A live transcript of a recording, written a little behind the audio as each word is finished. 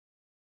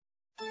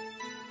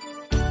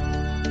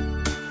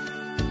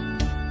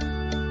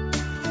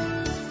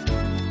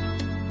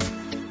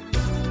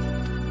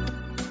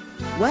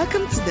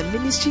Welcome to the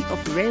ministry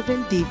of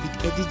Reverend David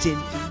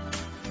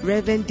Edijenfi.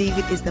 Reverend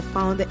David is the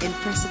founder and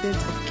president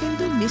of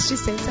Kingdom Ministry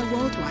Center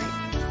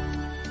Worldwide.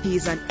 He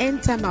is an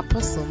end-time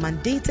apostle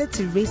mandated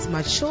to raise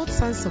matured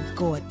sons of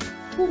God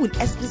who will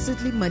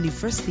explicitly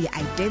manifest their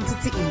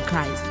identity in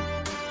Christ.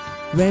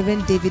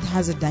 Reverend David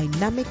has a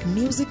dynamic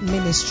music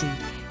ministry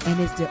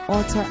and is the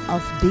author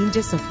of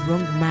Dangers of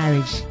Wrong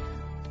Marriage.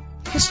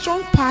 His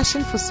strong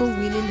passion for soul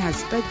winning has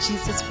spread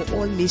Jesus for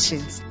all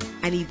nations,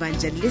 an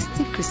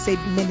evangelistic crusade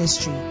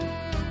ministry.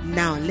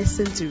 Now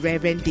listen to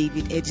Reverend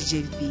David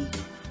Edijenfi.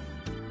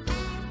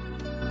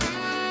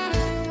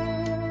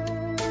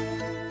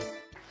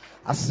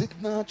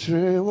 Asikna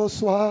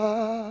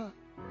trewoswa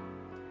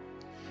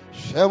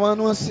Shewan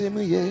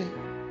wasimiye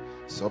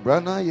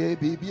Sobrana ye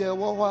bibie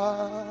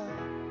wawa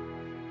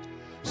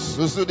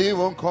Susudi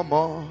won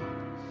komo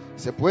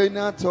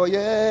Sepwena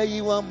toye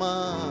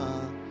iwama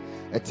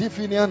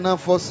Etifini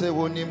anafose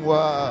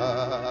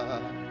wonimwa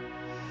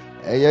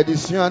Eye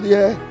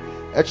disianye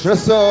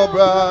Etrese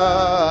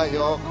obra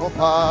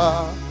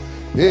yokopa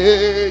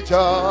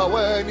Peja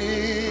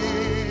weni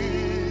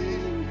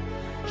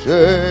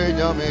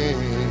Shenyame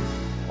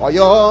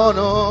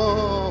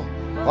Ayono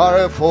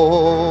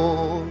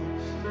Parefo.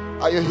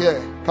 Are you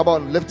here? Come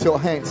on, lift your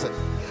hands.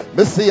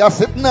 Missy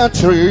Asitna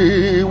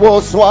tree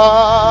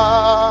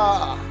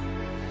waswa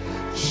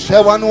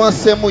Shewan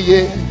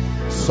wasemuye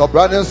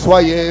Sobrane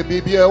swaye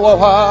bibie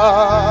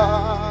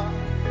wawa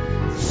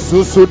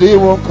Susudi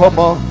won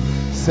komo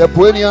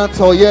Sepweni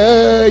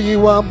antoye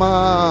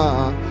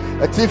iwama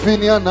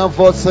Etifini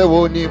anavose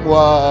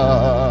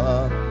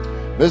wonimwa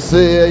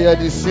Mese ya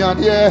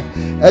disianye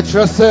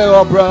Etrese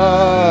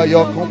obra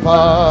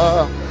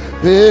yokumpa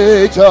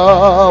Beja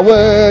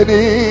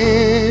weni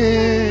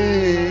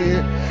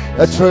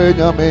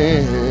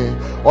Etrenyame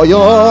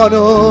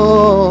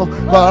Oyono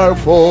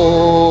Parfo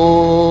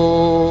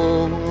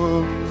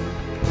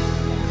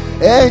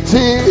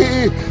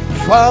Eti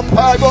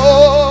Fampaibo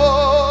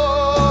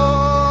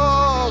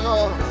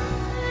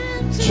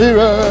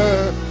Chire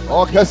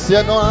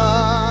Okesienoa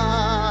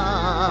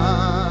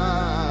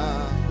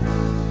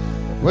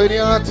When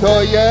you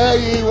to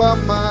ye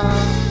wama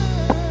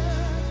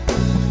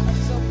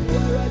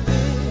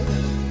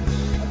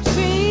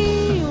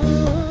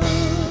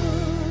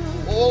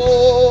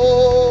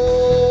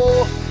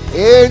Oh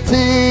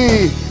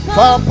Eti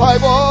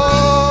Pampaibo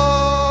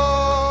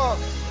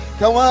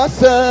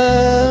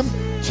Kawasem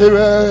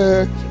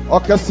Chire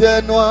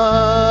Okasienwa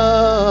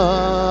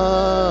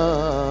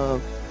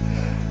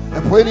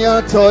When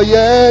you to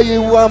ye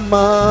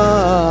wama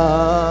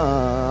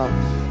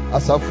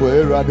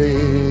Asafuera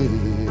de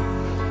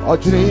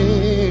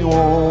Ojini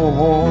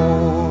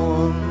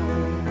won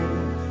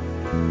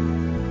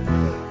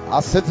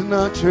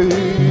Asetna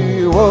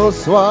tree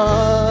waswa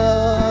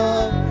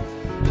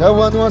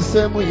Kawan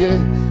wasemuye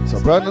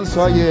Sobranan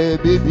swaye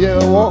bibie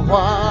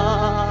wawa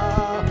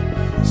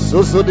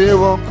Susudi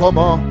won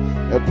komo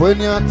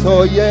Epwenya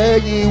toye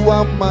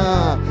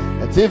iwama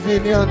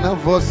Etifini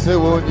anavose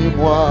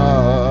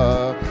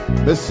wonimwa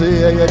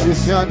Messiah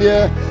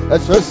yadisianye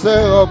Etrese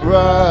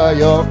obra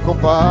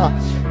yokupa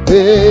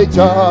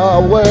Beja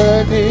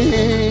weni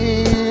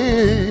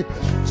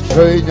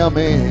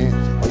Trenyame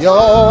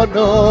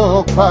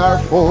Yono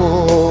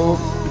parfo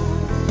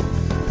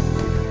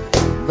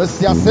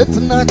Messiah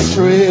setna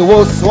tree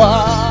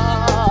waswa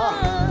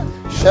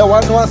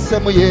Shewan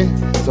wasemuye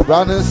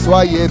Sobrane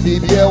swaye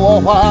bibie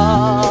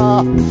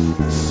wawa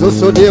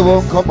Susudi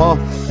won komo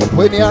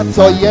Epweni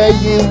antoye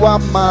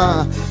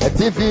iwama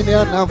Etifini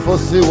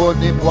anavose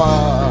wonimwa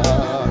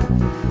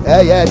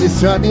Eye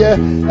disranie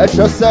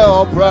Etrese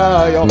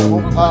obra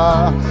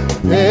yokumpa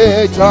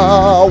Beja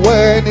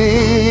weni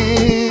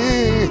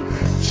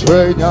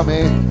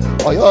Trenyame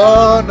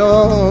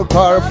Oyono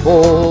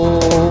Carfo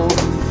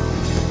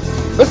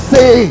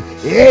Say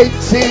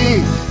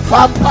Eti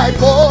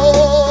Pampaibo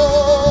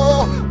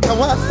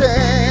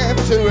Kawasem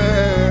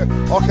Chire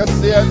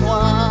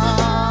Okasienwa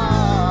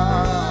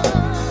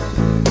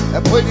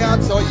Epweni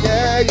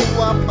antoye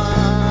iwama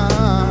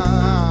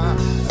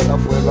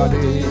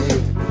Safuerade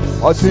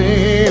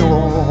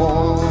Ojiwo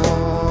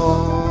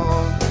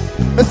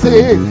Missy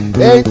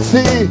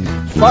Eti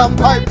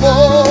Pampaibo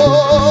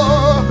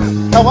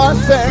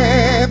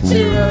Kawasem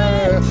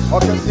Chire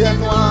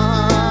Okasienwa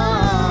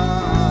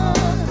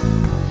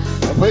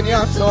Epweni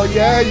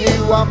antoye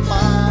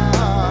iwama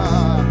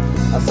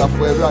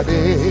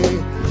Asafuerade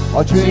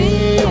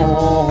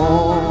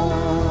Ojiwo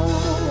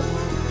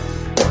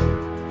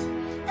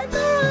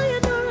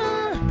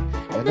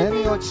And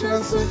any your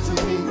chance to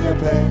be in your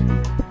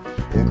bed.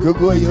 And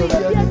Google your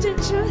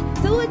attention.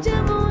 So what you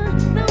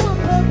want, no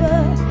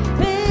papa.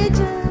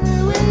 Beja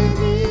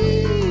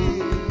weni.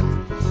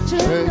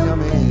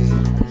 Trenyame.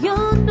 You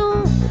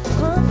know,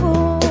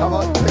 come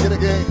on, take it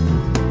again.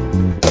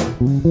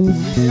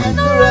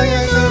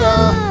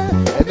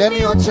 And any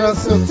your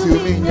chance to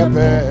be in your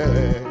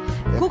bed.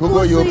 And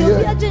Google your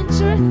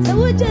attention. So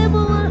what you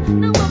want,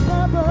 no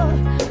papa.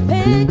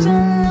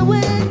 Beja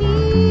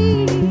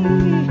weni.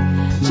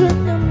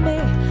 Trenyame.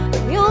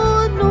 You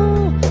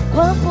know,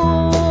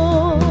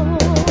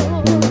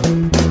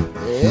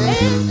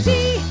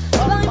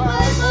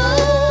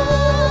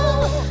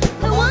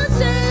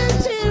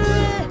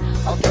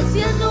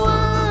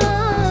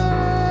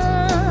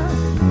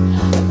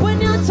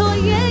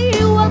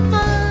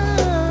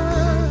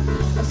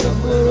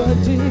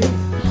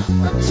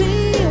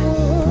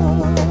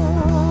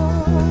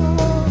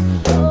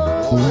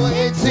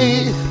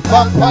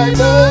 Vampire,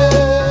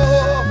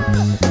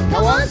 I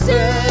want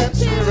to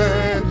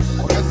children.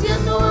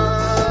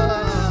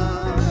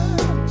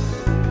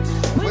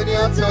 When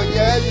you tell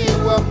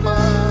you are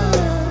mine,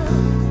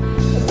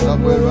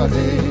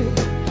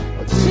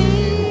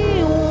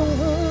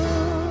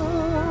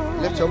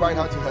 lift your right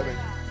hand to heaven.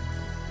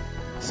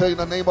 Say in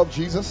the name of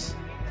Jesus.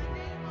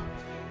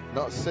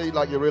 No, say it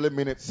like you really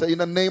mean it. Say in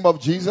the name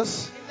of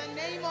Jesus. In the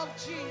name of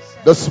Jesus.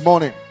 This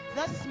morning,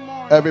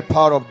 Every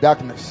power of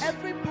darkness,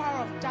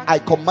 I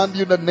command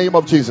you in the name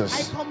of Jesus.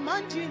 I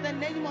command you in the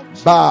name of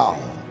Jesus. Bow.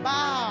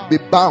 Bow. Be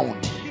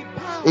bound.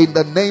 In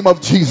the name of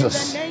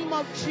Jesus. In the name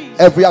of Jesus.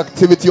 Every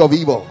activity of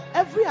evil.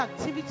 Every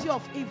activity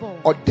of evil.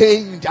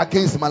 Ordained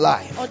against my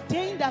life.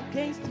 Ordained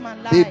against my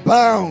life. Be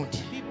bound.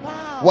 Be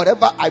bound.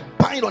 Whatever I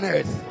bind on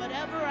earth.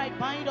 Whatever I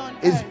bind on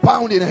Is earth.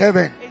 bound in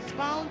heaven. Is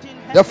bound in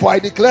heaven. Therefore I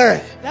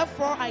declare.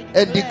 Therefore I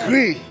declare. And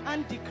decree.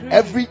 And decree.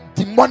 Every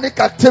demonic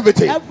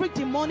activity. Every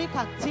demonic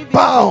activity.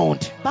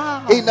 Bound.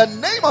 Bound. In the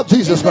name of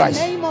Jesus Christ.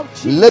 In the name of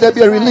Jesus let there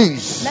be a Christ.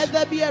 release. Let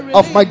there be a release.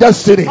 Of my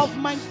destiny. Of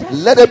my destiny.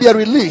 Let there be a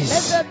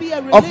release. Let there be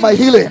a release. Of my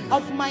healing.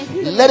 Of my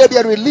healing. Let there be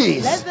a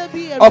release. Let there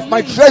be a of my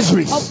release.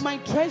 treasuries. Of my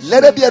treasuries.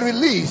 Let there be a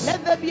release.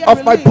 Let there be a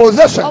of my release.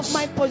 possessions. Of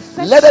my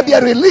possessions. Let there be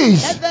a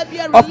release. Let there be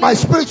a of my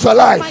spiritual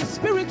life. my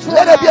spiritual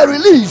Let there be a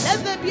life. release.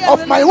 Let there be a of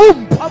release. my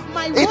womb. Of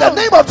my In the womb.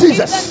 name of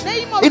Jesus.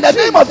 In the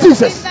name of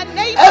Jesus. In the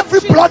name Every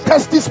of Jesus.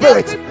 bloodthirsty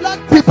spirit. Every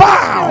bloodthirsty Be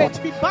bound.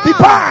 spirit. Be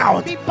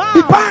bound. Be bound.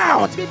 Be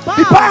bound. Be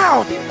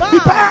bound.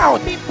 Be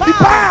bound. Be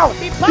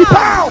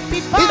bound.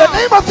 In the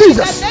name of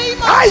Jesus.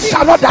 I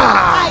shall not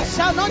die.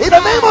 In the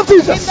name of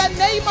Jesus.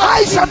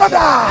 I shall not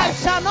die.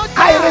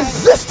 I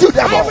resist you,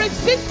 devil.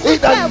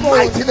 In the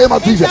mighty name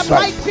of Jesus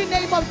Christ. In the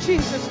mighty name of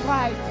Jesus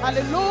Christ.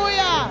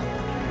 Hallelujah.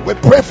 We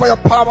pray for your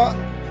power.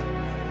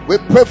 We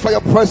pray for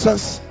your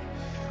presence.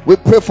 We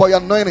pray for your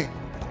anointing.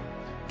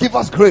 Give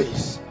us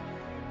grace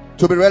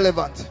to be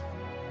relevant.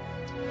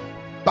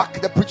 Back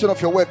the preaching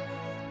of your word.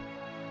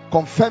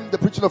 Confirm the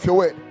preaching of your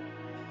word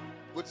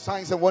with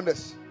signs and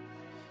wonders.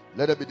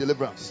 Let there be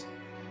deliverance.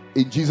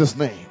 In Jesus'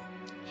 name.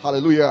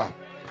 Hallelujah.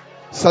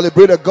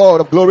 Celebrate the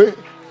God of glory,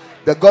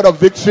 the God of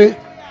victory.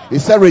 He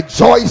said,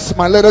 rejoice,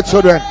 my little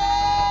children,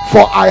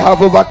 for I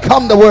have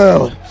overcome the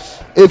world.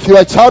 If you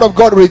are a child of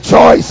God,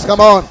 rejoice. Come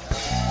on.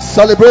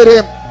 Celebrate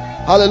him.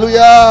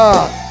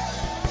 Hallelujah.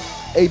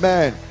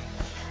 Amen.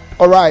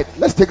 All right,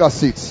 let's take our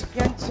seats.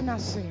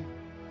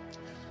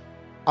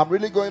 I'm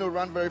really going to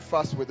run very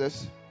fast with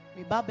this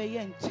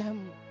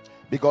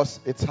because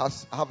I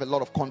have a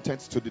lot of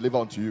content to deliver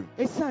unto you.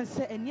 And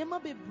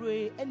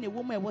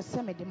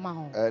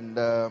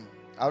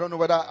I don't know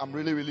whether I'm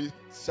really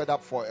set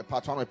up for a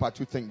part 1 or a part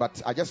 2 thing, but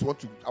I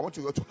want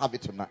you to have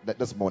it tonight,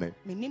 this morning.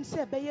 How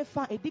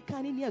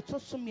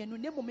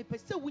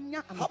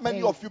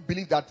many of you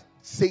believe that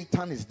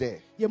Satan is there?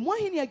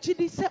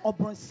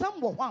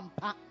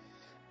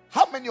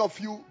 How many of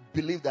you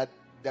believe that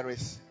there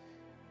is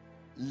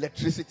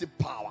electricity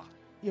power?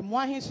 Have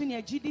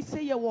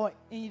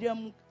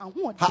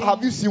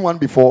you seen one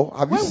before?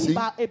 Have you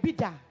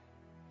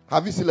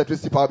seen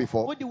electricity power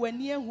before?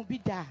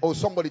 Oh,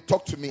 somebody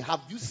talk to me.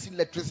 Have you seen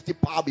electricity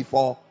power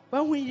before?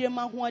 But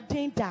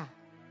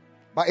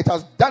it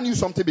has done you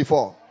something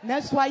before.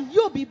 That's why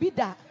you be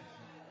that.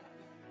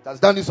 It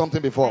has done you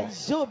something before.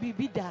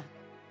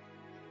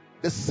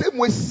 The same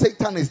way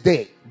Satan is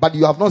there, but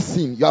you have not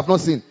seen.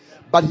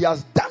 But he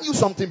has done you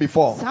something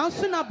before. And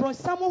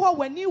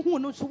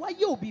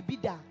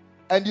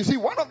you see,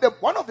 one of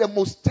the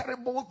most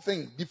terrible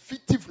things,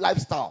 defeative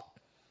lifestyle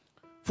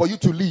for you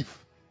to live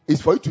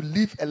is for you to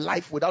live a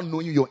life without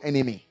knowing your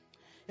enemy.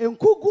 I'm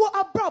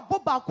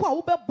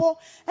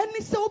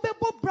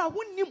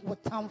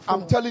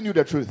telling you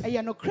the truth.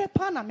 You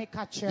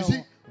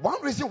see,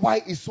 one reason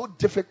why it's so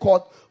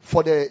difficult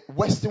for the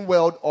Western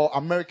world or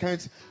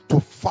Americans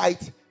to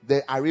fight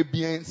the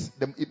Arabians,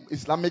 the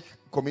Islamic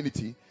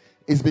community,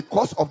 is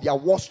because of their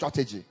war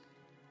strategy.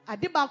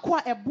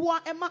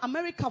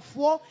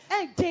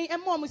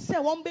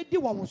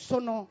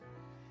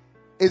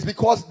 It's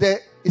because the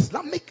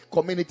Islamic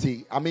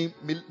community,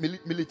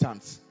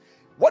 militants,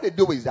 what they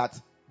do is that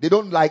they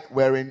don't like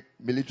wearing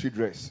military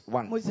dress.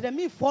 One.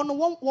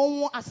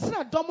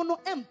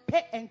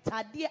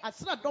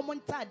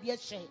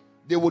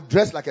 They would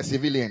dress like a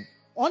civilian.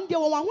 They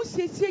will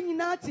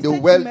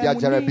wear their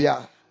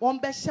jarabia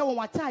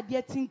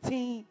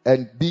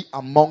and be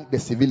among the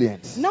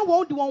civilians.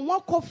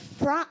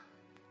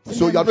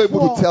 So you are not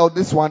able to tell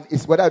this one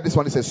is whether this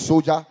one is a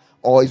soldier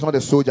or is not a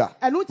soldier.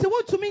 The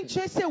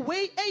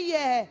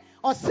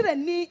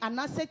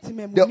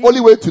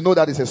only way to know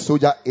that it's a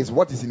soldier is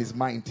what is in his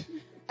mind.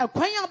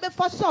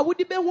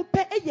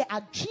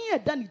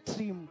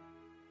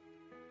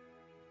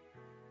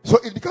 So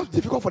it becomes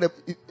difficult for the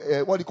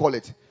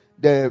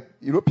the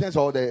Europeans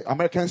or the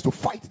Americans to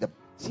fight them.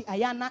 Because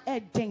they are not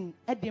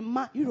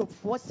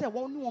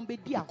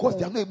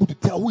able to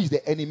tell who is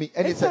the enemy.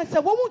 And it's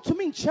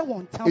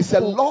a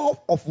law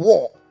of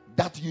war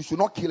that you should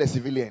not kill a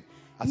civilian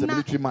as a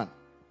military man.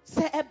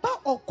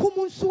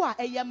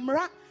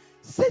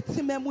 If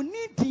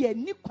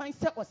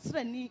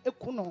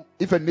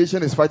a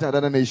nation is fighting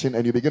another nation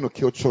and you begin to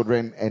kill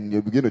children and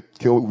you begin to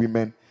kill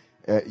women,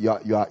 you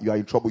are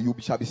in trouble. You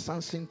shall be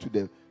sanctioned to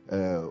the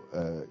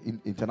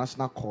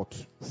international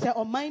court.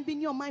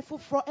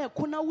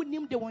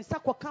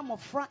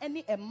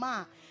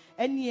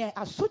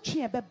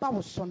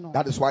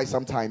 That is why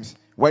sometimes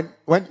when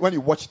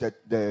you watch the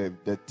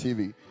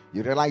TV,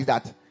 you realize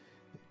that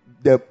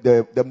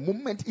the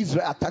moment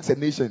Israel attacks a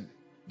nation,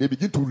 they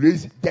begin to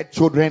raise dead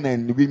children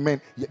and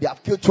women. They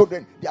have killed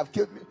children. They have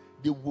killed.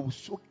 They will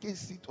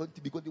showcase it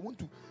because they want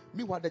to.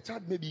 Meanwhile, the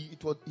child he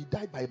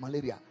died by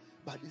malaria,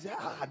 but they say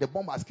the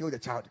bomb has killed the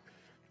child.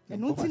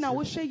 And until now,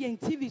 we share in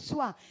TV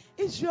so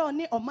Israel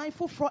ne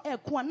mindful for a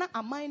kwana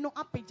a mino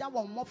apeja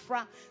one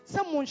mofra.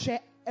 Someone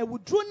share a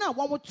would draw now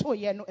one more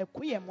toy no a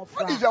queer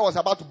mofra. When Israel was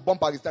about to bomb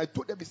Palestine,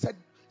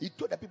 he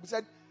told the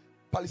people,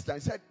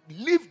 Palestine said,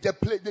 leave the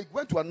place. They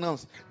went to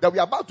announce that we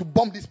are about to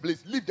bomb this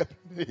place. Leave the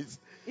place.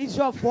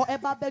 Israel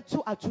forever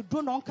beto at to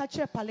do non catch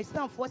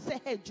Palestine for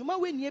say hey Juma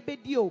when ye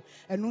bedio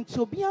and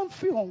until be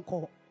free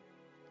honko.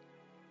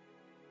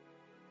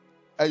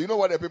 And you know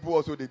what the people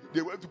also did?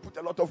 They went to put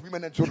a lot of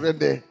women and children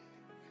there.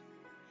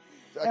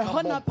 A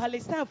honor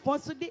Palestine for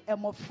so the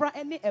emofra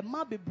any a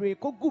mabe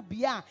break or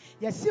gubia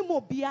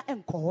yasimo bia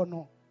and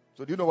kohono.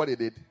 So do you know what they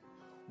did?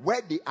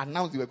 Where they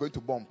announced they were going to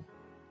bomb.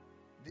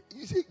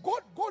 You see,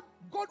 God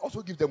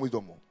also gives them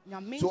wisdom.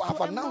 So I've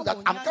announced that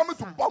I'm coming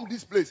to bomb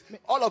this place.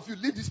 All of you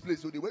leave this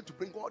place. So they went to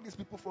bring all these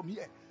people from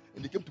here.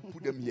 And they came to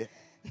put them here.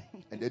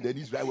 And then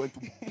Israel went to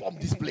bomb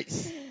this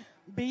place.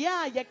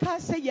 Bia ye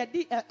can't say ye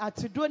di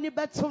atudo ni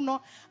beto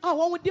no a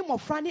won di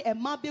mofra ni e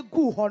ma be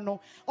gu ho no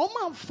o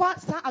man fa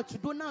sa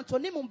atudo na to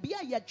ne mo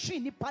bia ye twi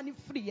ni pa ni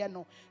free ye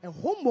no e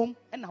homom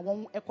e na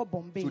won e ko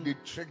bombe. So they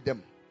trick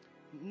them.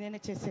 Ne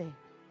che say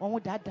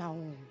won dada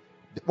won.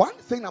 One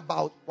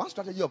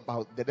strategy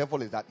about the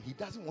devil is that he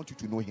doesn't want you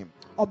to know him.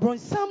 He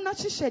doesn't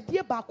want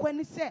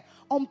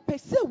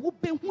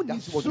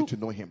you to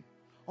know him.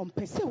 Look,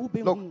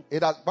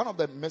 one of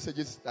the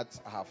messages that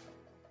I have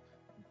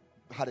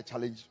had a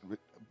challenge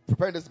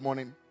preparing this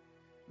morning.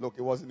 Look,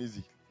 it wasn't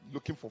easy.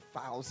 Looking for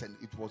files and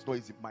it was not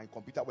easy. My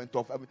computer went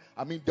off.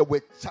 I mean, there were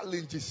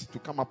challenges to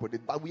come up with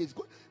it, but we are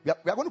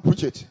going to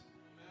preach it.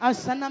 You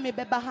see,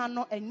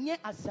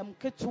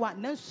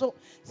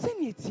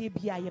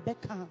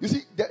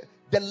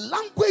 the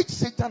language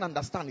Satan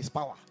understands is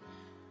power.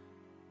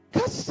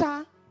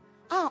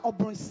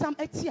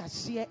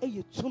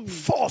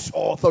 Force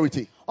or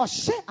authority.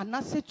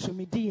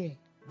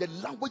 The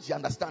language he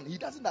understands, he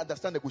doesn't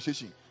understand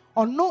negotiation.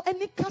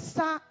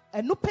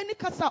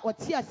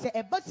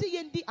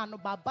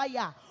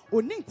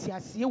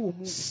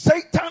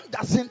 Satan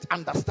doesn't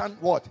understand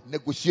what?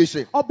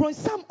 Negotiation.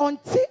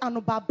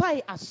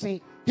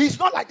 He's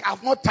not like,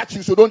 I've not touched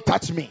you, so don't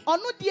touch me. Whether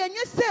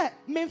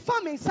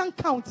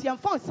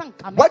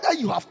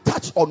you have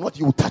touched or not,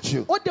 he will touch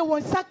you. What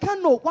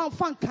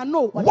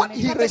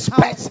he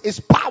respects is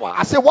power.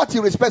 I say what he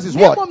respects is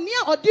what? I'm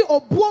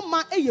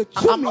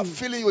not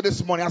feeling you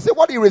this morning. I say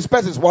what he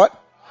respects is what?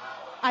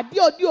 So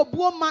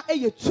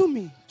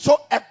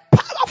a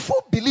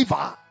powerful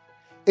believer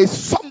is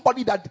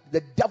somebody that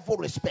the devil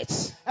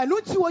respects.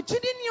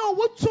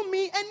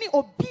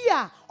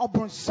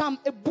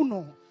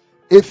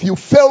 If you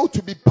fail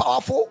to be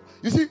powerful,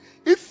 you see,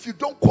 if you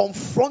don't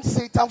confront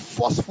Satan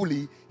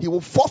forcefully, he will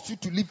force you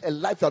to live a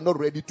life you are not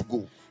ready to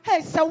go.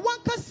 Satan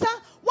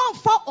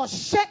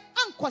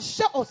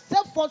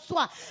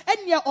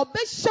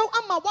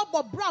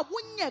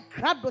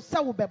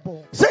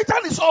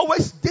is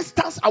always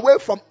distance away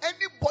from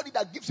anybody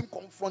that gives him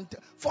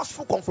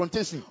forceful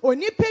confrontation. He's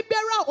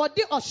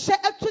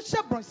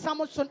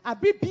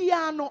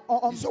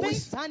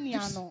always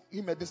gives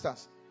him a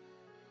distance.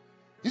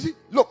 You see,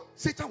 look,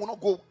 Satan will not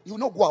go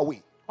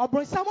away.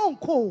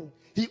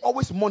 He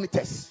always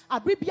monitors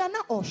what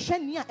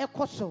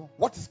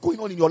is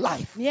going on in your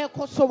life.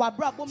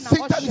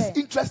 Satan is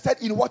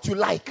interested in what you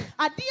like.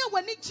 And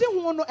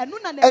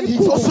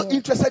he's also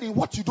interested in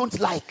what you don't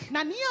like.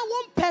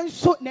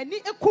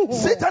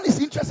 Satan is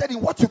interested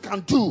in what you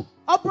can do.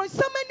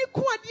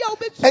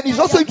 And he's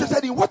also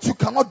interested in what you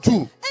cannot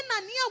do.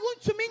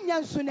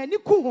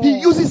 He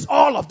uses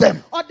all of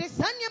them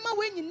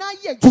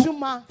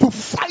to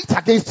fight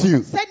against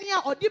you,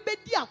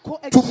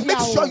 to make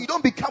sure you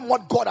don't become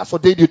what God has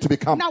ordained you to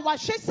become. But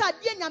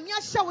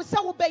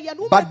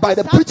by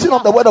the preaching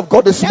of the word of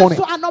God this morning,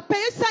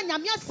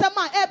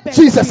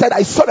 Jesus said,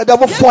 I saw the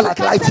devil fall like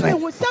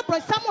lightning.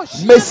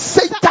 May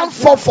Satan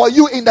fall for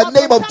you in the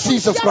name of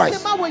Jesus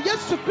Christ.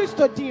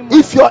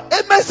 If your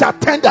amens are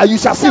tender, you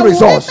shall see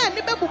results.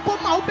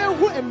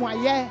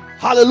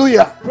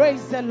 Hallelujah.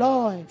 Praise the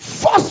Lord.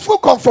 Forceful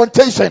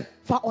confrontation.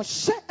 When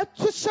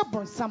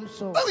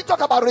we talk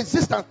about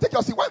resistance, take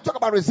your seat. When we talk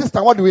about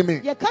resistance, what do we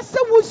mean? To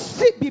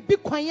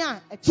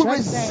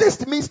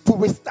resist means to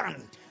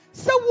withstand.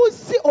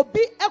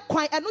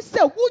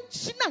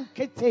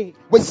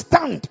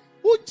 Withstand.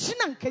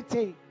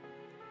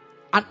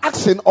 an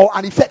action or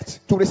an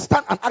effect. To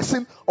withstand an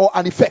action or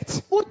an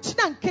effect.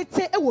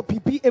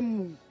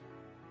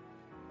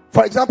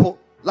 For example,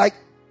 like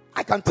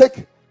I can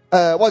take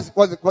what's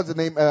the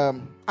name?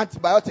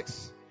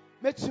 Antibiotics.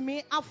 When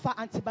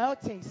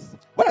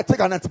I take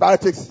an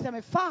antibiotics,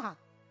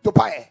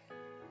 Topae.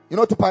 You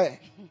know Topae?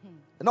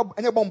 No,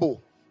 any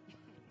bombo.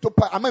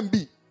 Topae, I'm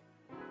MB.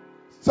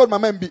 So my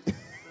MB.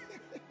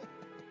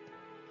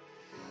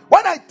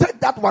 When I take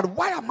that one,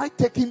 why am I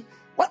taking?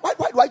 Why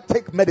do I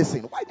take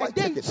medicine? Why do I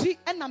take it? To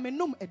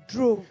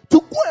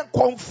go and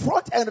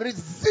confront and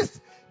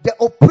resist the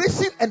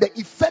oppression and the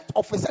effect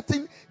of a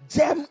certain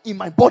germ in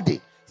my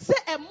body.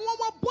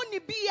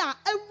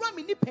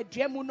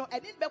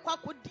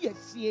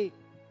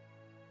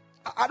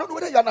 I don't know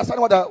whether you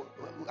understand what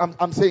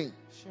I'm saying.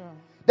 Sure.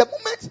 The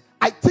moment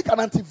I take an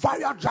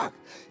antiviral drug,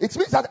 it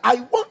means that I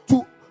want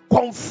to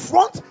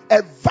confront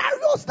a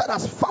virus that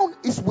has found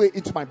its way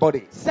into my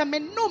body. So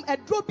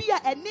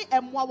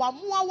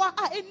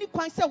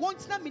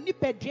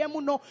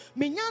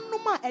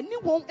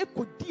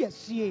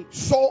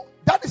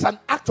that is an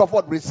act of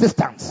what?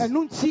 Resistance.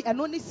 Not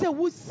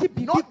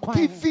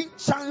giving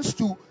chance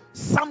to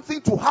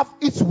something to have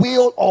its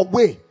will or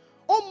way.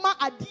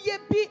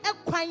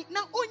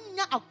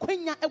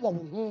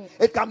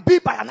 It can be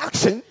by an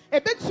action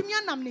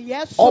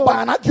or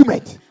by an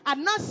argument. You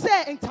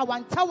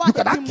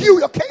can argue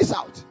your case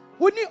out.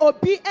 No,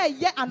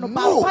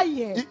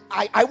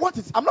 I want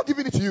it. I'm not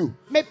giving it to you.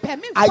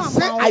 I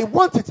say I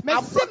want it. I'm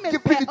not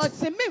giving it.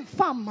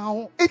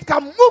 It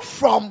can move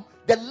from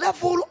the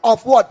level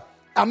of what?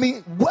 I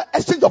mean,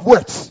 exchange of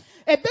words.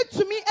 Even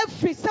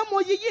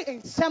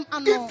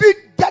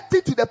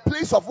getting to the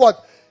place of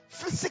what?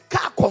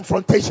 Physical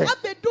confrontation.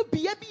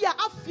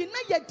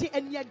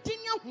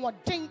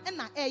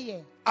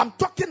 I'm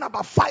talking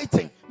about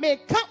fighting.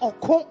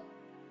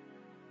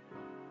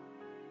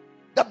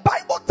 The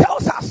Bible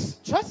tells us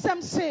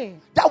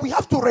that we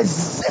have to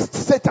resist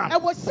Satan.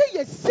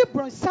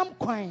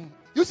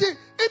 You see,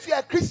 if you're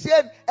a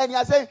Christian and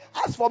you're saying,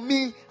 as for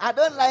me, I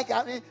don't like,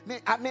 I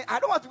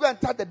don't want to go and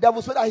touch the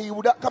devil so that he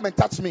would come and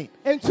touch me.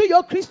 Let me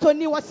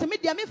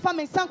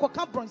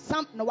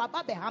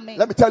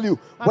tell you,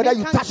 whether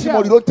you touch him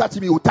or you don't touch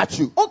him, he will touch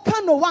you.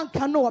 Whether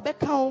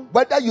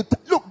you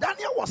look,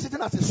 Daniel was sitting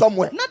as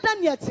somewhere. He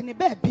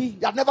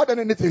had never done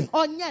anything.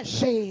 I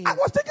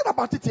was thinking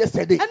about it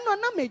yesterday.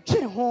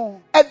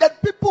 And then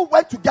people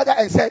went together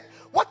and said,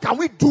 what can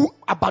we do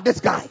about this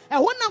guy? He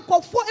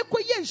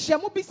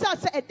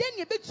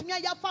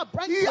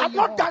has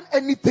not done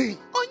anything.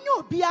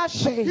 He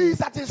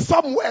is at his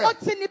somewhere.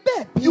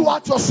 You are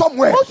at your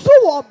somewhere.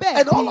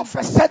 And all of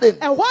a sudden,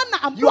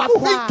 you are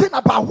thinking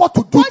about what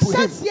to do to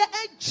him.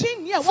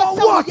 For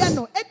what?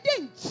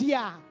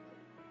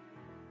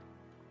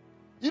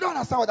 You don't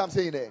understand what I'm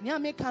saying there.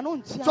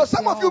 So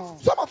some of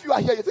you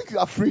are here, you think you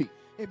are free.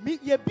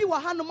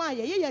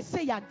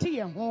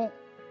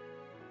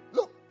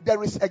 Look,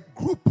 there is a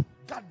group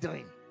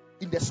gathering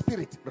in the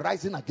spirit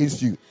rising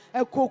against you.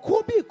 The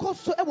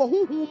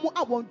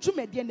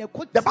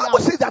Bible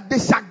says that they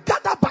shall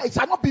gather, but it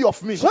shall not be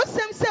of me. It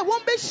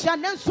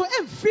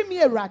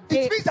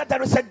means that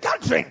there is a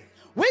gathering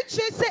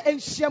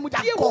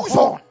that goes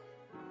on.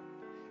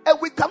 And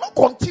we cannot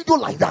continue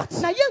like that.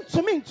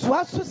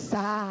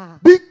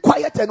 Be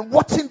quiet and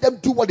watching them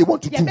do what they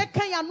want to do.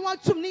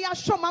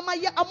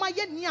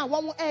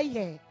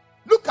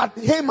 Look at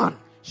Haman.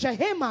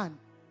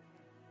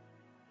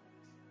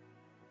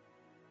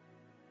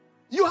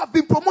 You have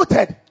been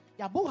promoted.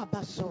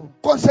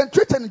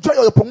 Concentrate and enjoy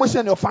your promotion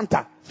and your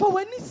Fanta.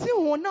 But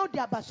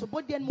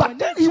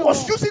then he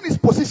was using his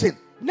position.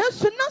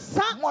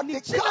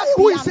 Mordecai,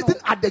 who is sitting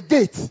at the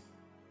gate,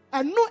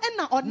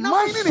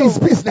 minding his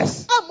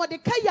business,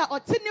 Mordecai,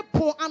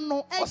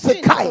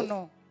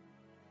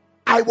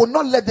 I will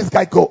not let this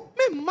guy go.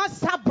 And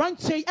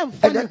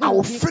then I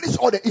will finish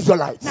all the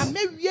Israelites. And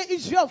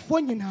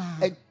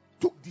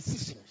took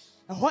decisions.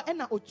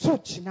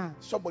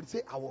 Somebody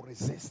say, I will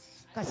resist.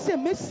 I say,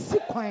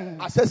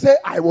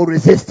 I will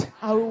resist.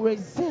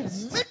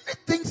 Many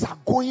things are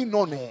going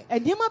on here.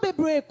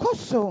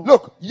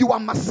 Look, you are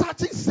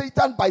massaging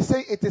Satan by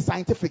saying it is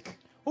scientific.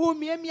 You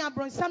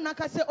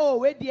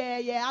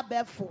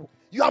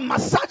are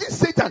massaging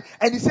Satan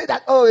and you say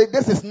that, oh,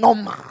 this is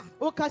normal.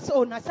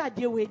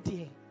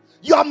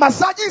 You are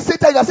massaging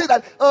Satan. You say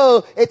that,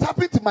 oh, it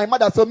happened to my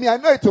mother, so me, I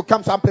know it will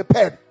come, so I'm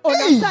prepared.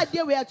 Hey.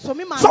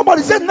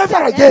 Somebody said,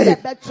 never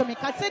again.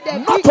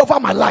 Not over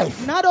my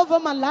life. Not over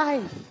my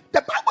life.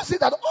 The Bible says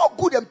that all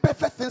good and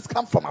perfect things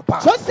come from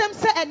above.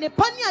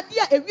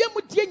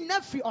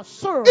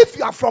 If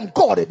you are from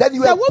God, then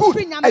you are good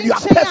and you are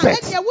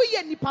perfect.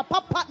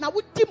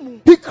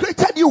 He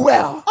created you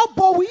well.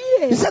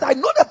 He said, I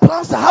know the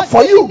plans I have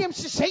for you. He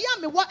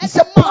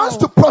said, plans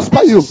to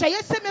prosper you,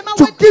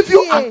 to give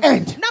you an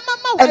end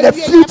and a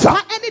future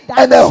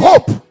and a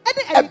hope,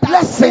 a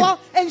blessing.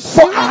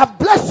 So I have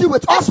blessed you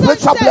with all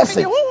spiritual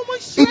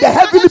blessings in the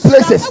heavenly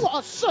places.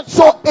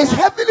 So is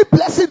heavenly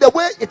blessing the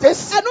way it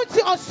is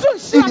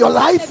in your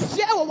life?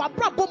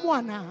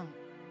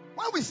 What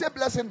when we say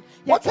blessing,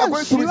 what we are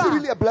going through is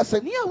really a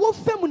blessing.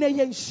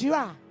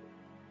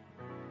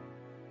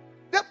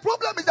 The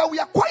problem is that we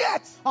are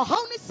quiet. And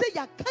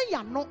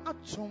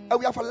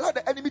we have allowed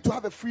the enemy to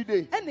have a free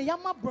day. I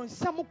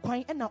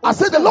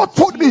said, the Lord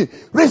told me,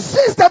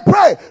 resist and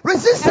pray.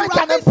 Resist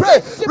Satan and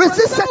pray.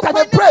 Resist Satan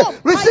and pray.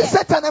 Resist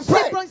Satan and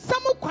pray.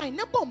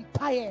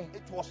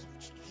 It was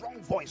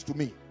strong voice to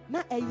me.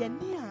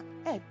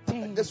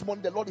 And this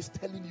morning the Lord is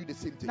telling you the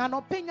same thing.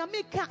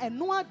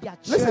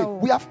 Listen,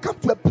 we have come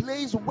to a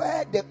place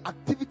where the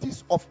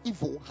activities of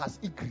evil has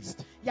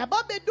increased. The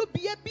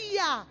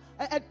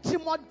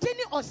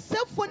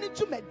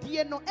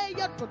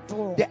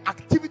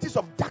activities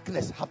of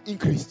darkness have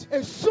increased. You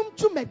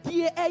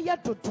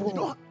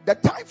know, the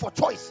time for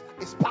choice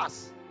is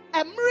past.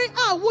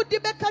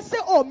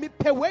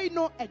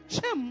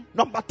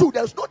 Number two,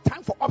 there is no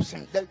time for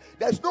option. There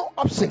is no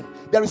option.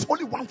 There is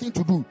only one thing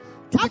to do: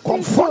 to be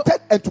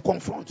confronted and to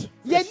confront.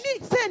 Yes.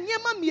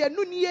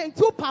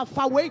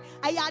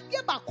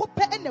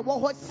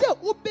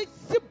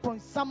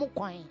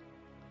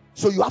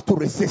 So you have to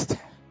resist.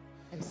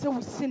 I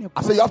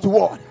say you have to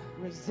what?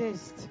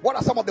 Resist. What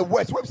are some of the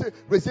words? When we say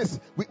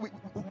resist,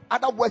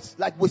 other words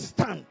like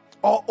withstand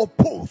or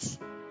oppose.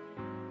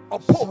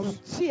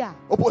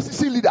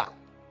 Opposition leader.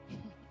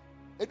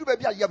 Become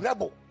a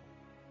rebel.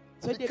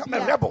 A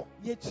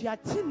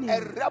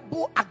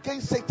rebel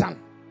against Satan.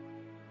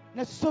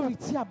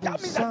 That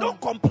means that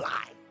don't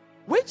comply.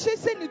 Don't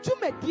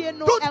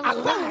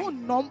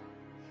align.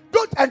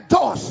 Don't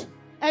endorse.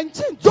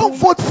 Don't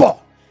vote for.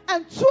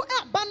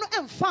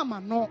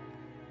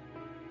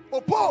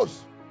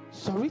 Oppose.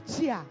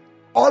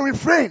 Or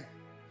refrain.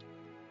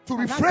 To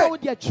refrain.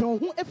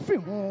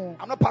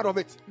 I'm not part of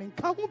it.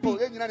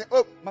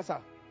 Oh,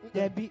 Master.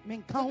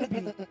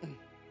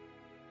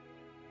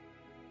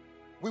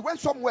 We went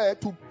somewhere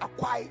to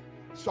acquire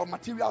some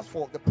materials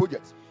for the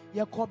project.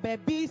 And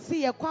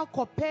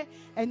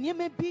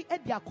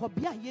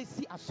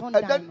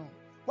then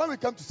when we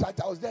came to site,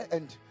 I was there,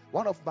 and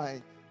one of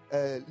my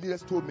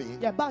leaders told me,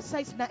 one of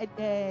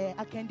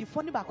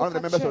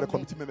the members of the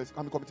committee member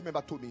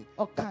told me,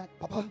 Papa,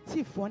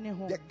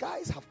 the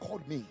guys have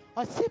called me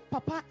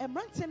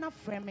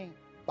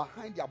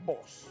behind their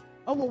boss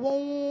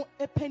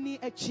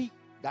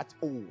that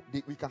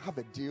we can have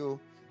a deal,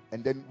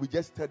 and then we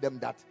just tell them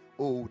that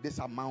this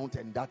amount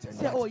and that and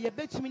that,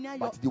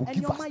 but they will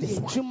give us this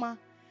one.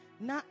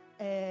 I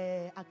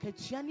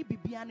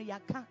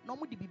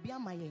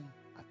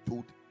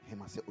told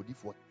him, I said,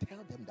 Odifo,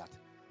 tell them that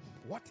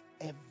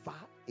whatever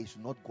is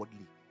not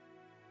godly,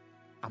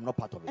 I'm not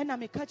part of it.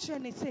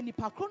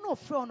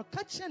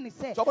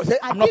 Somebody say,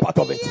 I'm not part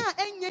of it.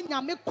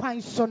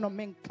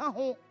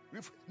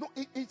 No,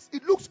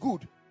 it looks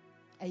good.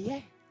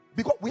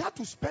 Because we had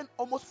to spend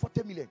almost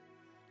 40 million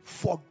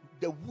for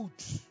the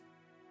woods.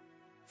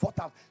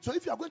 4,000. So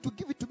if you are going to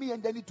give it to me,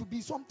 and then it will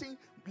be something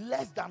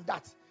less than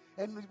that,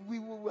 and we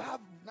will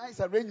have nice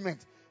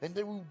arrangement, and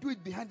then we will do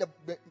it behind the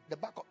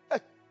back of. Hey,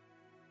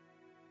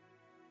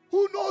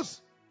 who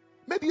knows?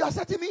 Maybe you are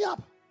setting me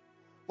up.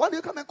 Why do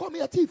you come and call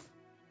me a thief?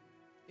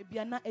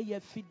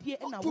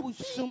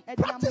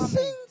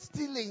 Practicing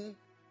stealing.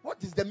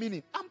 What is the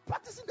meaning? I'm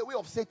practicing the way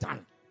of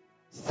Satan.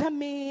 Tell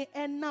the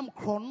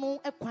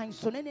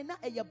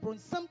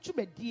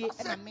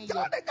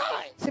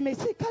guy,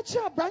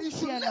 you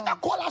should never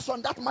call us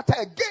on that matter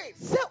again.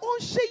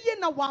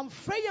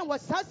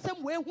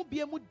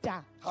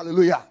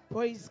 Hallelujah.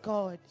 Praise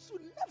God. So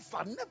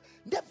never.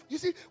 You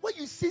see, when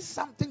you see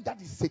something that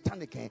is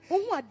satanic, you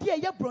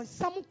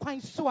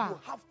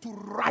have to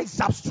rise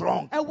up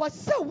strong.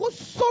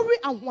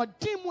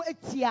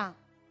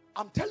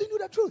 I'm telling you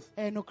the truth.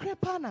 I was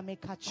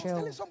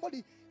telling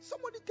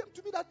somebody came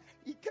to me that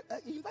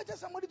he invited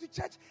somebody to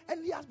church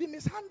and he has been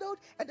mishandled,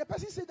 and the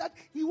person said that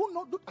he will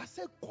not do. I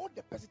said, call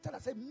the person. I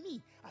said,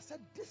 me. I said,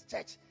 this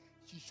church,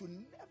 you should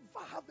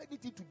never have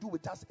anything to do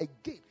with us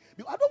again.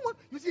 I don't want,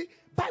 you see,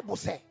 Bible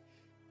says,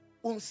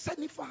 on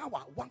sending for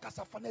our one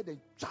casafane the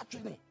church. Do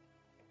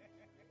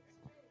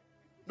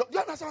you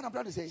understand what I'm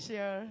trying to say?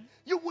 Sure.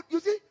 You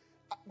see,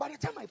 by the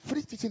time I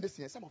finish teaching this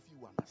year, some of you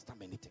will understand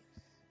many things.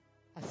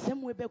 The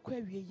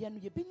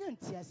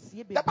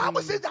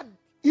Bible says that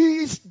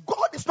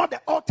God is not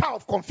the author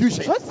of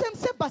confusion. So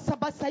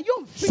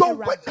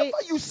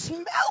whenever you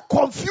smell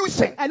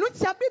confusion,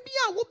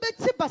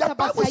 the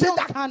Bible says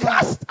that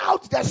cast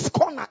out the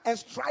scorner and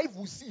strife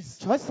will cease.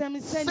 Simple.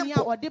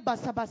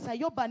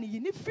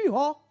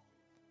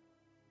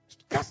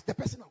 Cast the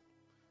person out.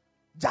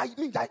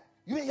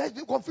 You mean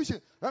do confusion?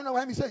 I don't know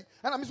what I'm saying.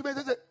 And I'm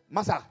saying,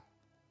 Masa,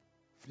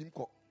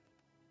 Flimco.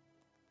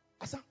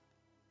 Asa.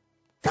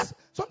 Because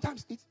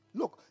sometimes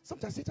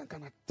Satan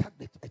can attack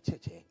a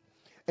church,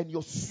 and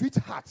your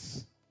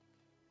sweethearts,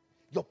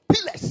 your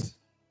pillars.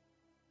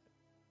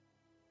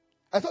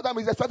 And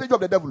sometimes it's a strategy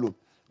of the devil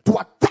to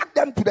attack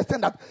them to the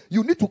extent that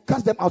you need to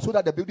cast them out so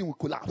that the building will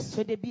collapse.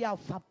 But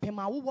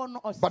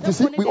you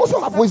see, we also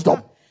have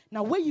wisdom. In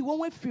the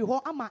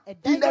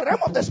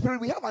realm of the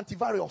spirit, we have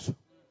antivirus.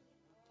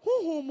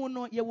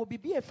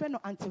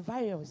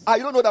 You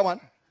don't know that one?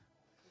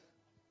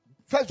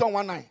 1 John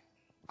 1:9.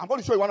 I'm going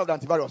to show you one of the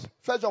antivirus.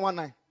 1 John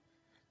 1:9.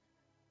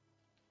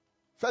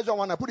 1 John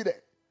 1:9. Put it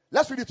there.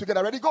 Let's read it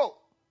together. Ready? Go.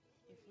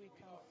 If we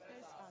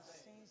confess our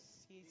sins,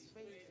 he is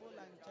faithful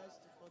and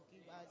just to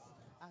forgive us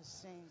our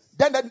sins.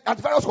 Then the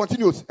antivirus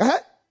continues.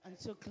 And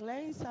to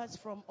cleanse us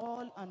from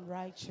all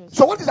unrighteousness.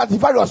 So what is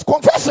antivirus?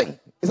 Confessing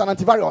is an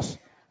antivirus.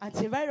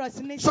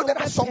 Antivirus. So there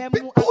are some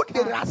people,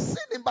 they are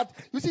sinning, but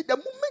you see, the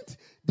moment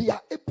they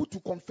are able to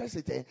confess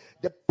it,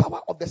 the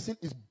power of the sin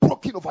is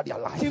broken over their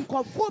life. Now,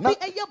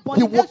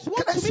 he will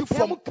cleanse you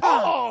from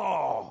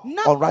all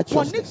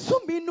unrighteousness.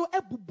 Look,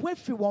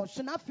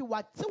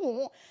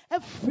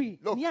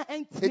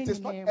 it is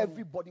not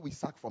everybody we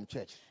sack from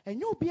church. There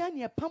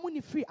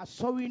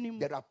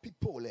are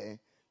people, they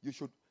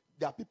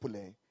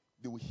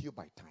will heal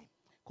by time.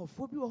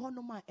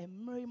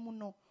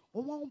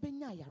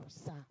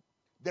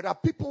 There are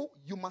people,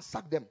 you must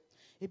sack them.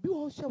 The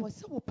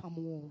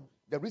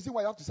reason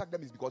why you have to sack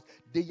them is because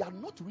they are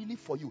not really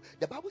for you.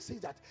 The Bible says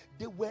that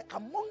they were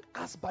among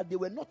us, but they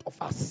were not of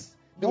us.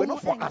 They were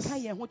not for us.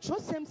 They were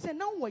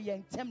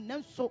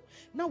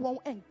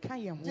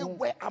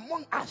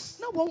among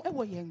us.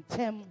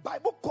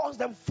 Bible calls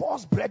them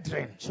false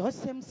brethren.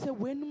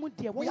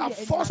 We have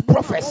false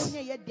prophets.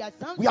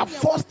 We have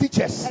false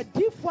teachers. And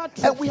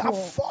we have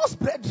false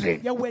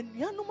brethren.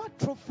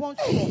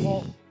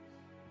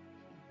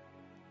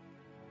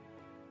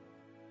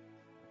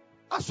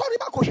 Sorry,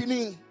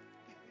 Makoshini.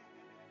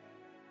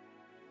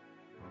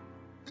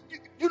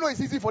 You know, it's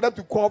easy for them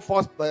to call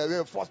false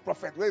prophet.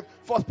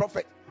 False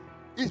prophet.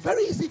 It's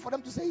very easy for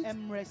them to say it.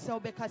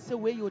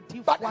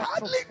 But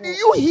hardly do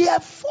you hear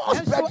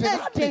false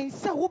brethren.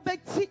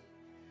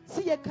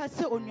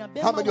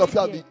 How many of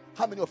you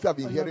have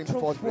been hearing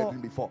false brethren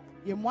before?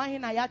 Many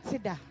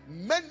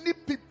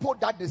people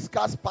that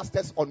discuss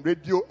pastors on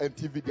radio and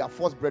TV, they are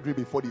false brethren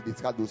before they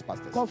discuss those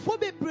pastors.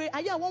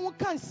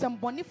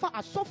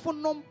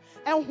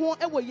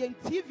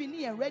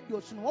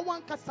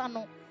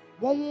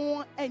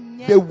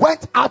 They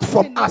went out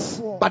from us,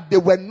 but they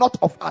were not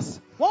of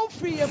us. For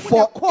if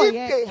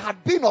they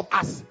had been of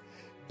us,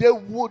 they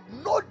would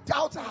no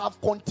doubt have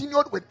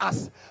continued with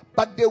us,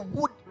 but they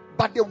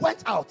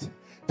went out,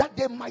 that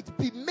they might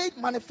be made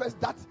manifest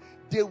that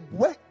they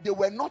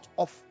were not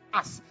of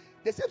us.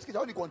 The same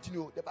scripture only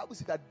continue. The Bible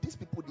says that these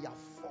people, they are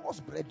false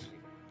brethren.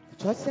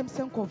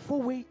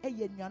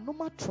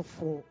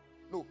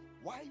 No,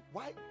 why?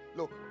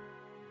 Look,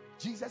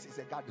 Jesus is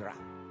a gatherer.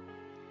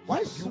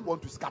 Why do you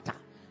want to scatter?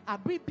 One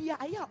day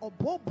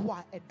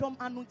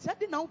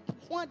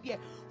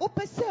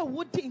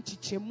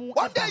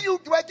you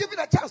were given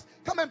a chance,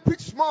 come and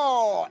preach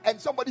small, and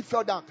somebody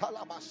fell down.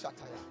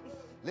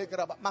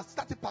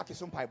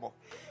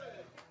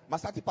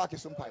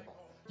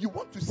 You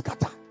want to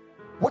scatter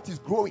what is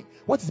growing,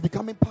 what is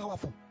becoming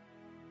powerful.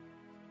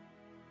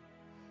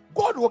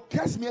 God will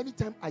curse me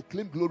anytime I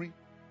claim glory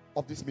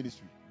of this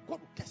ministry. God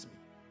will curse me.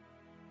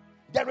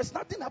 There is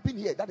nothing happening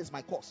here. That is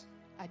my cause.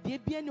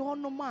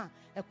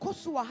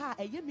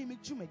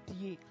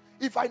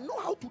 If I know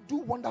how to do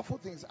wonderful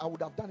things, I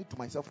would have done it to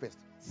myself first.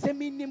 So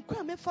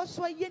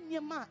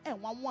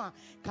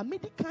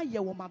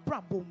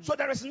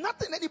there is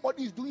nothing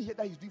anybody is doing here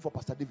that is doing for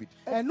Pastor David.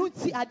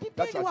 Everything that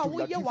you are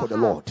doing for the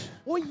Lord.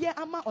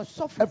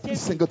 Every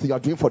single thing you are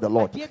doing for the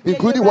Lord,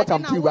 including what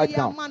I'm doing right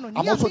now,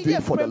 I'm also doing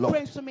it for the Lord.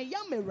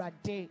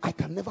 I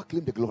can never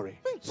claim the glory.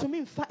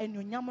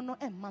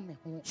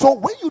 So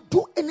when you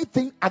do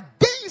anything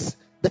against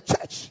the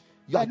church,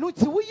 you are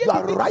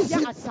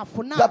rising,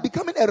 you are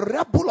becoming a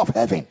rebel of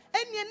heaven.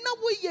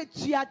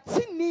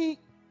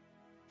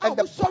 And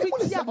the Bible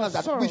is telling us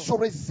that we should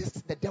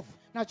resist the devil.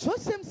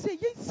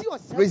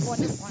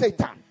 Resist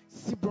Satan.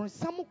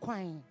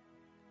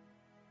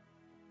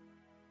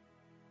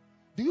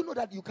 Do you know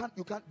that you can't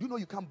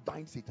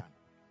bind Satan?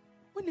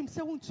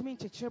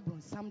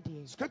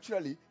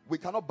 Scripturally, we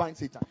cannot bind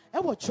Satan.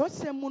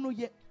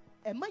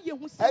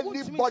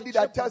 Anybody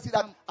that tells you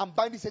that I'm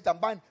binding Satan,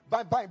 bind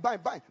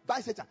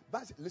Satan.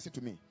 Listen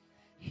to me.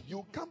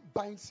 You can't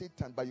bind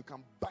Satan, but you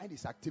can bind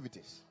his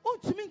activities. You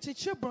can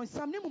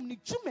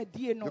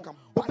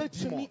bind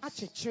demons.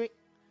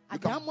 You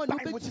can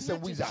bind witches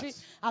and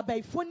wizards. You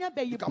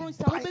can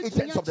bind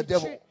agents of the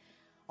devil.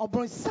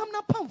 But Satan,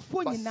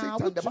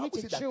 the Bible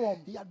says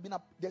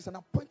that there's an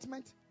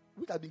appointment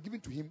which has been given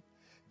to him,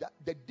 that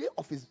the day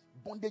of his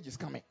bondage is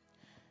coming.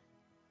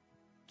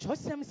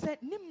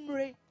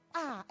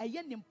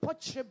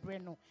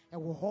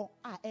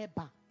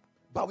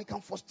 But we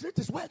can frustrate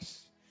his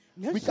works.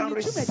 We can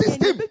resist him.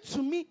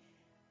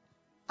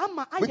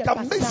 We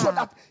can make sure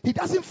that he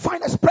doesn't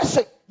find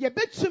expression. We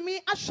can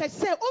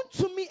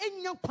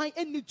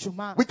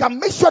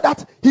make sure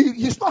that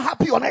he's not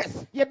happy on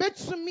earth.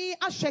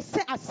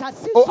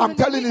 Oh, I'm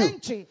telling you,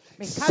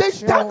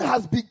 Satan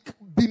has been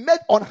made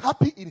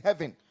unhappy in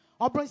heaven.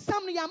 And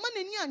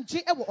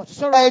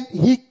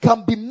he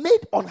can be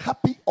made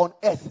unhappy on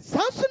earth.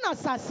 I'm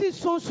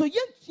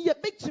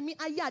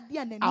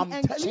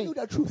telling you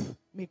the truth.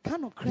 The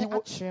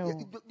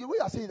way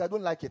I say it, I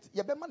don't like it.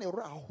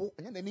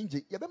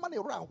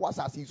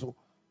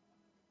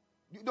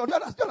 Do you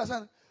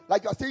understand?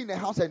 Like you're staying in a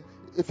house and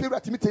if you're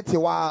at me,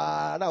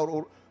 what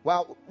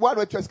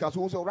do you can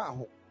so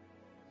around?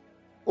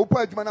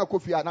 Open Jumana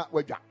Kofi are not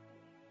wedja.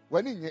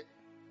 When in it,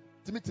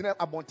 Timothy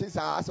Abontis,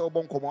 I saw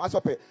Boncomo, I saw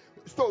pay.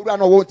 Store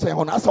run or won't say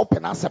on us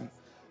open as some.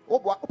 Oh,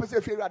 what was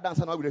a fear dance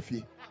and over the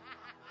fee?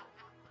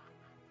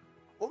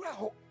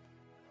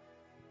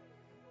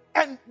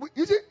 And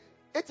you see,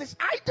 it is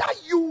either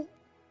you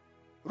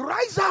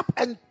rise up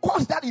and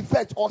cause that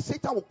effect, or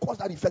Satan will cause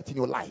that effect in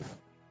your life.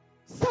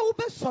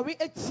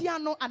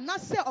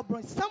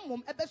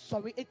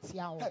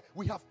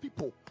 We have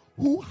people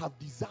who have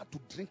desire to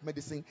drink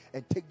medicine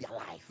and take their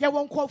life. They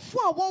want to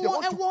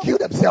kill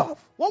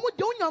themselves.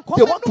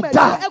 They want to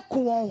die.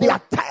 They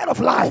are tired of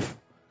life.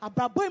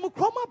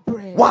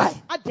 Why?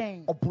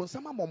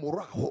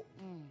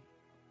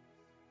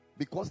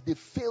 Because they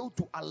fail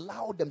to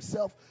allow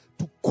themselves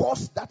to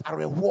cause that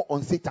war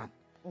on Satan.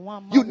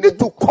 You need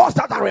to cause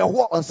that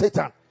war on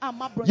Satan.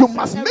 You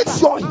must make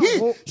sure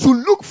he should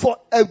look for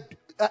a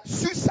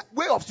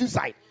way of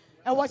suicide.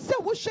 Are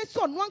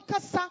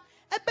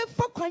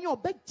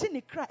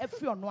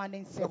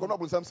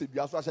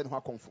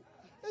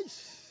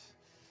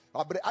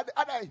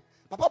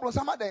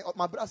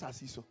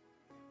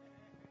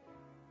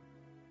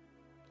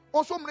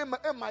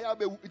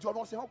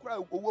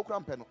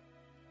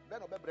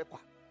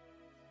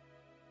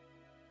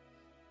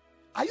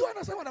you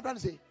understand what I'm trying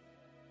to say?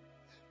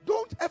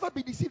 Don't ever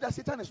be deceived that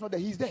Satan is not there.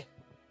 He's there.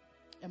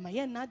 Who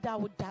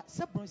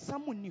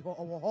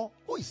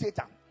is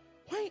Satan?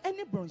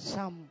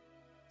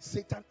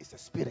 Satan is a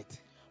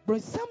spirit.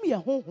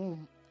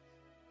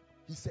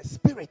 He's a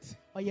spirit.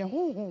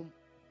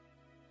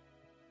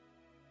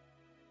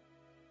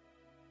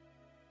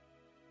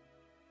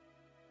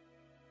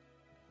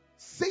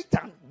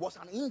 Satan was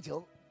an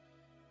angel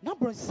of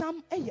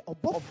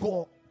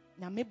God.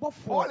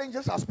 All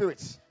angels are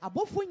spirits. Are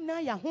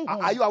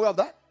you aware of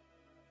that?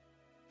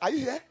 Are you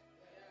here?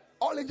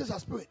 All angels are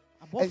spirit.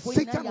 And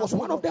Satan was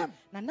one of them.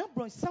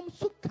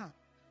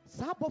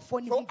 So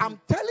I'm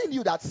telling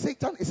you that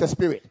Satan is a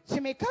spirit.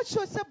 When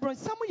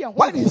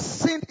he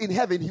sinned in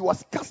heaven, he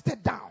was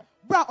casted down.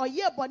 So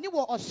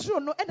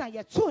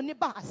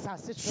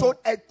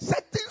a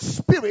certain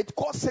spirit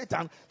called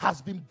Satan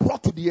has been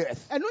brought to the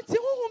earth.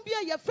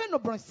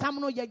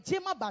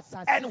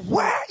 And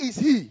where is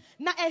he?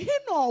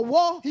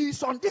 He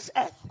is on this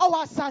earth.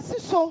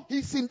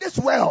 He's in this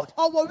world.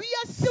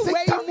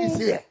 Satan is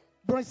here.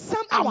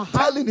 I'm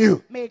telling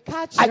you, I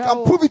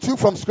can prove it to you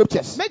from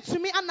scriptures. If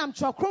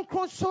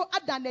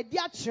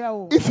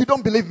you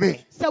don't believe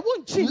me,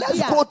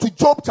 let's go to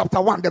Job chapter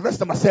 1, the verse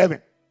number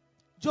 7.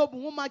 He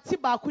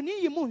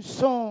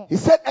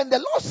said, and the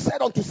Lord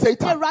said unto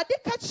Satan,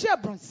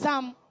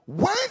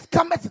 whence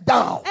cometh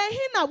thou?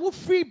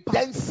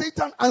 Then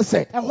Satan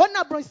answered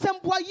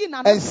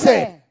and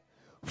said,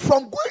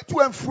 from going to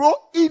and fro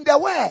in the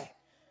way.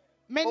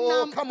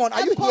 Oh, come on,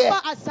 are you here?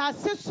 Going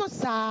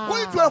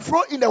to and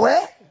fro in the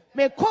way?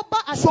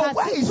 So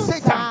where is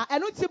Satan?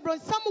 And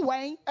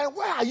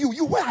where are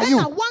you? Where are you?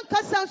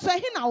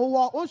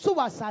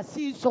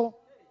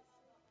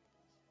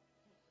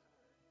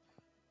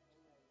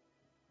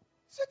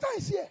 Satan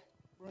is here.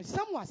 And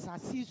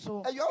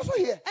you're also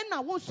here. He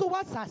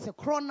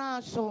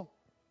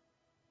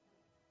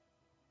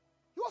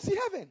was in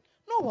heaven.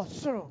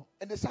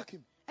 And they sacked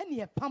him. And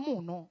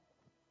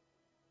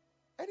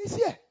he's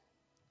here.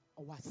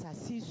 And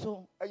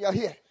you're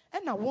here.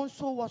 So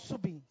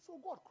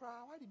God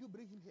cried, why did you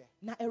bring him here?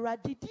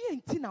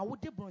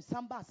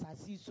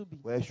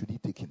 Where should he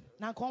take him?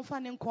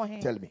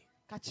 Tell me.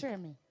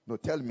 No,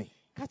 tell me.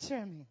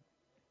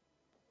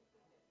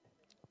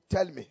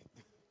 Tell me.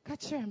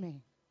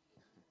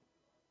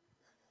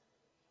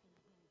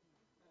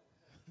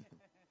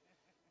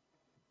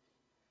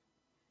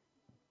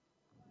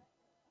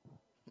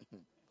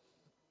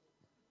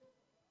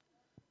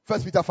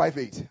 First Peter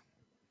 5:8.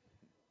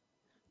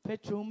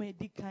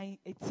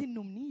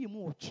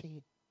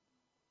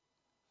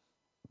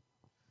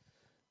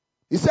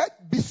 He said,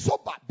 be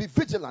sober, be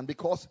vigilant,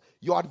 because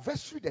your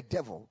adversary, the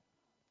devil,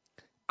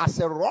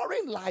 as a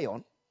roaring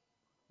lion,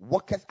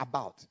 walketh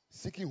about,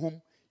 seeking whom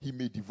he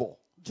may devour.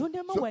 So, I'm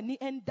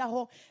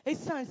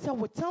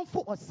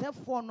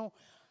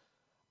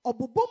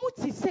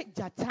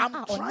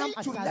trying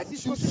to let you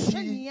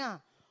see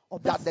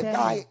that the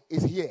guy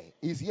is here.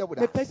 He's here with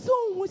us. But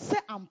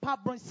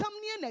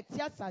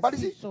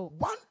you see,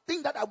 one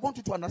thing that I want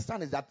you to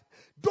understand is that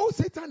though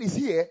Satan is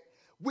here,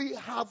 we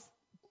have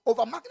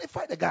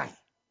over-magnified the guy.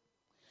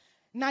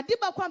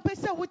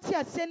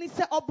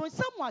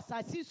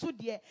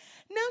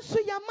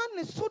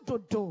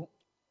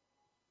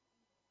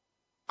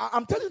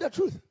 I'm telling you the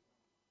truth.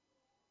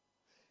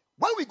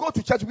 When we go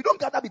to church, we don't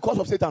gather because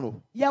of Satan.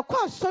 No.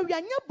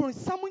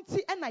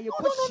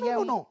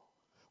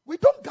 We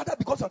don't gather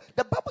because of...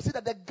 The Bible says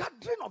that the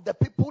gathering of the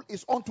people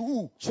is unto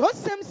who?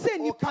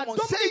 Oh, come on,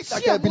 say it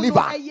like a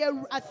believer. Be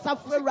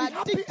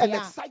happy and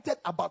excited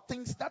about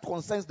things that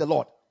concerns the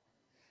Lord.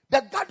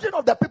 The gathering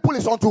of the people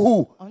is unto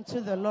who? Unto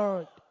the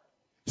Lord.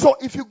 So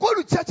if you go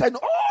to church and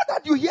all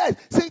that you hear is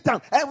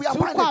Satan, and we are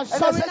binding,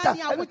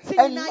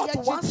 and not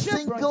one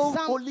single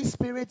Holy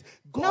Spirit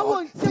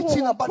God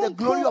teaching about the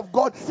glory of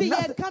God.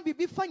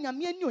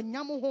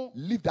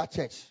 Leave that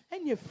church.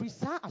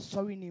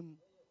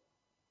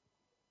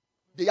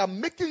 They are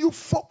making you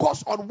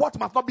focus on what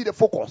must not be the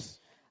focus.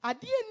 The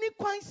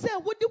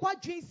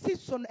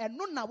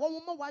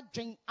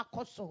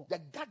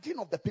gathering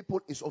of the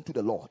people is unto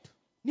the Lord.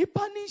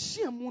 When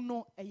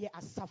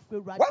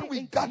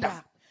we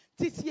gather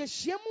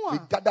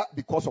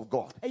because of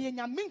God.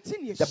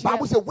 The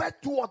Bible says, where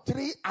 2 or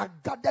 3 are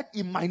gathered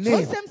in my name,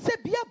 he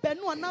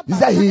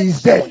said he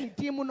is there.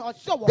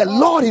 The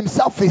Lord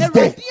himself is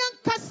there.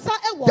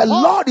 The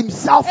Lord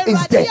himself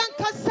is there.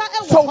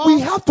 So we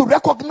have to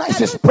recognize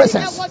his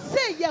presence.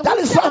 That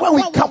is why when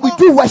we come, we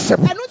do worship.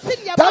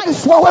 That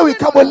is why when we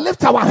come, we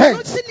lift our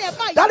hands.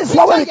 That is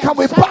why when we come,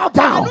 we bow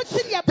down.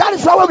 That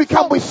is why when we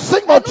come, we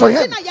sing unto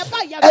him.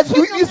 And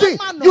you see,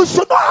 you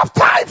should not have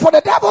time for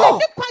the devil.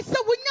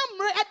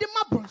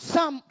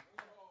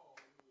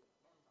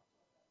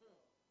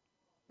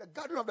 The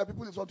gathering of the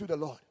people is unto the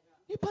Lord.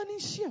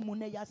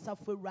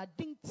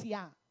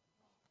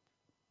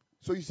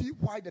 So you see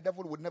why the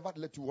devil would never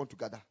let you want to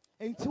gather.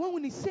 Satan,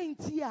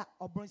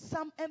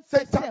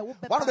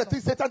 one of the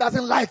things Satan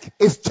doesn't like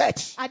is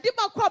church. And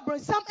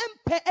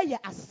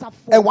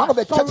one of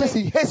the churches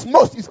he hates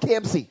most is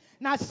KMC.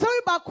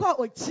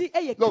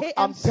 Look,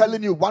 I'm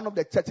telling you, one of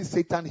the churches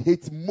Satan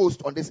hates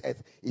most on this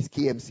earth is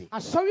KMC.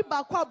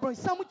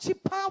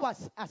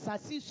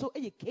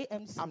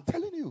 I'm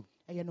telling you.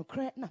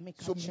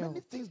 So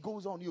many things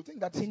goes on. You think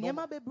that is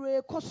normal.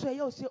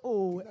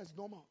 That's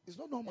normal. It's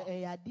not normal.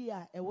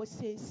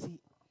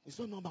 It's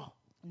not normal.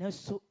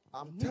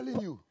 I'm telling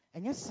you.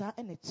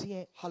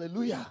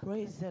 Hallelujah.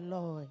 Praise the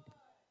Lord.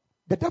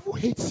 The devil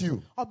hates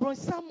you. I'm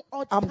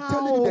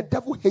telling you, the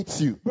devil hates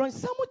you.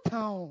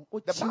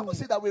 The Bible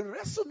says that we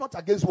wrestle not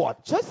against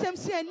what?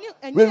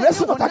 We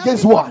wrestle not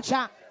against what?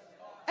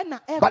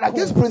 But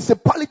against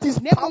principalities,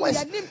 powers,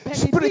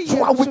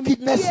 spiritual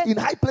wickedness in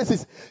high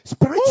places.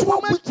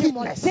 Spiritual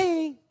wickedness.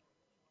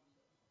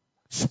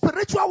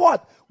 Spiritual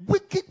what?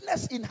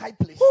 Wickedness in high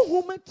places.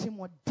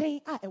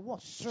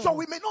 So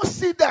we may not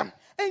see them.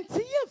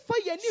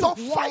 So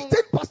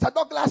fighting Pastor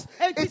Douglas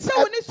is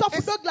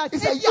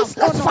a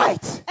useless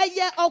fight.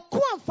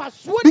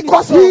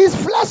 Because he is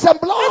flesh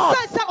and blood.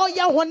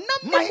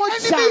 My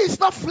enemy is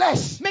not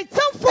flesh. And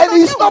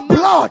he is not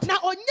blood.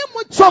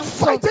 So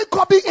fighting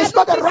Kobe is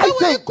not the right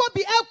thing.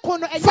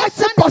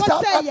 Fighting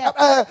Pastor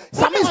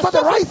Sammy is not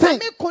the right thing.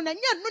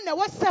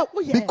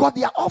 Because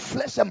they are all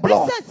flesh and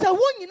blood.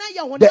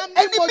 The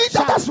enemy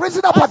that has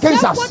risen up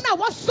against us,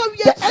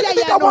 the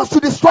enemy that wants to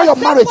destroy your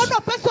marriage,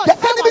 the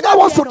enemy that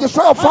wants to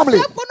destroy your family,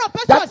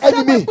 that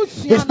enemy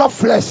is not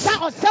flesh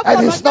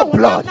and he's not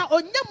blood.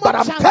 But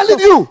I'm telling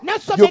you,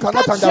 you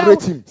cannot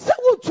underrate him.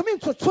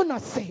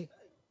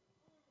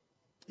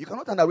 You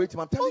cannot underrate him.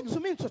 I'm telling you.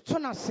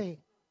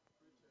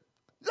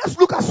 Let's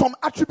look at some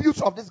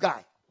attributes of this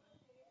guy,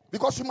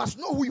 because you must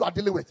know who you are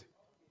dealing with.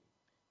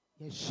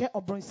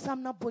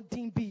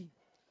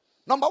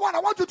 Number one, I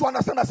want you to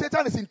understand that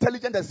Satan is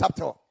intelligent and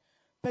subtle.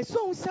 Or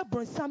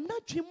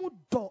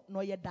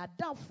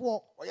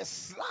you're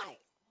sly.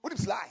 What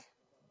is sly?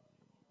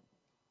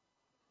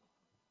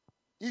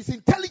 He's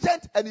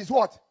intelligent and he's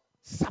what?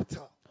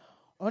 Subtle.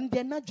 2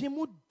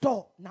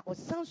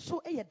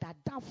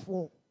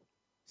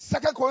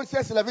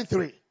 Corinthians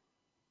 11:3.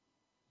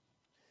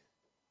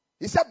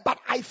 He said, but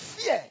I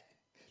fear,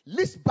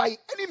 lest by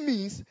any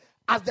means,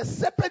 as the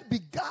serpent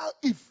beguiled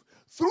Eve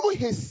through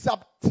his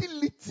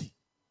subtlety,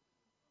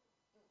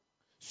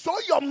 so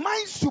your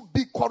mind should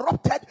be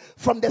corrupted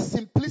from the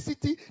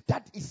simplicity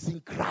that is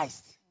in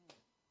Christ.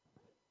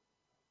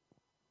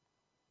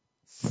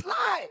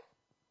 Sly.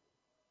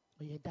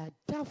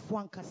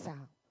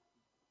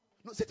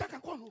 No, Satan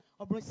can call you.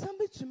 And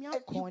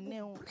he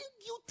will bring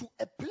you to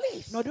a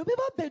place. Hey.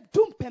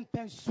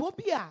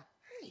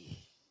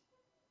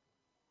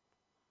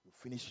 Will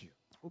finish you.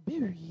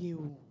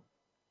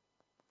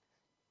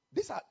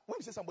 These are, when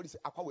you say somebody say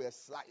Aqua were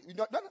sly, you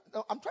know,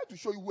 no, I'm trying to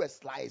show you who a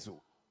sly is.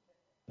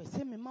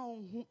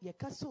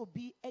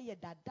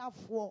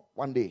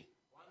 One day,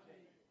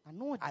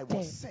 I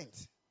was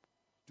sent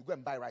to go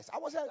and buy rice. I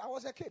was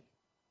a kid.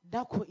 So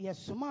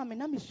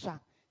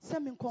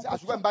I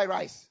should go and buy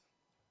rice.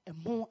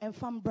 And when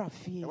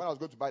I was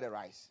going to buy the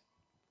rice,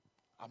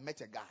 I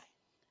met a guy.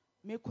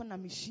 He said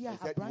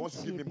he wants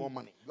to give me more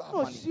money. You have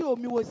money. I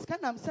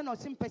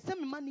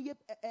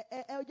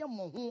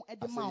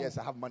said, yes,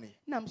 I have money.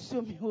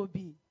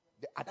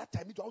 At that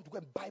time, I want to go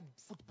and buy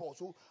football.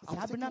 So I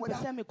was thinking whether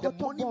the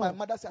money my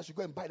mother said I should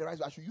go and buy the rice,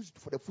 I should use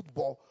it for the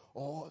football.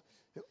 Or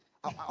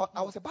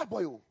I was a bad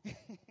boy. So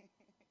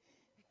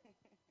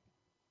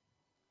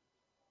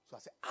I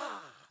said,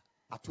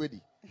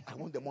 Atwedi, I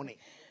want the money.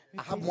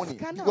 I have money.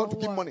 You want to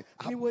give money?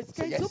 I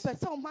said, yes.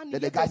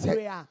 Then the guy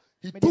said,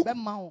 he took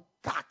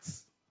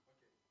cards.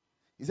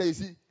 He said, you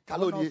see,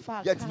 Kalodi,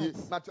 get me.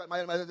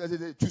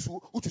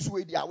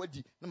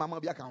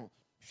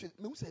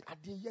 Me said, I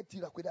didn't yet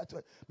tell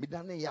you. Me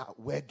done ya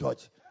where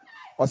dodge.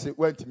 I said,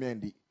 went to me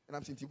and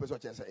I'm saying, people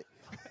what you say.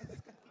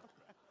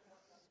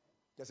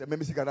 Just say,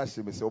 me see can ask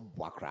me so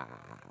bakra.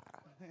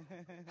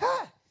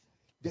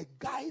 The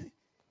guy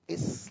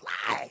is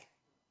sly.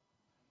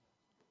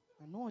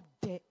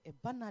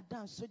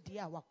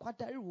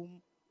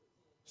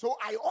 So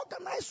I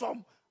organized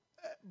some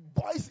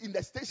boys in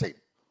the station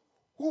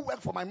who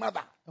work for my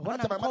mother. My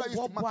mother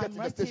used to market in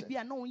the station.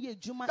 That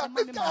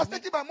this guy was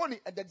taking my money,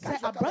 and the guy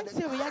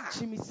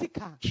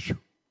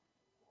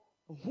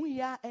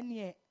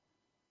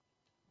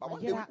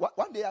but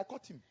one day I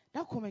caught him.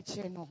 I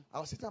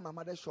was sitting at my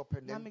mother's shop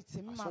and then I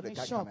saw the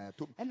guy coming.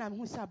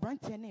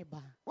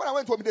 When I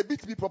went home, they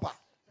beat me proper.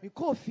 And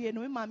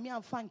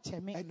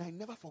I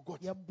never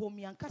forgot. So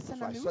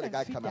I saw the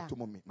guy come up to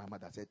mommy. My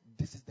mother said,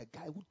 this is the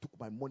guy who took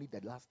my money the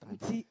last time.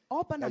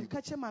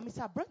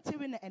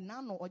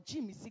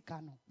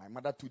 My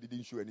mother too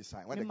didn't show any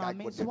sign. When the guy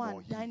got the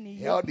ball,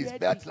 he held his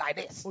belt like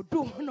this.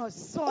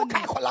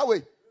 Okay,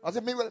 I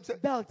said, maybe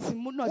belt.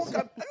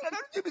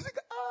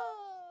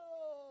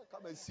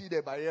 Come and see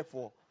them by here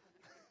for.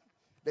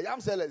 The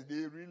young sellers,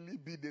 they really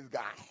beat this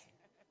guy.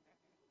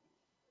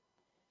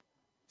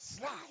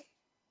 Sly.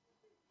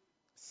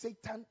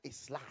 Satan is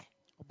sly.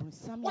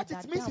 What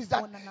it means is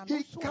that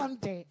he can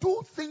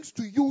do things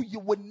to you, you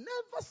will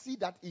never see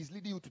that he's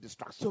leading you to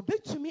destruction. He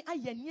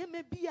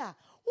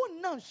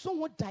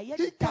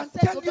can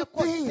tell you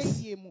things.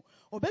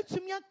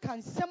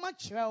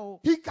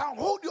 He can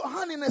hold your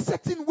hand in a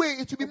certain way.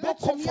 It will be more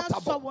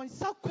comfortable,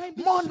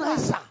 more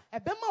nicer.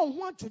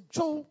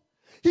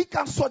 He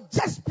can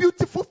suggest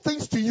beautiful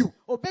things to you.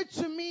 And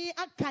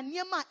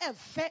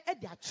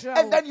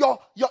then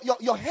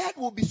your head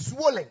will be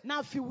swollen.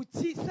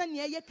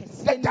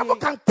 The devil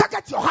can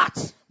target your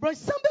heart.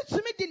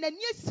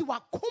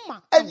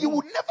 And you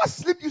will never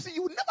sleep. You see,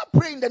 you will never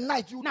pray in the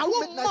night. You do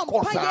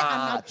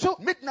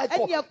midnight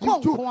call. You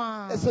do.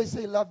 And so you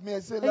say, love me. I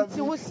say, love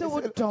me. You're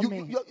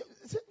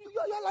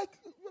like,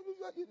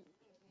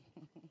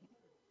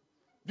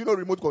 do you know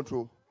remote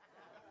control?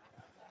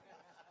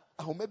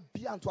 I may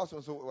be on to us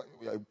so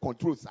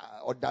control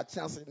or that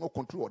chance, no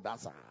control or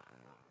that.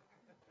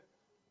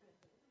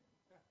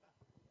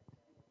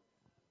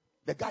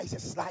 The guy is a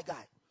sly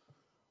guy.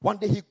 One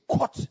day he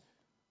caught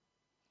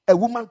a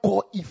woman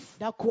called Eve.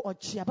 Do you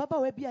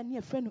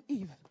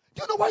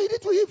know what he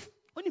did to Eve?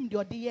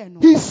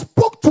 He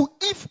spoke to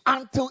Eve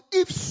until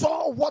Eve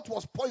saw what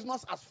was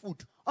poisonous as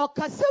food.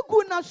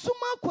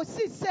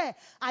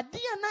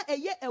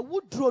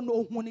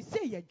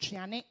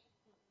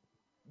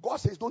 God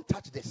says, don't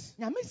touch this.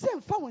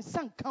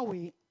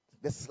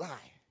 The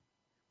sly.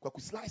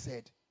 Kwaku Sly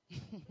said,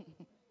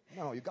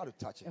 no, you got to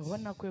touch it. Do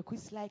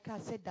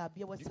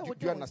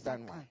you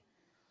understand why?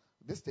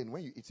 This thing,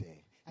 when you eat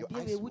it, your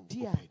eyes will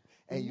open,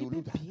 and you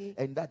look that,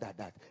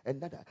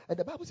 and that. And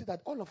the Bible says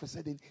that all of a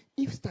sudden,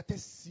 Eve started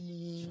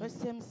seeing the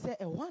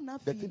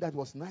thing that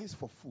was nice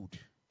for food.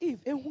 Sly.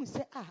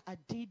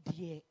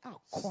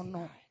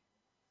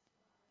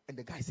 And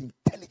the guy is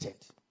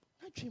intelligent.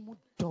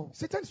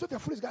 Satan is not a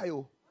foolish guy,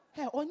 oh.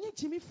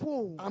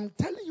 I'm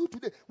telling you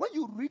today, when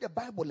you read the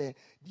Bible,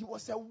 he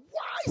was a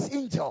wise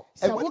angel.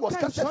 And when he was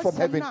casted from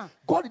heaven,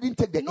 God didn't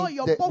take the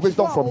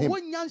wisdom from him.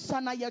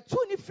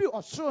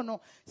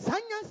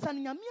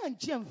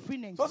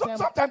 So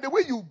sometimes the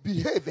way you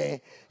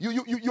behave,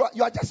 you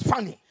are just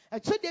funny.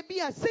 Hey, I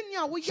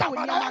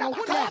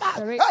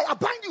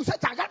bind you.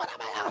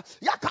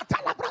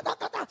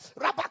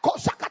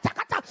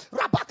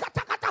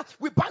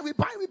 We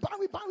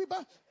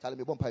bind. Tell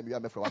me,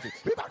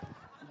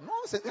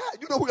 nonsense.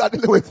 You know who you are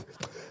dealing with.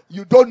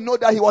 You don't know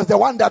that he was the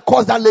one that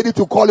caused that lady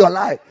to call your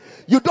lie.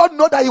 You don't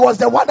know that he was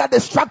the one that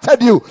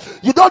distracted you.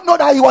 You don't know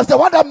that he was the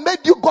one that made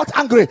you got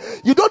angry.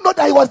 You don't know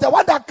that he was the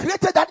one that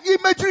created that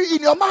imagery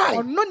in your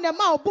mind.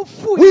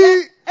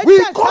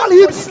 We call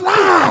him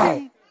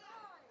sly.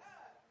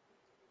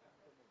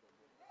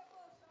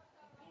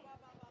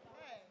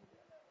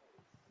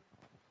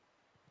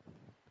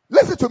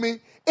 Listen to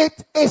me.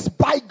 It is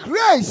by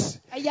grace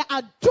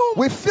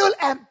we feel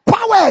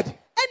empowered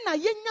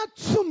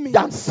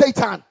than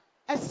Satan.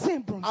 I'm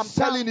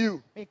telling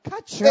you, it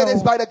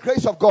is by the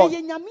grace of God.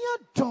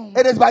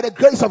 It is by the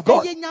grace of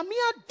God.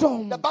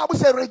 The Bible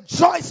says,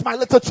 rejoice, my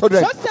little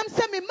children.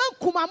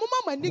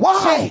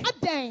 Why?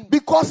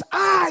 Because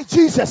I,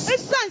 Jesus,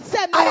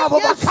 I have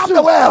overcome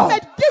the world.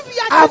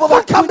 I have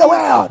overcome the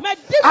world.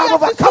 I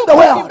have overcome the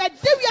world.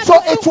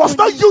 So it was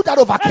not you that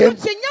overcame.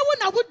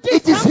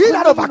 It is he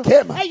that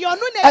overcame.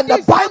 And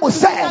the Bible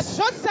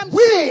says,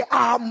 we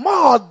are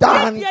more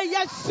than.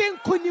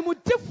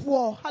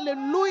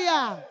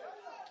 Hallelujah.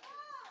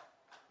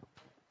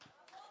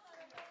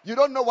 You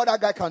don't know what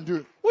that guy can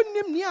do.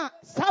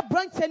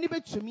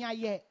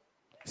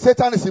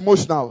 Satan is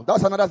emotional.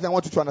 That's another thing I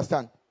want you to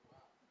understand.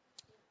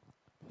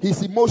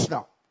 He's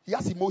emotional. He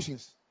has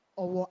emotions.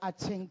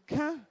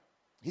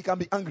 He can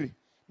be angry.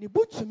 He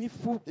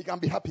can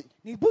be happy.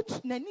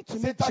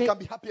 Satan can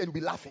be happy and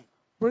be laughing.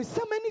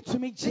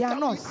 He can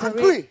be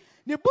angry.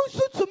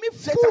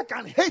 Satan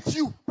can hate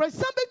you. The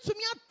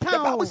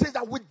Bible says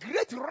that with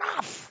great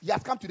wrath he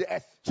has come to the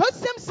earth.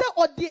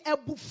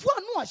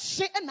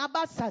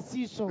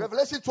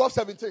 Revelation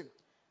 12:17.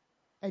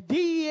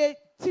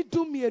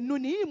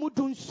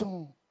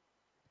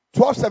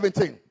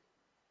 12:17.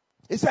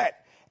 He said,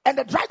 and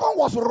the dragon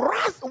was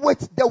wrath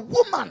with the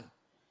woman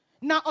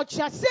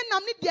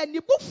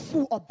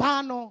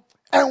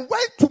and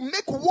went to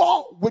make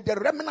war with the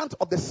remnant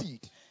of the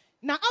seed.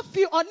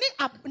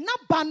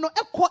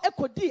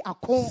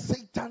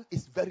 Satan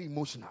is very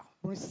emotional.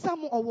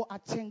 Some of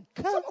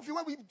you,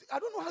 I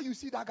don't know how you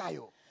see that guy.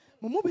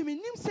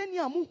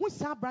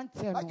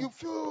 Like you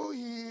feel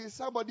he is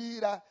somebody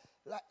that,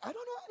 like, I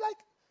don't know, like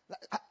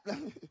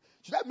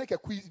should I make a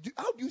quiz?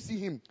 How do you see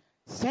him?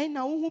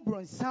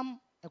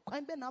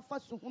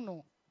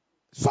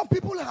 Some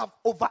people have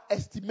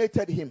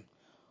overestimated him.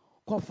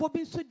 And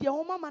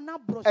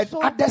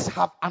others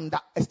have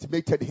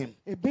underestimated him.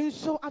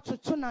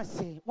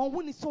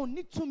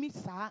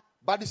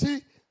 But you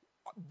see,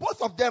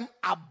 both of them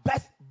are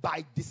birthed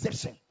by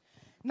deception.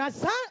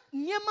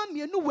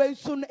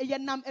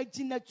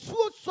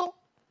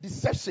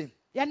 Deception.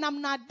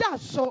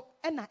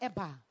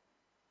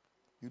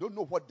 You don't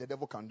know what the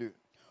devil can do.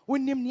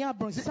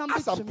 See,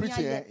 as I'm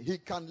preaching, he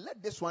can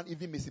let this one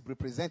even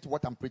misrepresent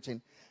what I'm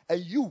preaching,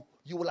 and you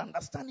will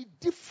understand it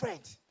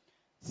different.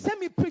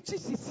 Semi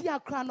preaches sisi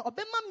akra no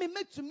obema me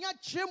metumi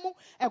akyerɛ mu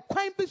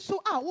ekwan bi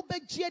so a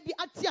wobɛgye di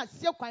ate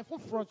asie kwan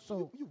foforo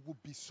so. You will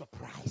be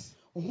surprised.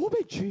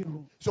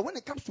 So when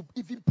it comes to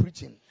even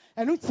preaching,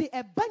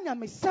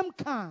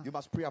 you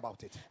must pray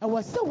about it.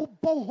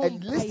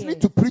 And listening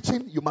to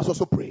preaching, you must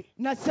also pray.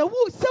 Anytime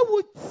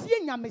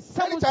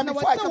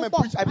before I come and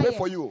preach, I pray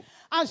for you.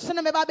 Like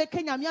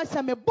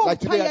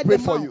today, I pray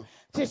for you.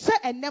 Do you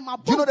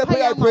know the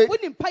prayer I pray?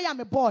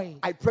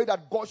 I pray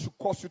that God should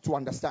cause you to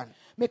understand.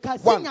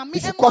 One,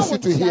 He should cause you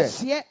to hear.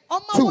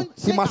 Two,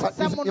 He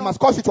must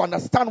cause you to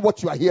understand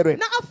what you are hearing.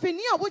 And three,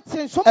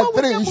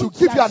 He should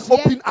give you an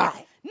open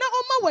eye.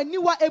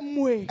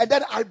 And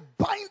then I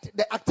bind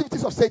the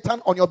activities of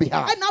Satan on your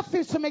behalf. Joshua,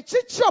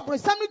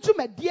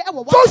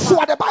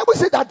 the Bible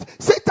says that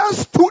Satan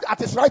stood at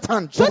his right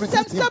hand to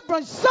resist him.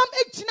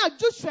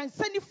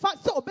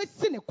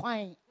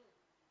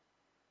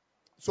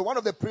 So one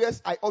of the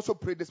prayers I also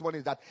prayed this morning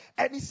is that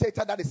any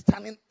Satan that is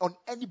standing on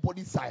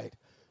anybody's side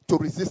to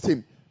resist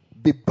him,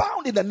 be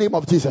bound in the name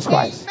of Jesus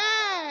Christ.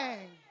 Amen.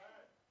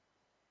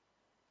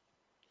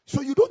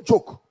 So you don't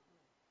joke.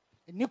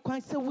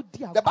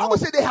 The Bible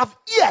says they have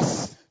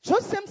ears,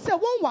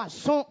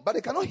 but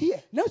they cannot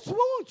hear.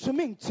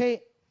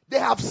 They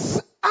have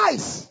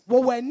eyes,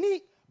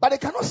 but they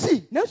cannot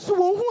see.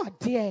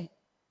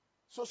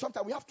 So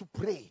sometimes we have to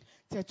pray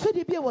that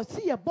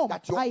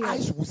your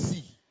eyes will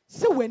see,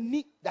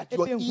 that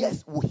your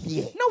ears will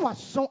hear.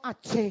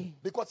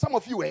 Because some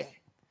of you,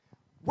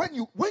 when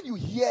you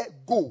hear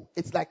go,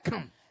 it's like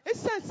come.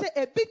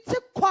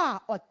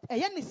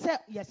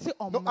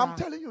 No, I'm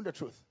telling you the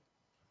truth.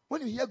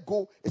 When you hear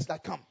go, it's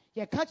like come.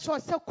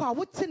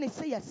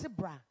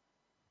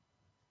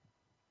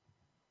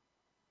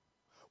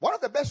 One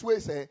of the best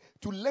ways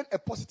to learn a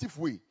positive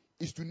way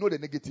is to know the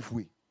negative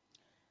way.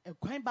 I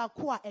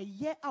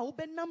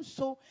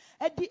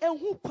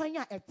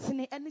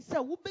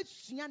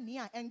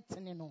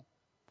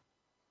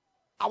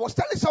was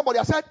telling somebody,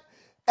 I said,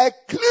 a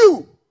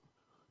clue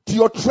to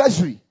your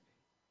treasury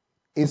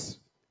is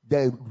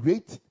the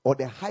rate or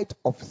the height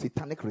of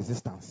satanic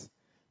resistance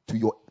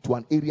to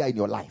an area in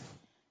your life.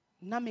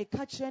 There is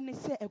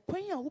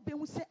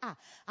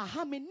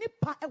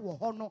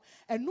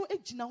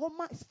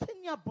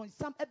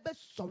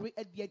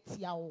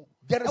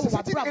a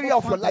certain area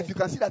of your life you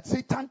can see that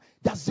Satan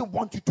doesn't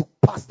want you to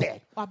pass there.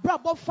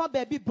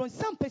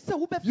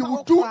 You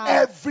will do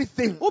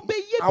everything.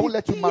 I will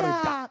let you marry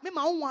that.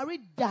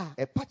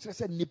 A pastor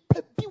said,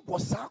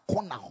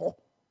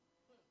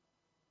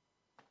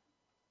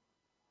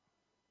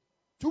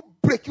 to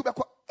break you back.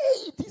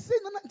 Hey,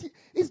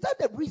 is that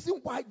the reason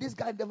why this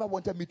guy never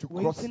wanted me to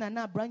cross?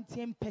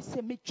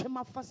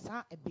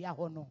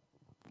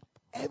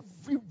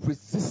 Every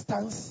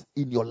resistance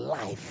in your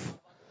life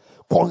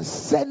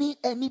concerning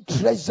any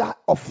treasure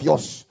of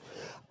yours,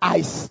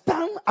 I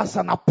stand as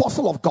an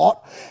apostle of God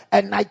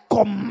and I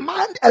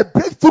command a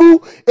breakthrough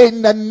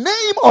in the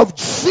name of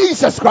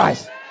Jesus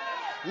Christ.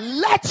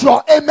 Let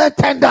your amen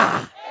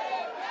tender.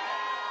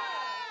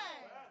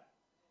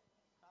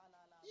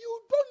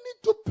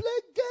 To play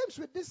games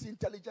with this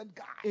intelligent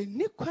guy. He's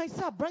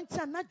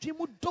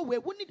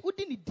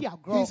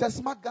a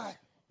smart guy.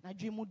 And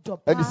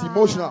he's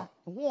emotional.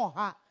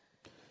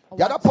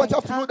 The other point you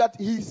have to know that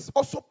he's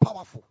also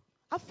powerful.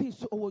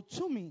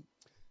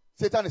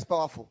 Satan is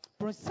powerful.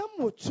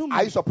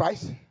 Are you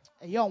surprised?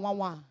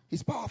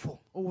 He's powerful.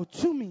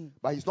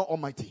 But he's not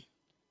almighty.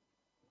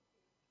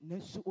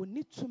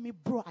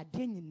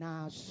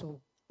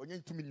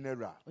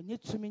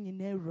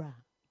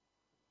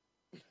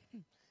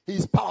 He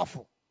is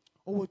powerful.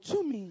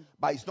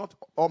 but he's not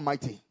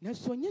almighty. When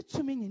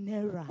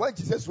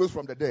Jesus rose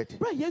from the dead,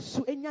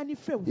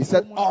 he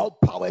said, all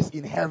powers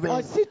in heaven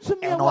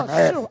and on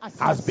earth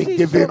has been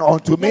given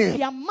unto me.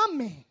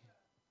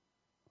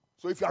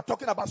 So if you are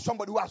talking about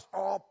somebody who has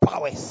all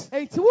powers,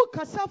 it's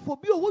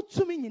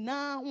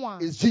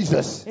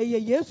Jesus.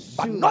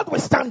 But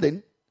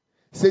notwithstanding,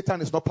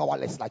 Satan is not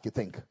powerless like you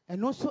think.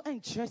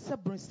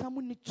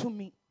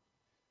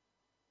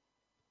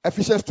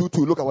 Ephesians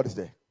 2:2, look at what is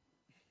there.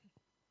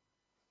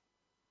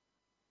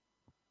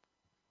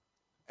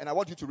 And I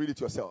want you to read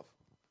it yourself.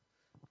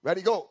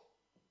 Ready, go.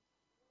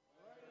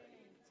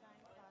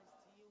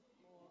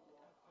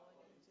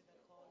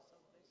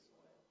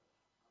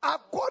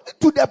 According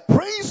to the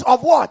prince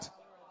of what?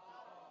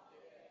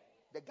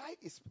 The guy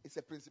is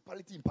a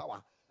principality in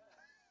power.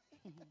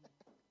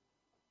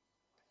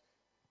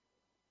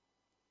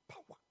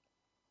 Power.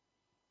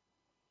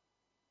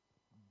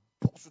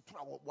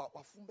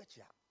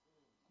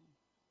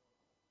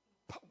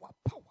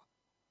 Power.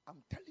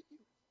 I'm telling you.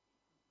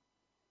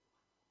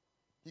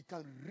 He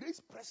can raise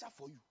pressure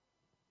for you.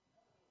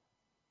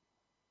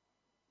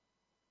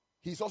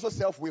 He's also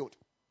self-willed.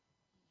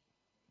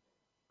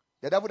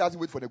 The devil doesn't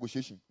wait for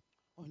negotiation.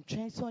 By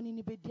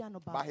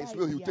his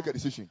will, he will take a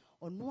decision.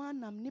 I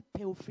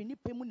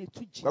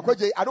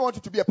don't want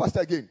you to be a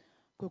pastor again.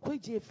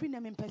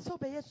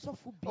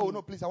 Oh,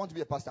 no, please, I want to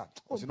be a pastor.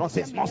 It's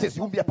nonsense.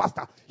 You won't be a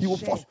pastor. He will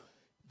force.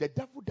 The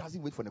devil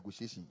doesn't wait for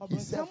negotiation.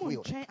 He's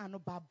self-willed.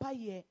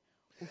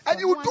 And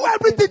he will do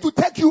everything to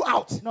take you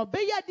out. I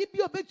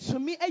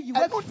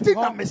don't think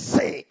I may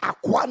say,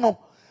 Aquano,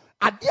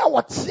 Adia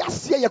what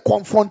a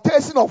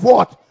confrontation of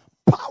what?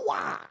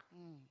 Power.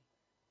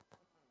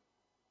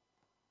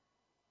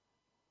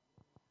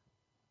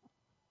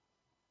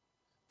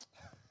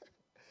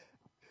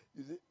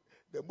 You see,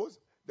 the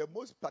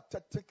most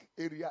pathetic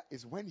area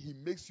is when he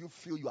makes you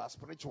feel you are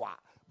spiritual,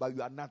 but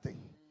you are nothing.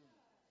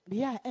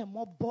 The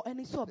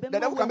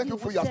devil can make you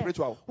feel you are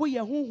spiritual.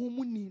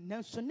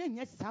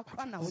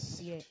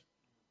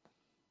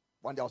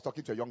 One day I was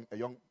talking to a young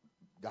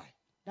guy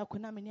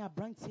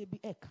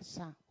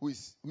who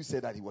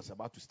said that he was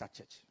about to start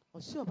church.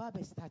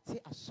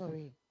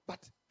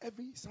 But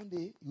every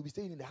Sunday he'll be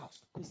staying in the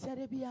house.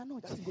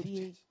 Doesn't go to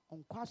church. I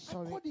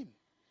called him.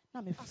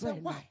 I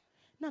said, why?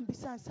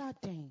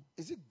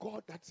 Is it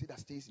God that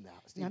stays in the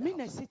house?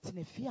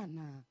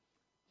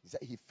 He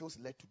said he feels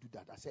led to do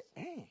that. I said,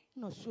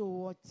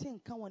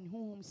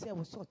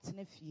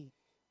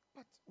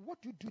 But what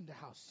do you do in the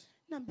house?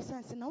 So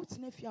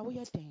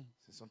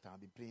sometimes I'll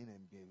be praying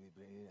and be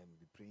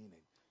praying.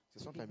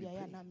 So sometimes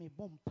I'll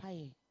be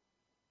praying.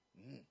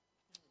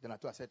 Then I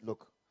said,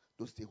 look,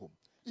 don't stay home.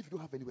 If you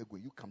don't have anywhere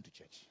going, you come to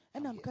church.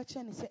 Then I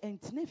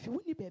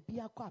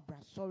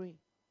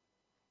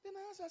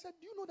said,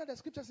 do you know that the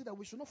scripture said that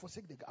we should not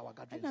forsake our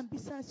gatherings?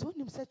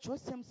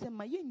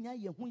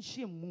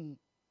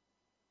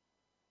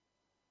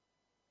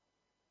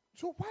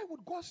 So why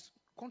would God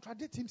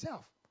contradict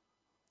himself?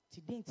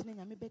 Sometimes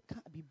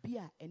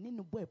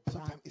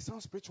it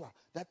sounds spiritual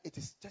that it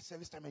is church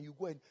service time and you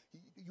go and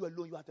you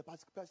alone, you are the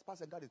pastor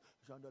and God is.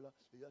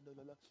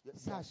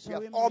 We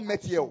have all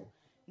met here. We've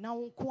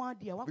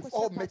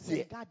all met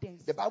here.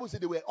 The Bible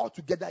said they were all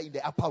together in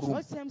the upper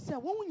room.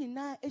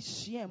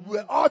 We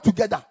were all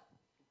together.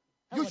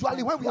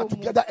 Usually when we are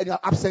together and you are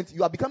absent,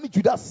 you are becoming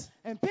Judas.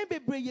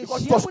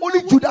 Because it was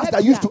only Judas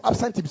that used to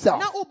absent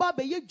himself.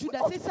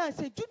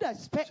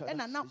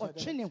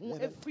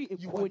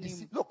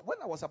 Look,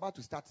 when I was about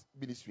to start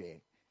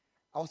ministry,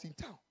 I was in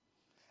town.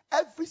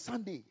 Every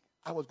Sunday,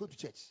 I was going to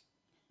church.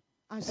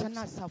 I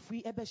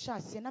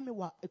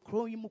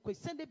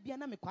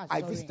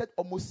visited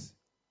almost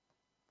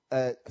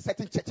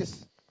certain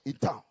churches in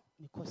town.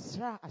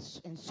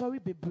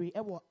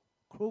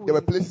 There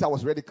were places I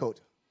was ridiculed.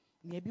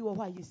 Yeah,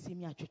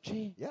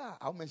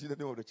 I'll mention the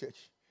name of the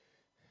church.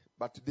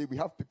 But today we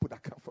have people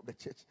that come from the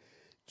church.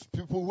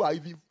 People who are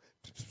even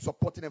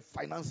supporting and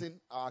financing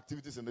our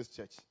activities in this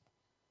church.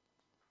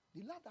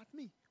 They laughed at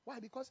me. Why?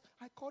 Because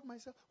I called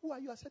myself, who are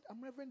you? I said,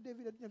 I'm Reverend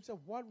David. And they said,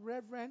 what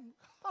Reverend?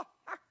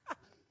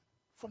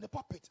 From the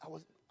pulpit,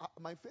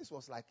 my face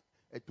was like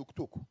a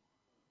tuk-tuk. I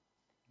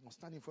was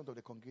standing in front of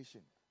the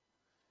congregation.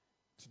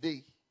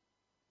 Today,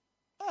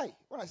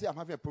 when I say I'm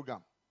having a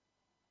program,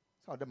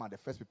 some of them are the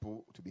first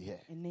people to be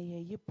here. I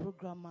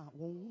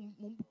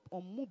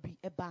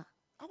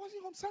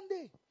wasn't on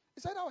Sunday.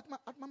 It's either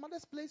at my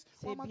mother's place,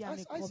 or I'm at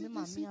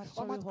ICGC,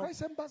 or I'm at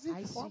Christ Embassy, or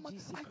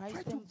I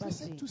tried to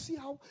visit to see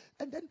how.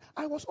 And then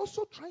I was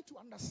also trying to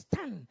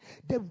understand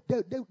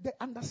the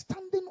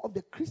understanding of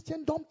the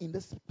Christendom in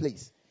this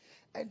place.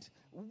 And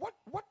what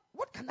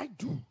can I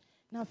do?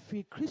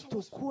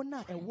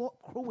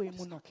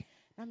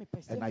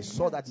 And I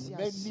saw that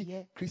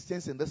many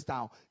Christians in this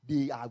town,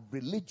 they are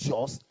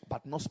religious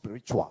but not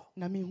spiritual.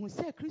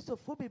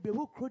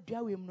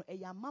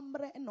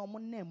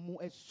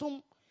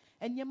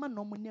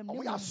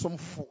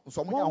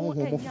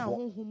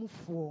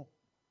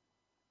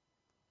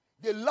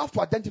 They love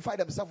to identify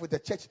themselves with the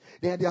church.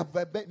 They have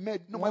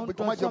made no One more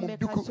doesn't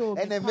make us so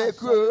and they make make us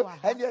so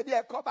and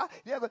they cover.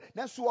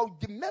 So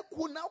the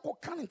meku now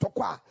can into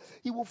kwa.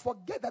 He will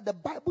forget that the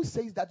Bible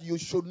says that you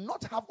should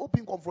not have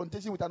open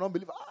confrontation with an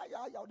unbeliever. They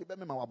are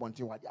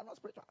not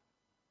spiritual.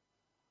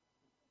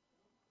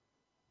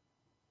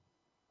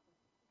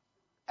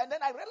 And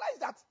then I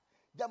realized that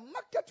the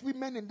market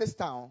women in this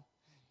town,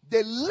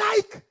 they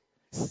like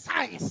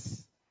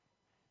science.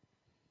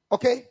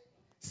 Okay?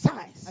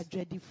 Science.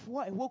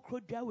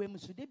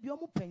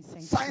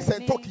 Science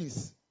and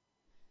tokens.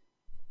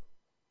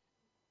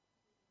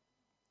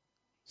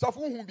 So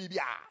for whom be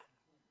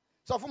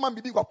so for man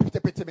be go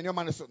pete me no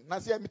man so na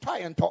say me try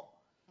and talk.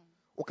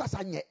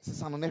 Okasa nye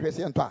sesano na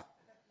hwese ento.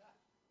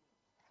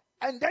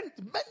 And then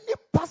many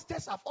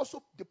pastors have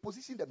also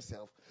positioned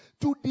themselves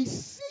to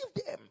deceive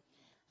them.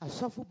 I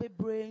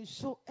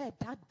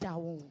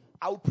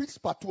will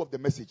preach part 2 of the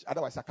message,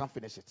 otherwise I can't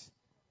finish it.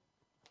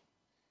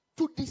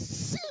 To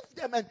deceive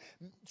them, and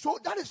so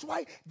that is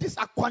why these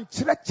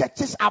Akwanchere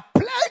churches are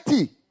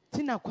plenty.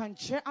 Plenty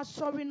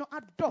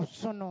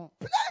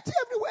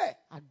everywhere.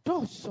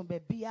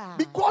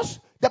 Because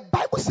the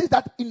Bible says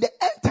that in the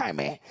end time,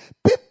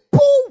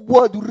 people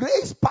would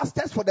raise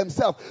pastors for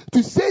themselves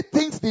to say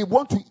things they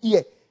want to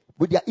hear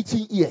with their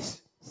itching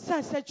ears.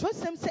 So there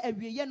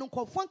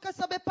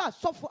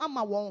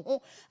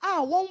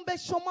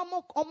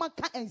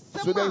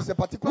is a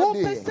particular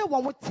day.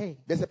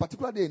 There's a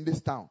particular day in this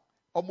town.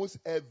 Almost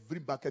every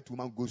bucket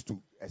woman goes to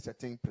a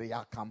certain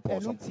prayer camp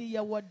or something.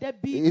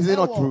 Is it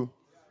not true?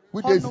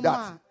 Which day is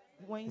that?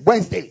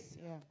 Wednesday.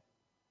 Yeah.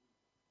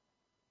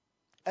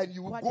 And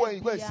you will go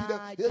and see them.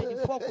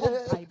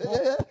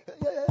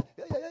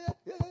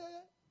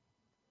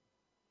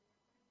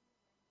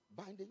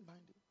 Binding.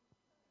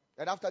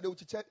 And after they will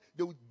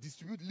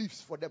distribute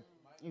leaves for them.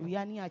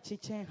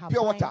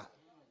 Pure water.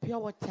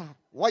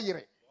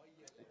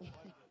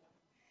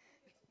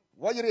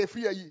 Wayere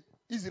free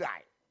Israel.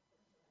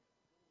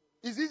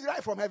 Is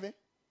Israel from heaven?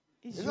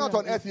 It's not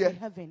on earth here.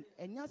 Heaven.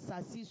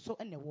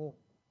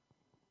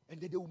 And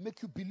then they will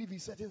make you believe in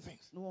certain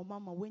things.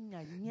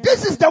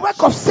 This is the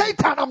work of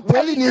Satan, I'm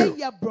telling you.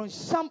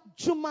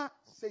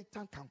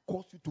 Satan can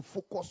cause you to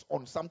focus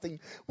on something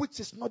which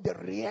is not the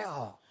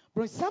real.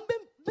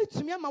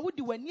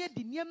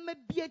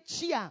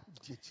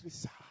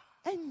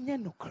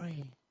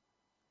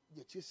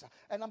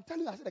 And I'm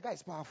telling you, I said the guy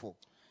is powerful.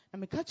 Hey,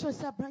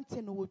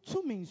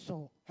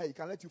 he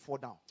can let you fall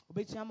down.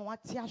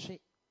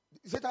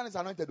 Satan is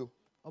anointed though.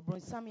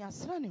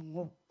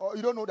 Oh,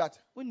 you don't know that?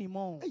 Hey,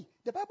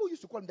 the Bible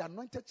used to call him the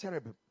anointed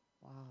cherubim.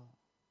 Wow.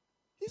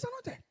 He's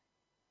anointed.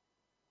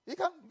 He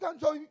can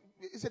join.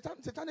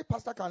 Satanic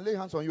pastor can lay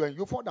hands on you and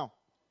you fall down.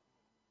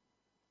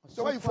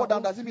 So when you fall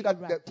down, does it mean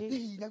that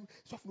he can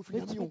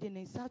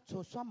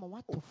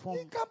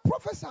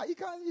prophesy? He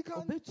can.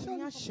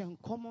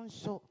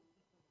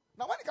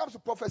 Now, when it comes to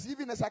prophecy,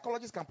 even a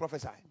psychologist can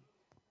prophesy.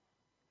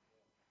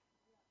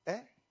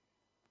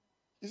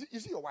 You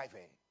see your wife,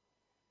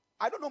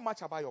 I don't know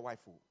much about your wife.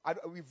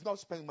 We've not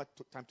spent much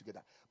time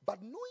together.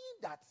 But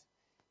knowing that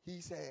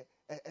he's a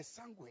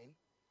sanguine,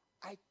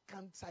 I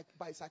can,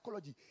 by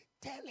psychology,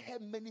 tell her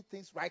many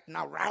things right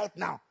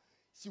now.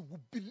 She will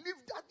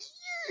believe that,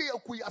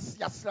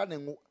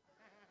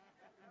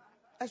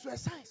 and so a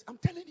science, I'm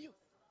telling you.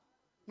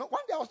 No,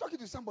 one day I was talking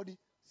to somebody. He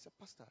said,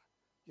 Pastor,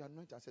 you're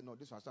anointed. I said, no,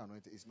 this one's not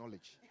anointed. It's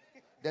knowledge.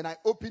 Then I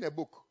open a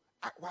book.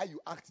 Why you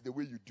act the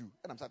way you do.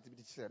 And I'm starting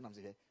to say,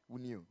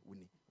 we knew.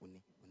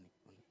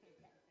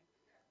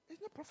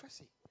 It's not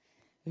prophecy.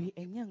 One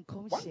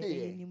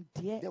day,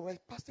 there were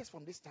pastors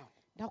from this town.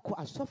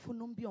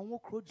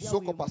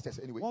 So-called pastors,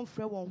 anyway.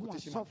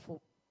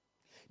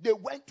 They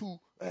went to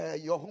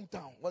your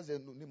hometown. What's the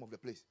name of the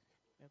place?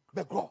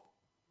 Begro.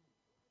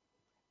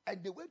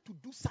 And they went to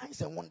do signs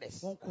and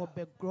wonders.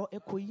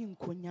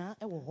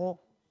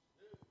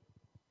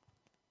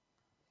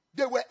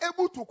 They were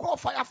able to call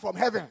fire from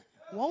heaven.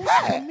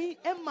 Hey,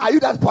 are you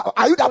that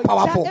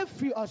powerful?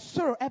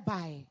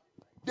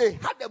 They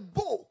had a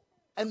bowl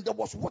and there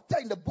was water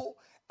in the bowl,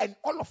 and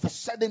all of a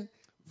sudden,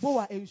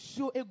 they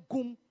said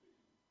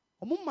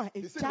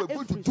we're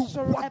going to do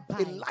what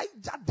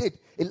Elijah did.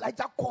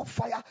 Elijah called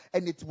fire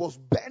and it was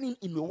burning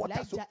in the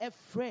water. So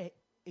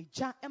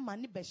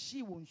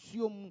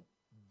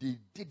they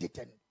did it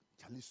and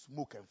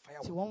smoke and fire.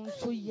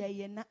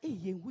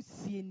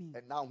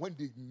 And now when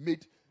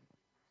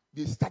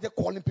they started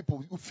calling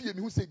people who fear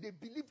me, who say they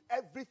believe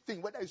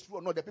everything, whether it's true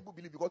or not. The people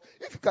believe, because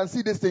if you can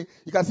see this thing,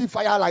 you can see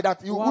fire like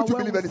that. Would you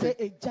believe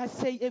anything?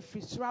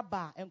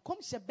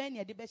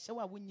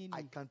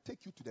 I can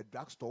take you to the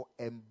drugstore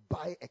and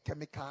buy a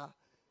chemical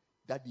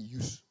that they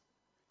use.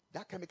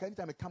 That chemical,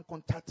 anytime it comes in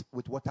contact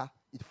with water,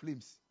 it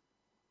flames.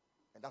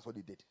 And that's what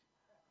they did.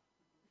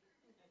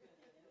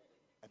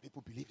 And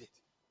people believe it.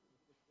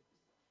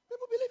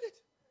 People believe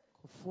it.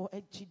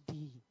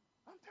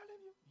 I'm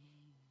telling you.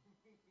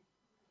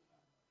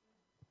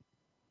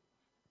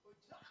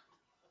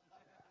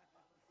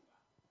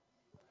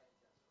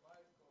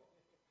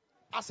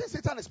 I say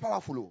Satan is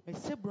powerful.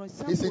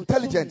 He's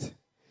intelligent.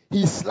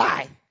 He's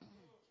sly.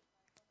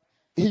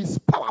 He's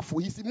powerful.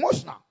 He's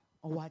emotional.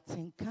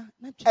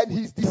 And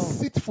he's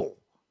deceitful.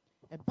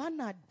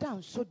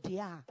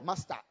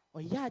 Master.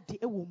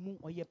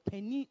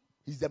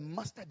 He's the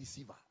master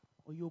deceiver.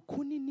 I'm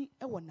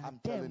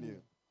telling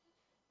you.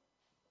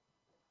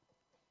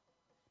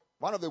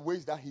 One of the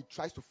ways that he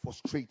tries to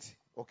frustrate,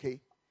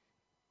 okay?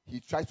 He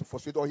tries to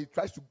frustrate, or he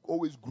tries to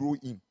always grow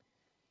in,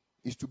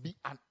 is to be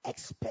an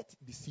expert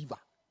deceiver.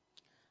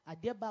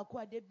 Ephesians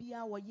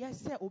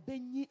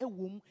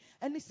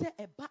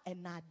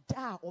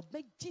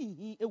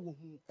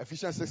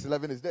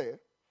 6:11 is there.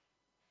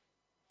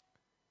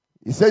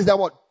 He says that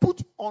what?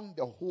 Put on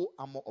the whole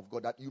armor of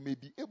God, that you may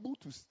be able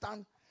to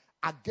stand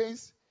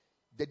against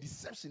the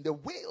deception, the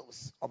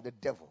wiles of the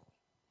devil.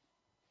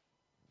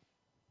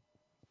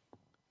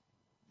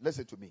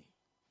 Listen to me.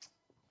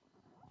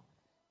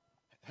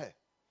 Hey,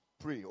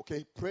 pray,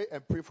 okay? Pray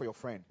and pray for your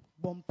friend.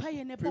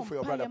 Pray for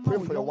your brother. Pray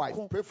for your wife.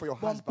 Pray for your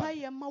husband.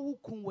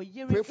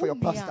 Pray for your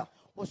pastor.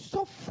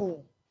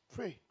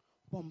 Pray.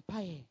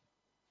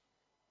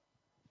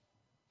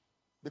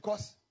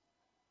 Because,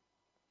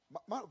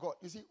 my God,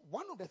 you see,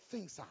 one of the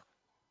things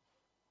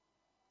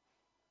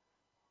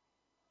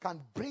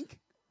can bring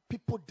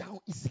people down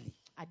easily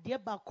is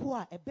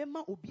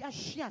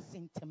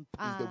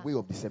the way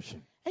of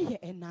deception.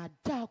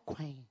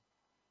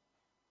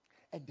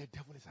 And the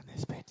devil is an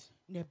expert.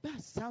 He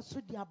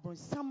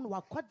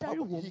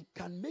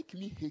can make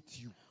me hate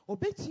you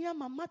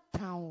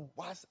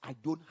whilst I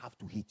don't have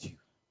to hate you.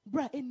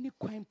 The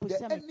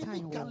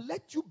enemy can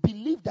let you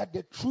believe that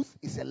the truth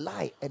is a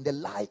lie and the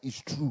lie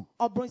is true.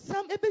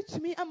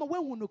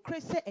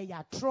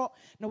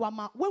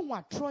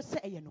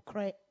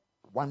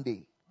 One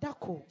day,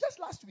 just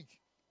last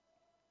week,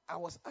 I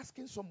was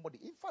asking somebody,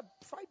 in fact,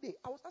 Friday,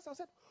 I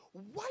said,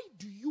 why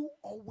do you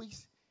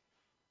always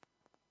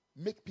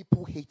make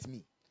people hate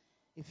me?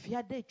 I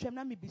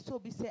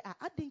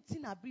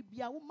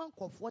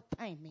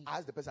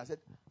asked the person, I said,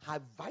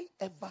 have I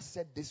ever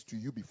said this to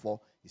you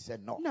before? He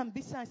said, no. Have I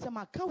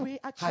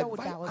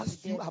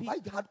asked you, have I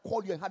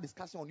called you and had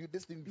discussion on you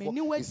this thing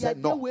before? He said,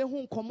 no.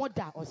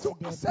 So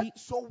I said,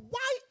 so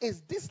why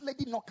is this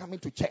lady not coming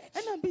to church?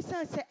 And then it's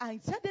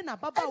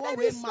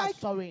like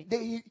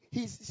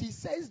he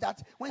says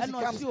that when she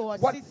comes,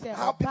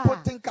 how people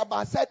think about.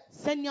 I said,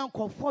 who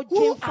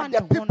are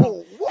the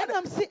people?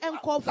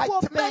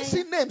 Like,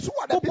 mention names. Who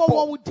are the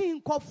people?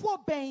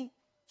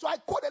 So I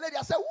called the lady.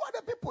 I said, who are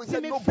the people? He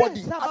said,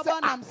 nobody.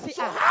 I said,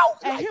 so how?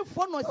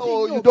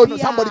 Oh, you don't know.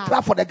 Somebody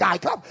clap for the guy.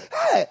 Clap.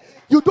 Hey,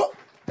 you don't.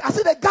 I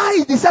said, the guy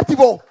is deceptive.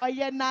 He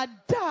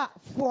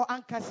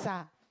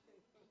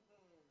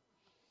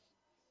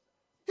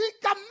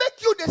can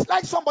make you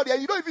dislike somebody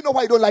and you don't even know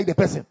why you don't like the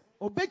person.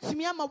 You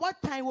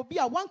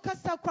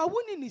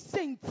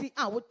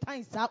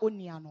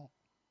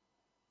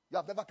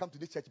have never come to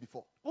this church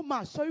before. Hey,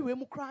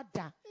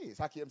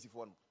 it's AKMC for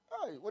one.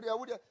 Hey, what are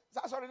you?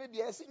 That's already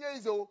the senior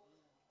is.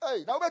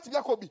 Hey, now where to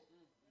Jacobi?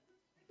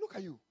 Look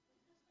at you.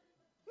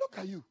 Look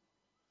at you.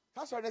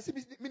 That's already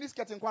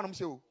miniskirt in Quantum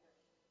show.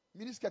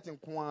 Miniskirt in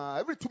Quan.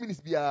 Every 2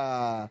 minutes be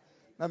a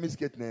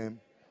miniskirt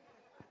name.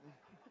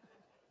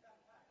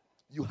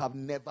 You have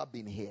never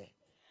been here.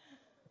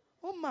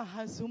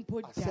 I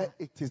said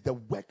it is the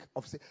work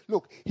of Satan.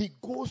 Look, he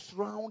goes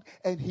round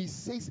and he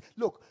says,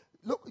 look.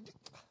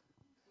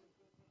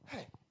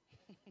 Hey.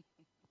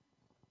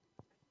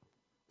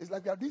 It's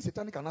like we are doing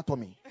satanic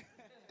anatomy.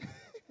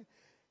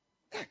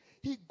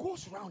 He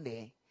goes round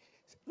there.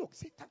 Look,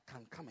 Satan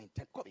can come and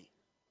take Kobe.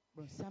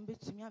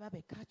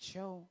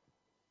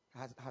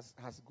 Has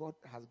God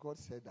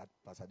said that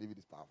Pastor David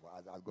is powerful?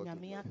 Has God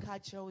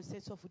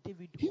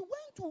he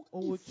went to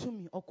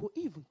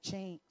Eve.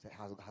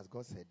 Has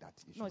God said that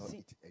you should not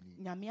eat any?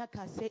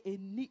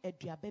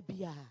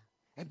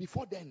 And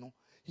before then, no,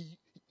 he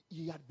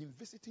had been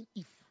visiting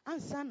Eve.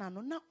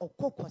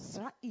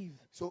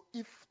 So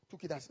Eve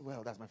took it as,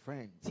 well, that's my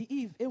friend. So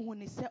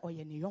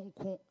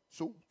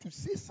to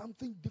say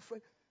something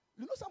different,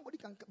 you know, somebody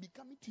can be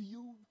coming to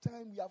you,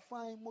 time we are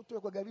fine,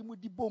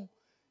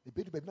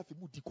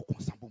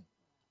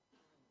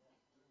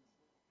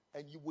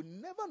 and you will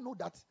never know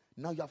that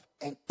now you have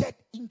entered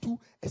into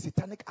a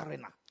satanic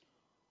arena.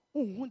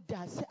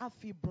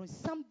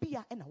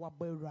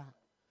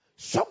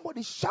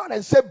 Somebody shout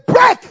and say,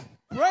 break!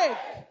 Break!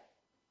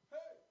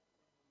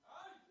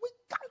 We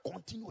can't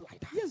continue like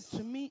that.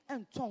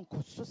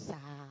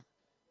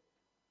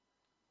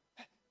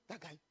 That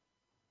guy,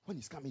 when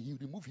he's coming, he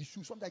remove his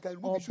shoes. Sometimes I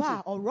remove his shoes.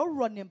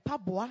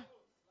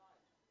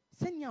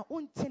 So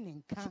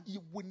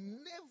you will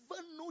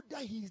never know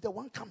that he is the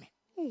one coming.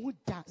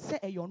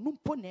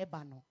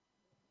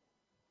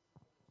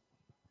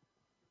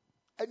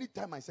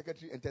 Anytime my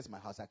secretary enters my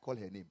house, I call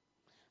her name.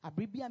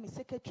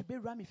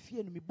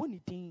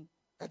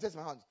 Enters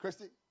my house,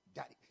 Christy,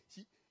 Daddy.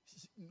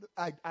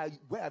 I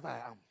wherever I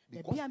am,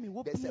 because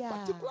there's a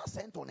particular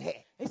scent on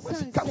her when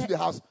she comes to the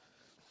house.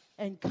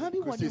 And so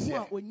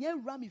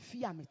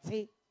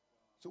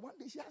one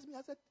day she asked me,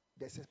 I said,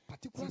 there's a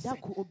particular scent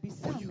for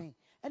you.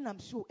 And I'm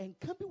sure and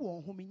can be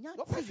one whom in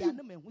No perfume.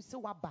 who say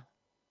waba.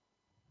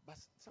 But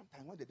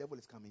sometimes when the devil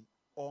is coming,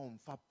 on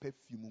fa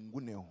perfume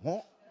ngune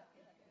ho.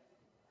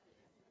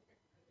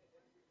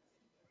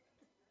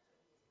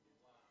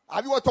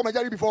 Have you watched Tom and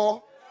Jerry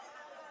before?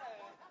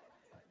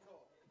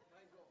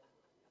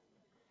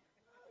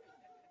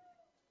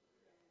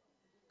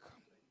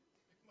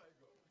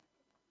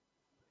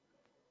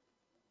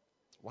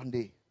 One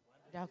day,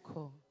 may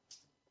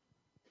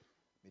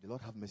the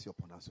Lord have mercy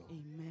upon us all.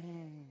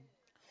 Amen.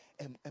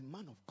 A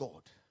man of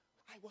God.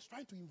 I was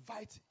trying to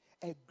invite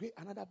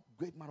another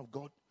great man of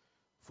God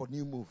for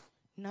New Move.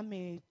 But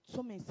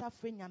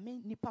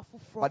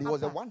he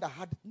was the one that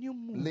had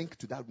link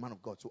to that man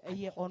of God. So and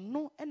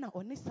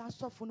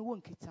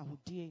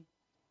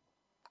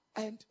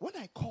when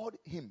I called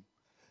him,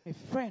 a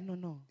friend,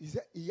 no. He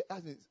said, he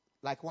asked me,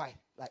 like why?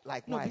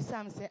 Like no, why?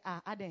 Sam said,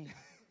 Aden.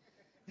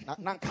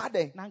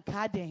 Nankade.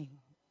 Nankade.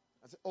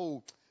 I said,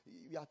 oh,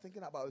 we are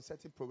thinking about a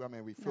certain program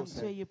and we feel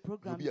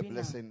you'll be a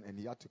blessing and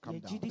he had to come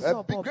down.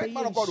 A big great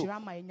man of God,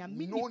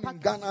 known in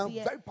Ghana,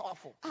 very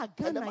powerful. And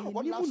the man of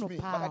God loves me,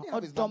 but I didn't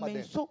have his number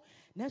then.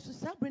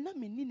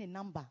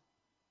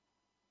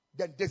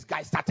 Then this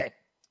guy started.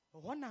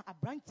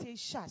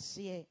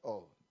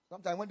 Oh,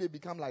 sometimes when they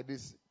become like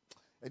this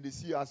and they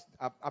see us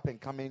up and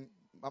coming,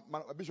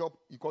 Bishop,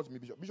 he calls me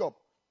Bishop.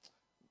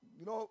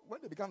 You know, when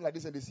they become like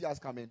this and they see us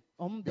coming,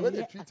 the way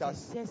they treat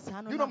us.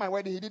 You know my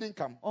wedding, he didn't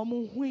come. I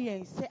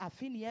said,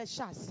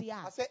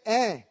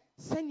 you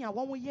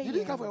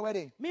didn't come for a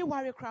wedding.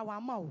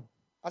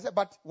 I said,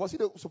 but was he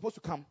supposed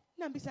to come?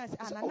 He said,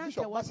 oh,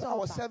 Bishop, I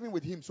was serving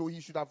with him, so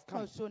he should have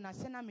come. I said,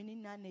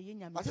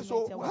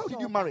 so how did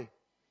you marry?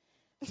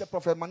 He said,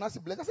 Prophet Manasseh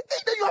blessed. I said, hey,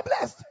 then you are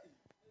blessed.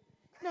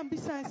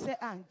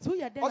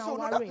 Also,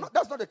 no,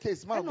 that's not the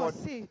case, man of God.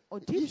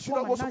 He should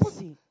have was supposed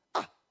to.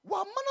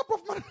 Well, man of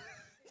Prophet.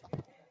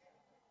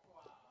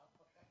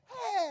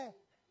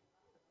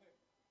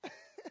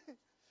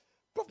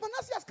 Prophet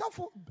Manasseh has come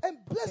for and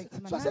blessed.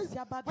 So I said,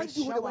 why did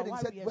you do the wedding? He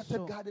said,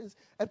 Western Gardens.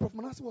 And Prophet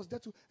Manasseh was there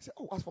too. He said,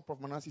 oh, as for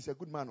Prophet Manasseh, he's a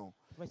good man. Oh.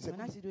 Said,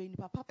 and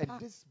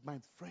this, my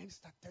friend,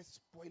 started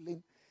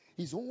spoiling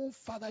his own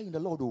father in the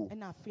Lord. Oh.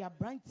 And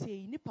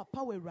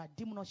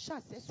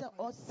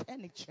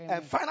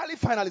finally,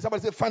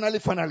 somebody said, finally.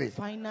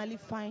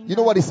 You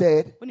know what he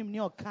said?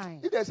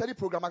 If there's any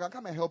program, I can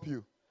come and help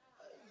you.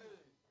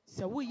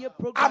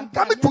 I'm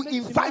coming to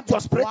invite your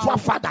spiritual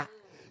father.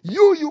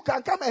 You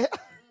can come and help.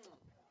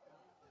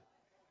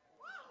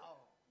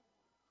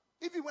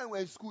 Even when we were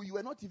in school, you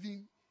were not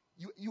even,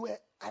 you were,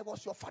 I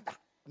was your father.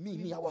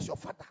 Me, I was your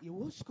father.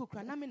 You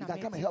can come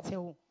and help.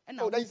 Oh,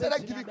 then he said, I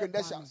give you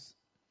credentials.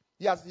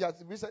 He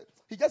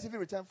just even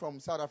returned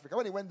from South Africa.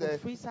 When he went there,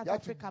 he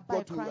had to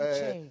go to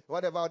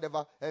whatever.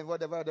 I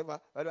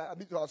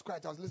was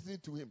quiet. I was listening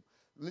to him.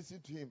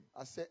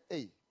 I said,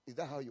 hey, is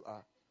that how you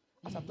are?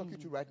 As I'm talking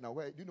to you right now,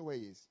 do you know where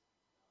he is?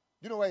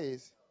 Do you know where he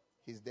is?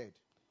 He's dead.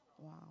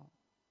 Wow.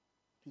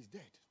 He's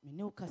dead.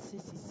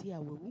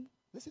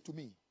 Listen to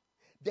me.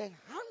 The hand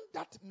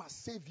that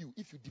must save you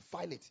if you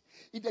defile it.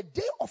 In the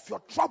day of your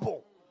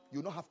trouble,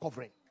 you don't have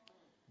covering.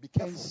 Be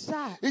careful.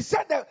 He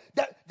said the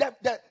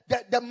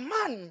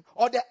man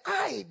or the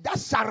eye that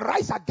shall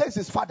rise against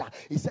his father.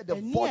 He said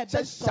the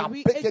vultures shall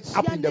pick it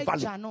up in the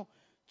valley.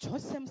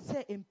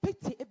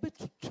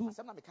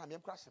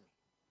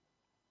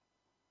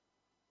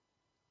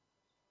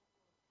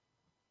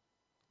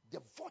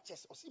 The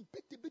vultures or see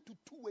pick it to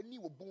two when you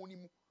were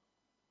born.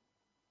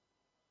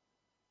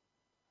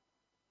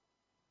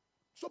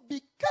 So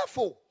be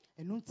careful.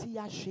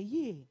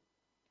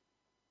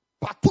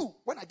 Part 2,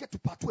 when I get to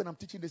part 2 and I'm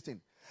teaching this thing,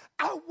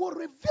 I will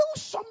reveal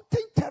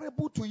something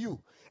terrible to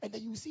you. And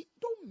then you see,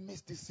 don't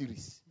miss this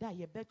series.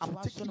 I'm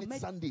taking it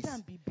Sundays.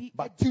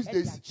 But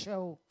Tuesdays,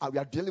 we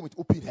are dealing with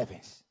open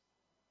heavens.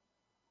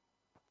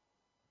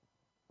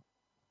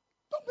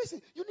 Don't miss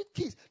it. You need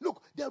keys.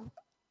 Look,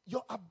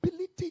 your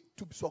ability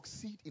to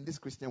succeed in this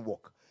Christian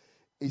walk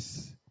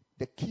is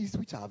the keys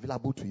which are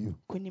available to you.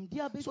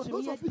 So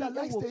those of you that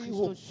like staying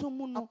home,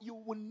 you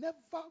will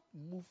never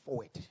move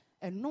forward.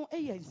 Sure.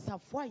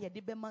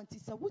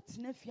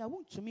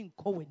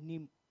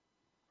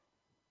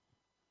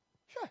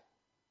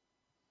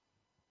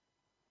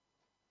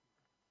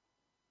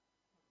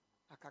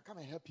 I can come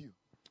and help you.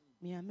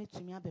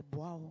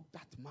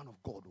 That man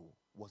of God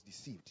was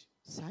deceived.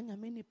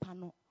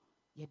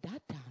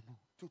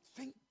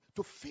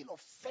 To feel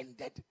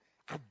offended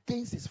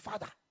against his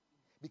father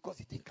because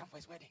he didn't come for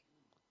his wedding.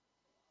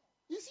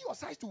 You see your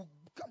size to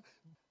come.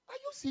 Are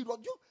you serious?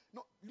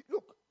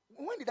 Look,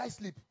 when did I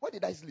sleep? Where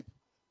did I sleep?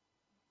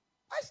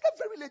 I slept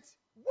very late.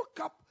 Woke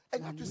up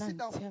and had to sit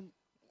down.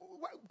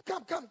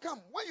 Come.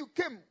 When you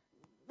came,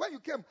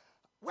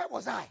 where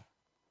was I?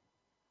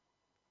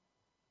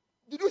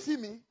 Did you see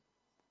me?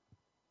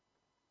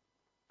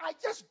 I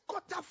just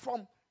got up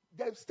from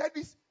the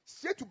studies,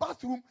 straight to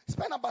bathroom,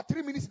 spent about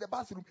 3 minutes in the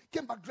bathroom,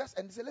 came back dressed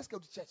and said, let's go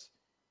to church.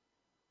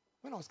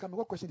 When I was coming,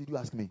 what question did you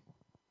ask me?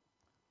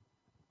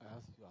 I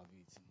asked you, have you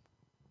eaten?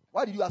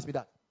 Why did you ask me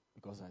that?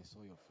 Because I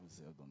saw your food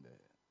served on the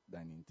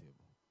dining table.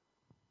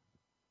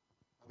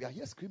 We are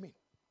here screaming.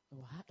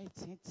 There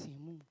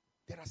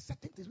are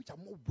certain things which are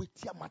more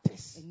weightier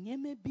matters.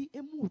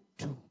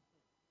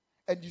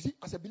 And you see,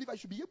 as a believer, I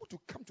should be able to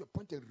come to a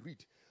point and read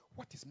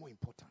what is more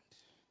important.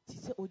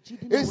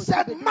 It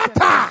said,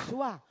 Martha,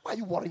 why are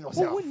you worrying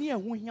yourself? So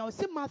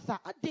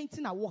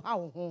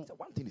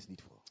one thing is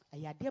needful.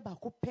 You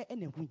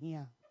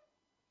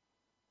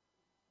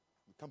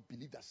can't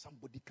believe that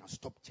somebody can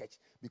stop church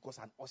because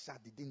an usher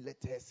didn't let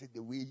her sit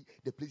the way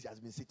the place has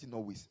been sitting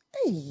always.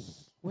 Hey.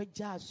 This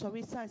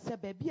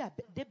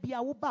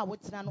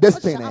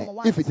thing,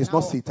 if it is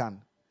not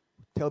Satan,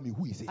 tell me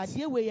who is it?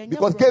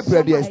 Because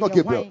Gabriel there is not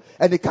Gabriel.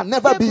 And it can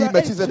never be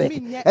Melchizedek.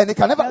 And it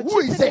can never, who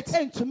is it?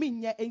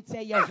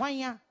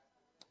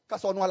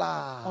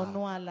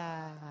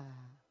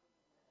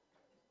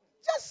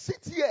 Just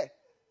sit here.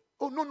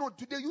 Oh, no,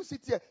 today you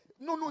sit here.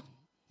 No.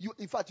 You,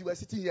 in fact, you were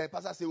sitting here.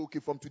 Pastor said, okay,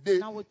 from today,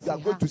 you are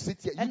going to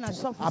sit here.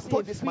 I've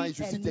told this man you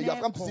should sit here. You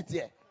have come to sit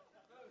here.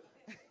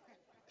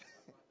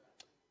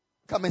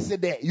 Come and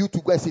sit there. You two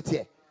go and sit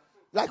here.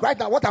 Like right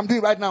now, what I'm doing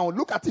right now,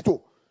 look at it.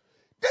 Oh.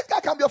 This guy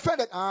can be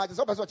offended.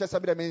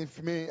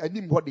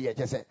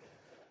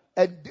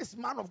 And this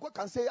man of God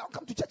can say, I'll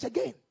come to church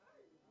again.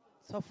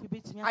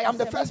 I am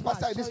the first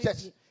pastor in this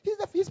church.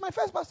 He's my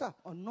first pastor.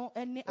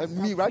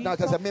 And me right now,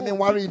 there's a me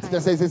worry.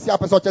 There's a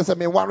person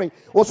me worry.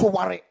 Also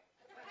worry.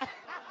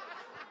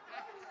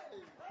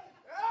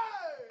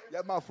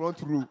 Yeah, my front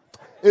row.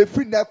 If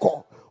you never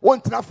one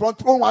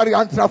front, one worry,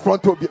 and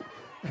front of you.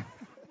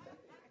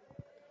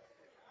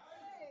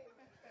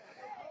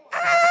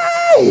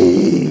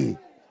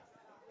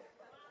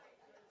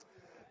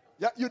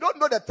 Yeah, you don't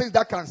know the things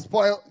that can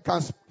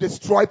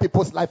destroy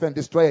people's life and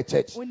destroy a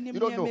church. You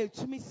don't know.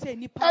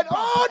 And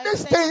all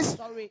these things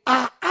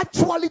are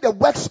actually the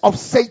works of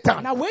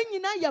Satan.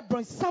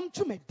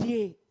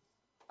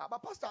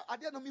 But Pastor, I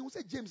didn't know me who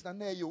said James and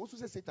you also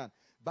say Satan.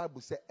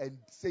 Bible said, and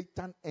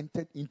Satan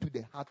entered into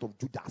the heart of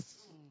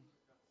Judas.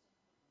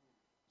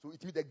 So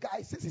it means the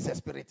guy says he's a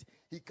spirit.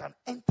 He can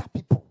enter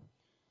people.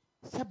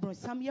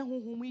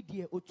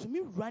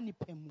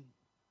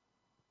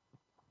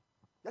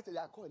 Yesterday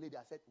I called a lady.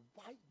 I said,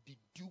 why did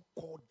you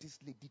call this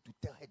lady to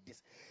tell her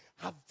this?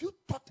 Have you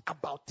thought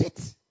about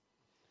it?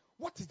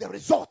 What is the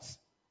result?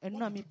 You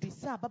have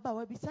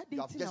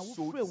just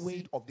sowed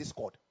seed of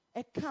discord. I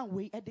said,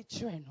 Daddy,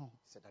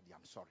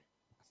 I'm sorry.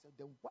 I said,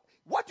 then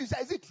what you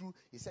said, is it true?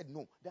 He said,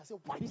 no. They said,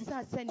 why? Go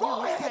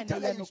ahead and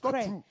tell her it's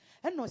not true.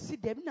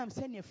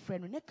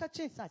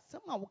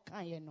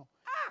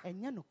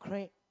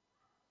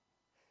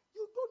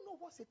 You don't know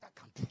what Satan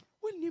can do.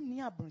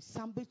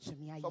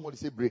 Somebody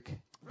say break.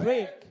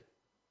 Break.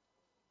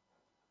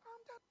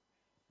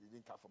 You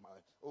didn't come from my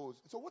head. Oh,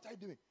 so what are you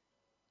doing?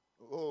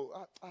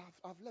 Oh,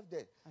 I've left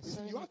there.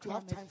 You have to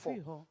have time for.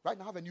 Right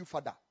now, I have a new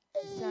father.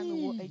 Hey. So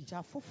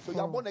you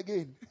are born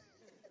again.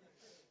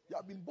 You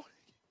have been born again.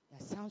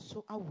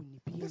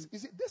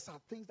 These are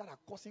things that are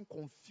causing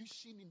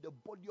confusion in the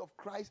body of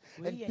Christ,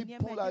 and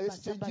people are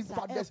exchanging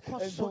fathers.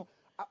 And so,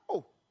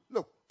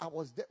 look, I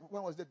was there.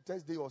 When was the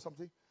Thursday or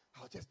something?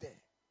 I was just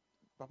there.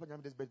 Papa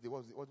Nyamide's birthday.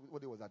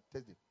 What day was that?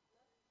 Thursday.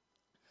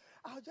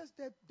 I was just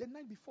there the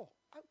night before.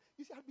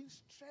 I've been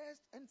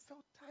stressed and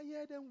felt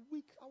tired and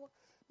weak.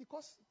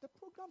 Because the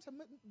programs,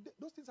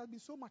 those things have been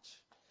so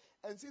much.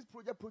 And since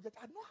project, I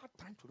had not had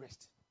time to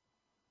rest.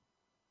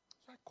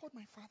 So I called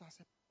my father. I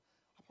said,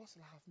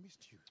 Apostle, I have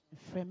missed you.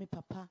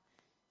 Papa,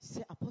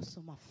 say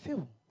Apostle, my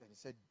feel. Then he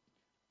said,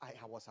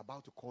 I was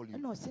about to call you. I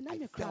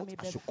felt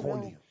I should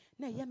call you.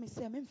 My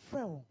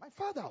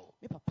father.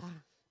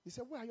 Papa. He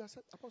said, where are you? I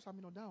said, Apostle,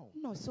 I'm not down.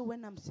 No, so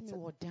when I'm seeing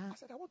you down. I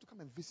said, I want to come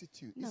and visit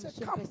you. He said,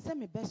 come.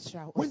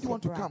 When do you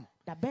want to come?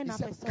 He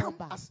said, come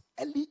as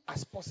early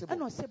as possible.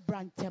 Then I said,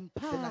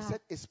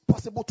 it's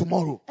possible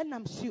tomorrow.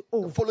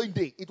 The following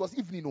day, it was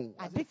evening.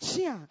 I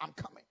said, I'm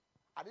coming.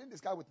 I didn't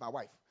discuss with my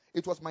wife.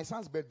 It was my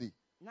son's birthday.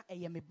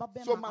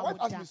 So my wife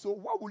asked me, so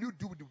what will you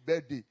do with the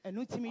birthday? I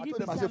told them,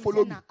 I said,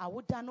 follow me. When I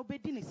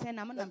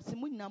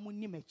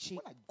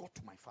got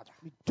to my father,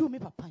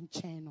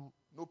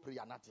 no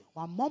prayer, nothing.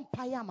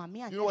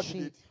 You know what he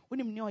did?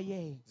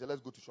 He said,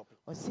 let's go to shopping.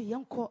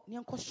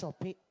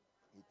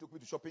 He took me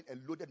to shopping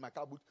and loaded my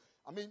car boot.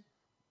 And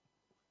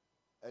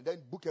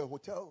then book a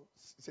hotel,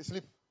 say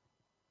sleep.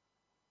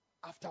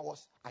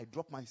 Afterwards, I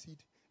dropped my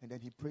seat and then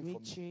he prayed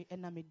for me.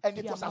 And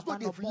it was as though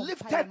they've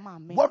lifted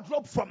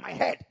wardrobe from my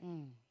head.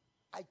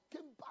 I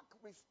came back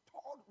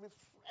restored,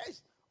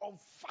 refreshed, on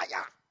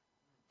fire.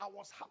 I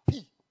was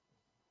happy.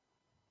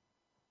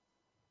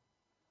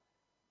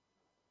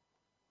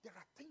 There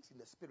are things in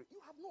the spirit you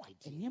have no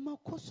idea.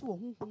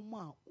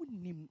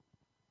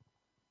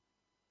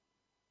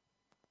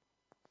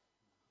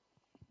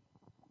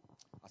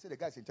 I say the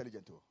guy is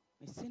intelligent too.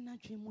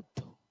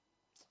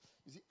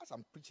 You see, as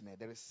I'm preaching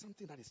there is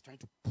something that is trying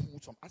to pull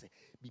some. I say,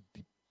 be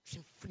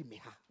free,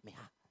 meha.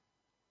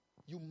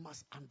 You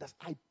must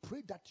understand. I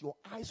pray that your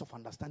eyes of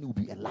understanding will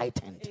be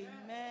enlightened.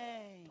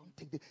 Amen. Don't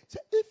take the.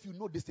 Say, if you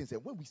know these things,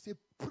 when we say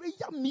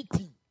prayer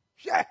meeting,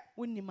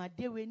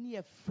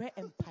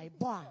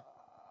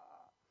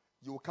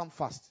 you will come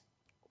fast.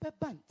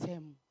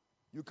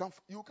 You can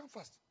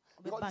fast.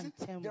 Because you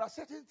see, there are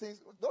certain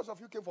things. Those of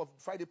you came for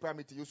Friday prayer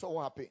meeting, you saw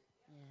what happened.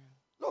 Yeah.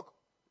 Look,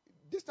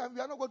 this time we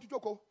are not going to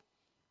joke.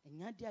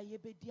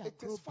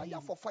 It is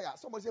fire for fire.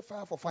 Somebody say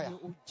fire for fire.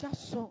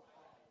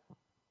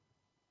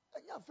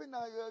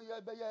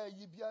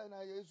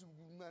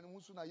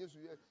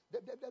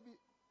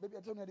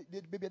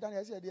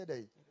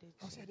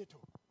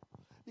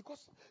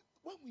 Because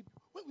when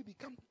we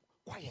become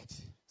quiet,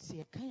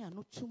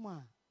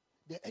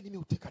 the enemy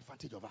will take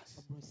advantage of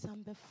us.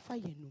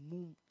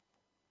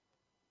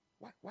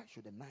 Why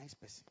should a nice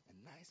person?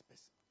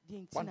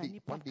 One day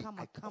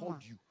I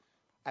called you.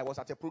 I was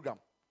at a program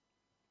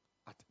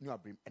at New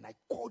Abrim, and I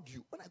called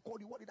you. When I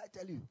called you, what did I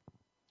tell you?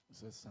 I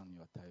said, son,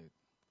 you are tired.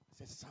 I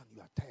said, son,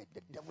 you are tired.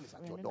 The devil is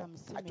at your door.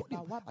 I told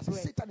him, I said,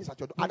 Satan is at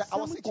your door. I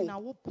was sick.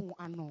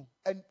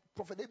 And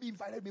Prophet David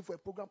invited me for a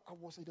program. I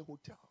was in the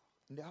hotel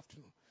in the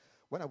afternoon.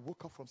 When I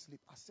woke up from sleep,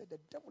 I said, the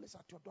devil is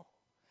at your door.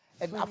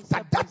 And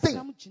after that thing,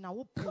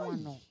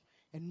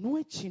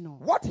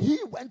 what he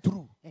went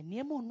through.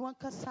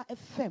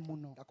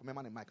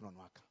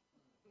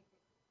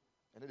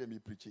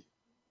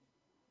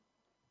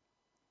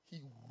 He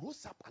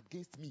rose up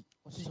against me.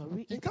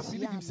 He can't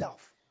believe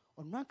himself.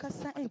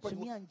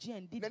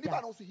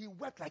 He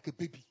worked like a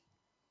baby.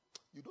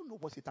 You don't know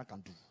what Satan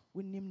can do.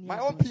 My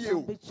own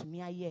PO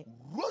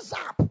rose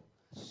up.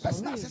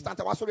 Personal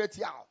assistant, I was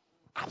already out.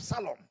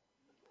 Absalom.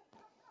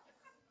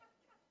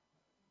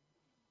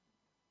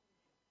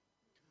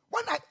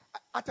 When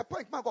at a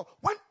point, my God,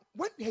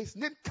 when his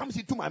name comes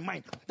into my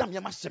mind, I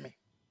was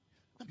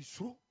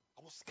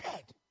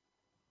scared.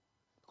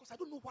 Because I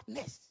don't know what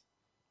next.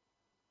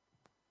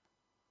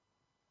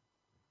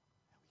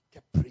 We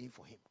kept praying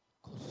for him.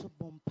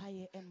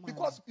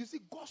 Because you see,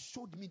 God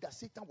showed me that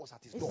Satan was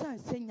at his door. Hey,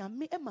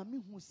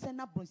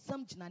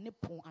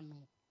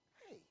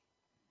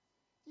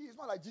 he is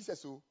not like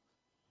Jesus. So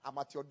I'm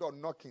at your door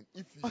knocking.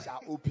 If you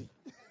shall open.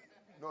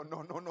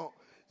 No.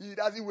 He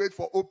doesn't wait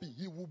for open.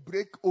 He will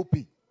break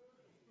open.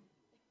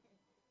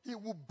 He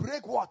will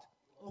break what?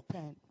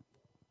 Open.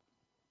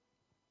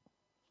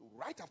 So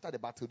right after the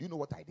battle, do you know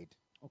what I did?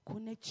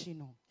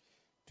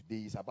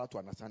 Today he's about to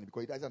understand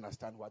because he doesn't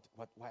understand why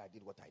I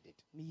did what I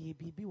did.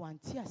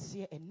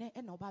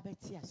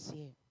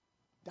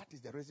 That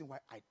is the reason why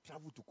I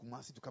traveled to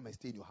Kumasi to come and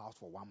stay in your house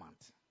for 1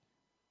 month.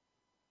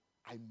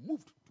 I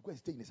moved to go and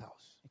stay in his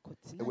house.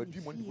 And we're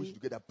doing morning devotion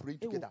together, praying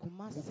together,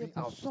 moving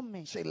out,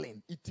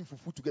 chilling, eating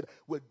food together.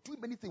 We're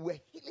doing many things.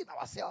 We're healing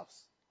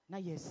ourselves.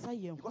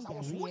 Because I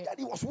was wounded,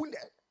 he was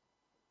wounded.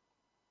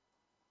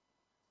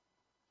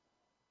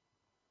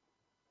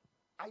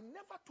 I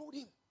never told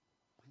him.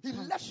 He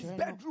left his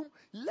bedroom,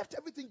 left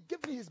everything,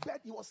 gave me his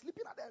bed. He was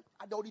sleeping at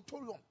the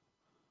auditorium.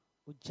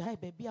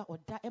 Sometimes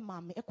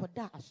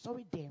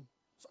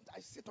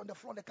I sit on the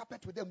floor on the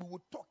carpet with them. We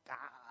would talk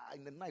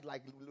in the night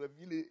like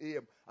 11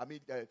 a.m.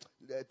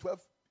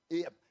 12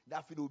 a.m.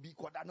 That will be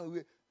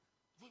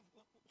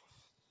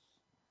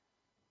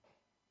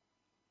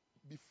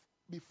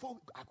before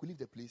I could leave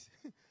the place,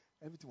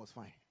 everything was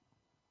fine.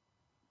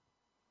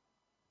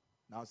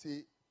 Now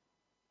say,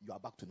 you are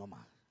back to normal.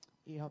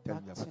 You are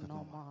back to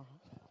normal.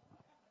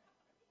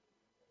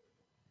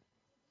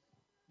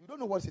 You don't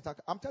know what Satan.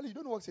 I'm telling you, you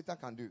don't know what Satan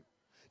can do.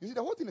 You see,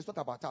 the whole thing is not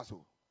about us.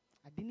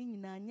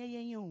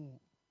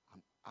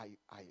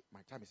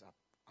 My time is up.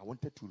 I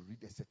wanted to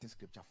read a certain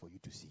scripture for you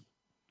to see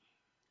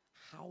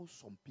how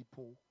some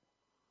people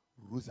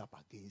rose up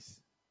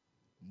against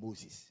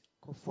Moses.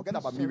 Forget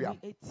about Miriam.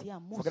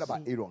 Forget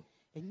about Aaron.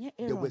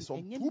 There were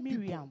some two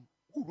people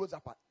who rose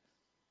up.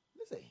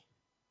 Listen.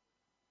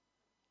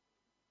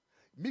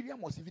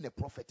 Miriam was even a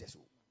prophetess.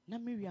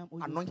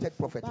 Anointed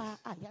prophetess.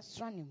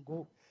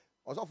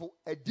 Also, for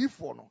a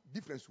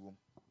difference.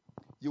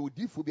 You would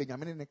differ be a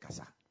Yaman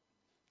Kasa.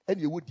 And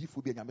you would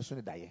differ be a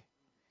Yaman die.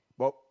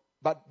 But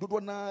do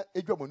not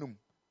a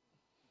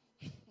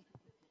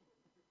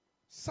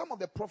some of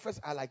the prophets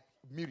are like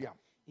Miriam.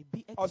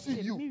 I'll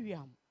see you.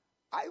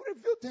 I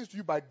reveal things to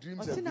you by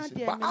dreams and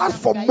visions. But as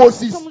for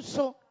Moses,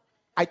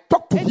 I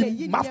talk to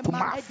him mouth to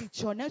mouth.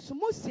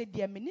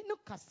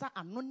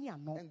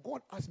 And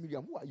God asked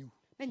Miriam, who are you?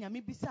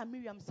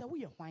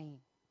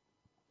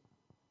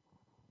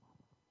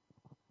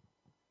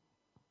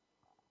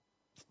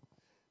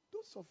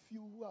 Those of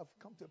you who have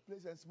come to a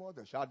place and small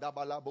the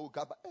Shadabala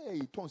Bokaba,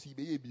 hey, Tonsi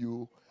baby,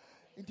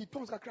 into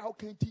Tonska crowd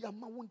can't tea a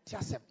man won't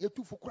tell them. You're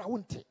too for crowd,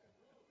 won't it?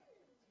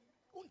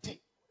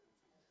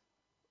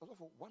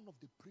 One of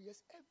the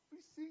prayers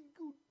every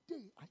single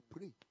day I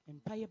pray.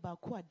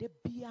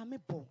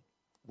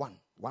 One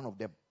of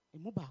them.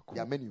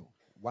 There are many.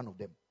 One of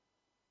them.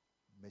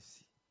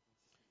 Mercy.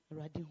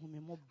 I go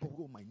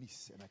on my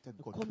knees and I tell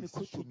God, please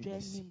show me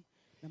mercy.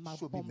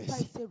 Show me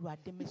mercy.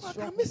 I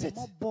can miss it.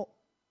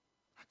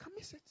 I can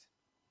miss it.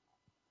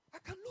 I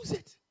can lose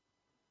it.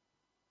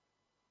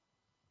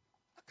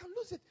 I can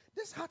lose it.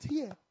 This heart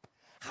here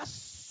has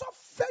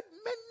suffered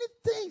many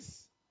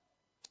things.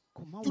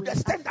 To the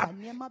extent that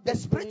the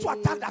spiritual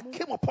attack that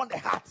came upon the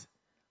heart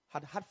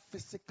had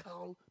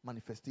physical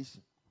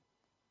manifestation.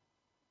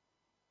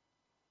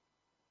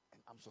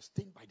 I'm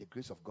sustained by the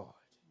grace of God.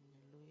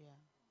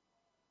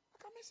 I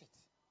can't miss it.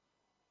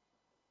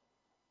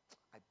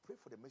 I pray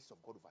for the mercy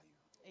of God over you.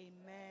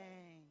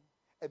 Amen.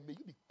 And may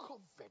you be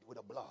covered with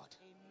the blood.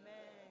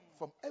 Amen.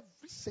 From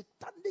every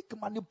satanic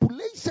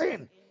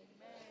manipulation. Amen.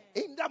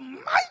 In the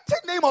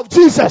mighty name of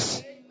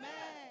Jesus. Amen.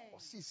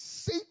 See,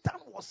 Satan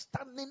was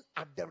standing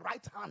at the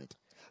right hand.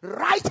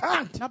 Right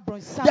hand.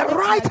 The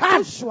right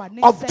hand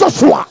of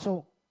Joshua.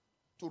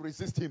 To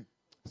resist him.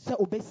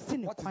 What is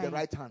the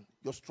right hand?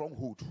 Your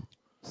stronghold.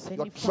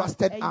 Your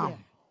trusted arm.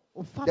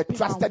 The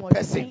trusted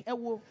person.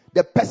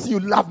 The person you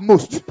love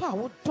most.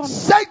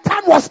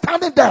 Satan was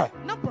standing there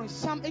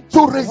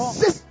to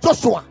resist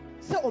Joshua.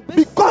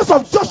 Because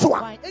of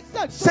Joshua,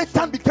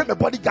 Satan became a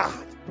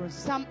bodyguard.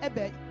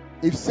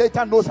 If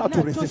Satan knows how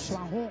to resist,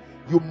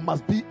 you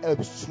must be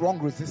a strong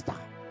resistor.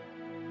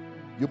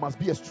 You must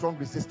be a strong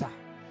resistor.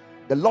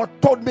 The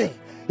Lord told me,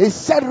 He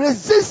said,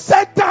 resist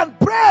Satan,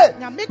 pray.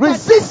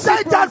 Resist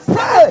Satan,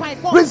 pray.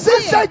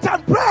 Resist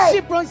Satan,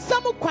 pray.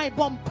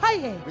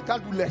 We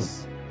can't do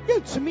less.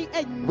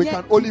 We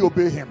can only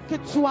obey him.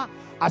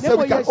 I said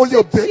we can only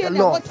obey the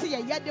Lord.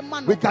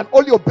 We can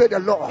only obey the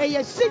Lord.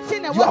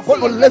 You are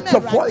going to lift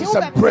your voice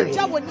and pray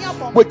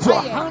with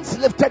your hands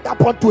lifted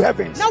up unto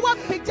heaven,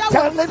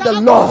 telling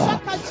the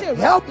Lord,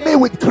 help me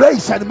with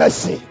grace and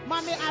mercy.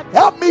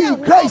 Help me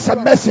with grace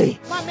and mercy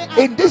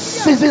in this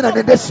season and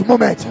in this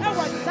moment.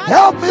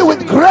 Help me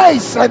with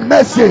grace and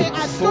mercy.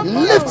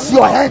 Lift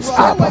your hands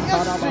up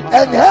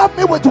and help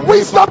me with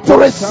wisdom to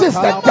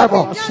resist the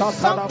devil.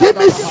 Give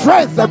me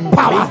strength and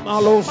power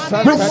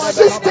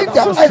resisting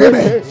the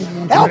enemy.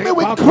 Help me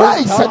with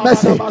grace and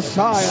mercy.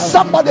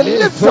 Somebody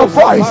lift your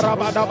voice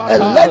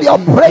and let your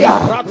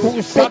prayer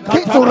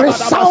begin to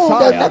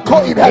resound and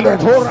echo in heaven.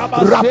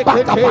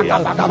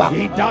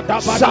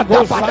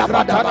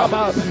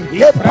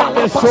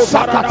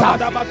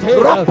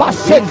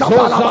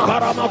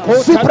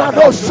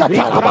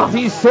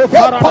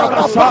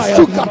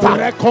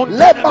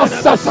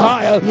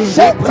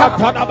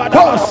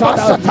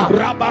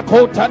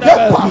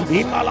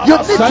 You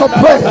need to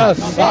pray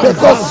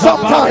because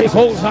sometimes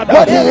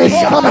when He is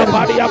coming,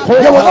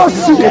 you will not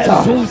see it.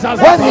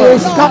 When He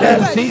is coming,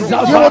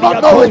 you will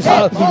not know it.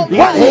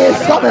 When He is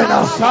coming,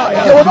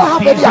 you will not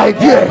have any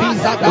idea.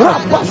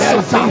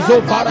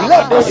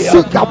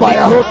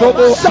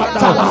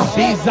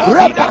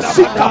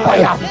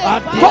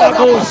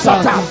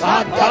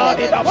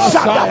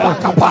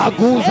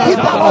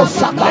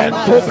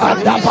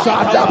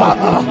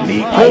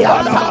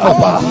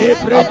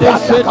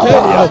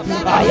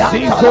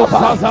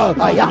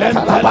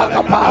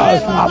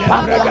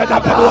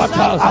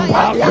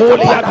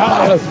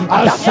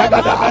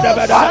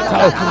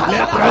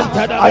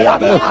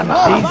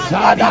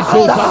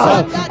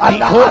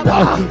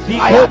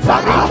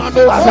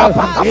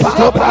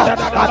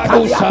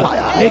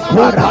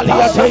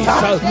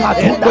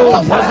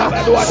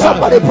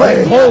 Somebody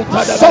pray.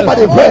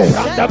 Somebody pray.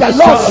 The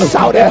Lord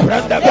shouted.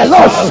 The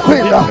Lord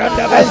screamed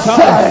and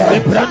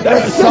said,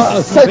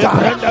 resist Satan.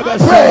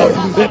 Pray.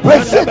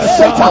 Resist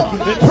Satan.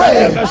 Pray.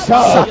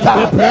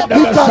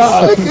 He can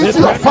sneak into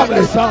your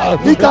family.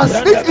 He can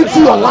sneak into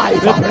your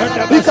life.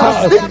 He can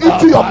sneak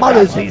into your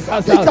marriage. He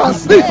can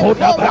sneak.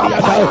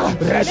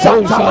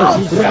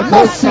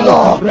 Mercy,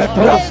 Lord.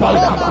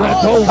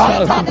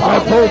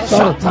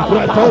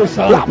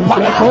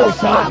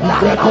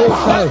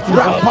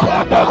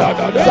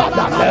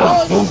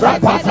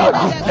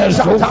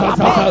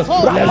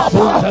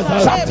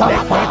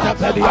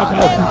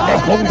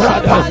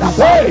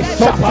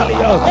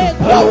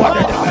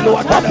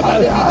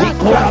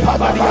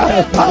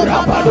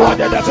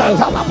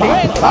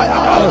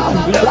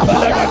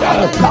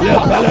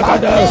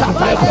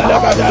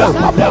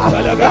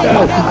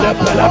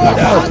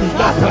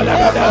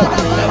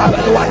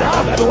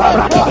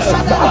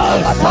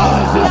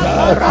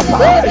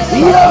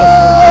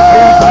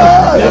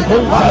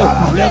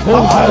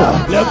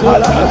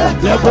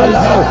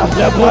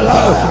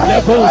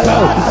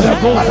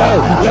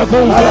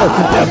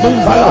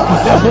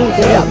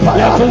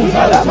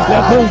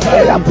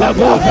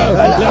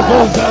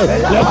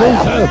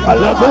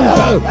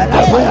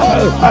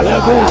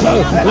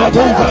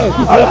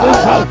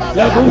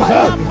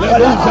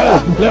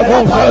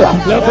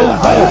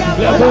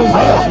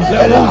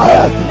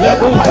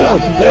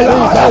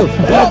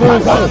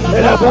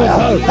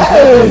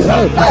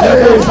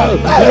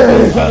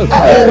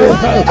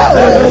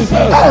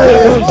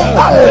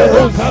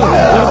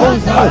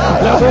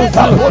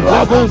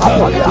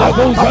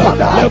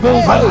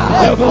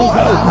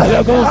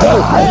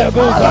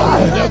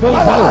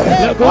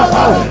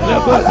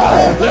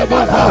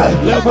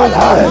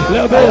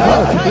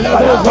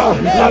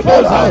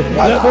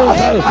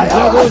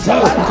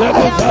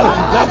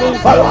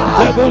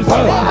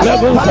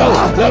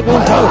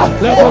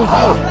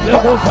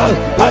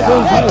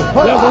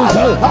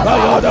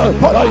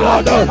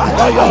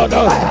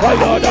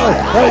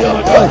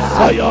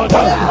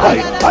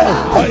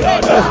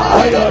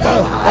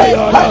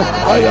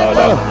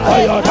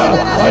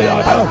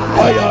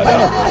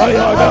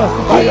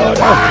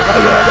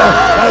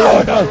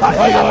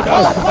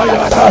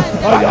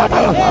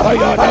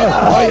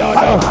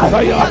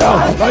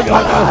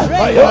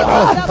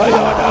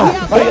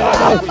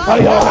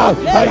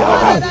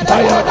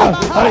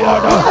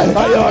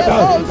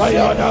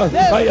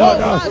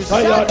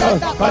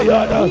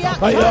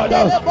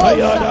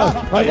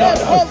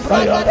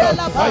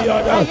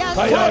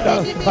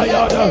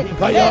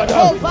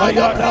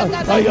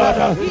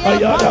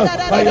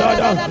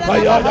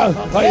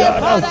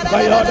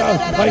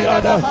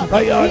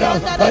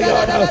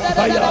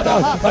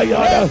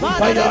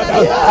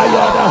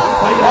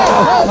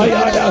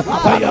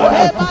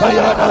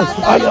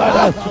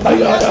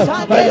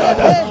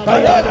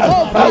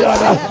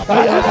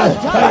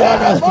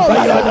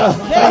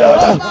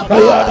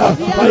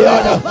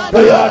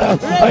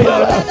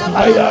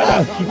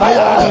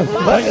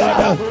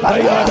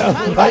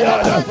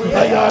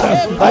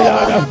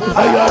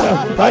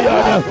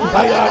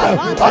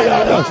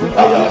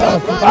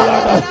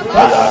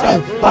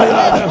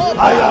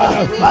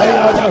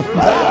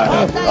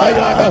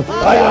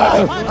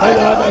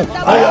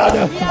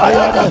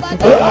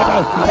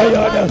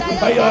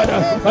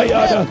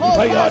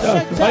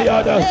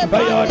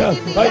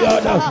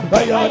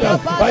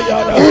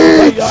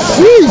 In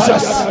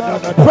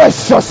Jesus'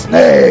 precious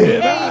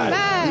name.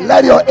 Amen.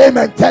 Let your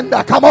amen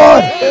tender. Come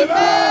on.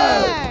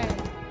 Amen.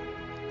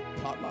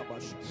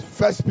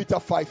 1 Peter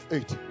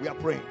 5:8. We are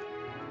praying.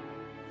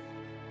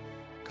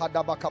 Come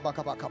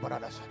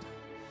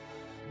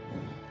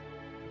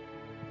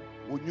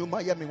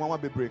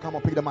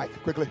on, pick the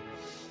mic quickly.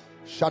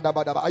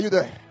 Are you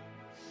there?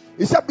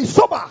 He said, be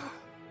sober,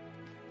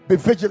 be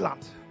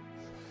vigilant,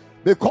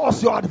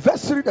 because your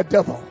adversary, the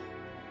devil,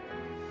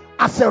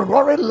 as a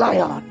roaring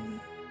lion,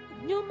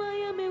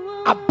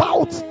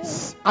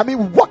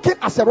 walking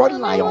as a roaring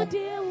lion,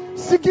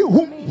 seeking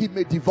whom he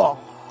may devour.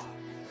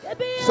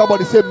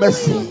 Somebody say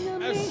mercy.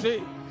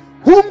 Mercy.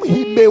 Whom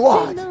he may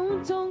what?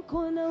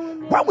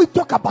 When we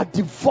talk about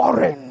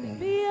devouring,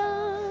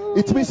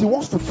 it means he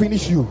wants to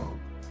finish you.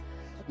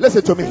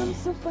 Listen to me.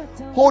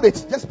 Hold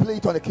it. Just play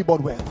it on the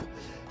keyboard well.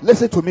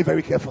 Listen to me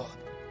very careful.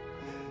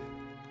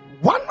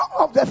 One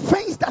of the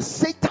things that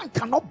Satan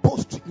cannot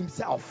boast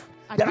himself.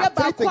 There are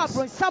three things.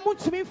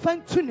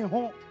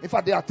 In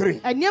fact, there are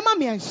three.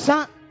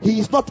 He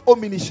is not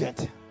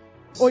omniscient.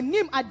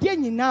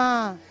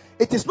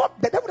 It is not,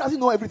 the devil doesn't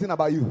know everything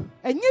about you.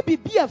 I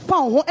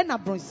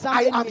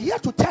am here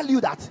to tell you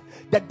that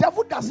the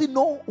devil doesn't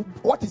know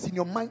what is in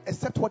your mind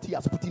except what he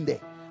has put in there.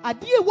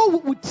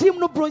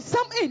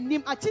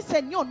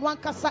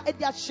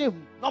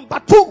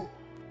 Number two,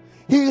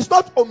 he is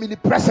not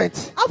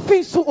omnipresent.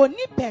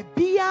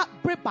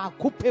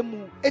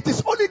 It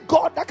is only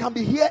God that can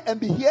be here and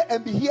be here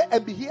and be here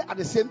and be here at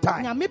the same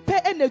time.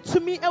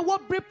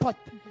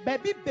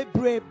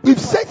 If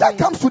Satan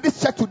comes to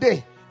this church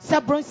today,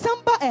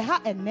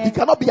 he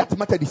cannot be at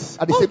Methodist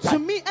at the same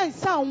time.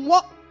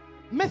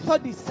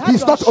 He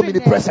is not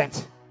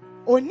omnipresent.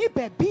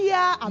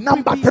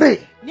 Number three,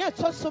 he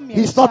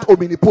is not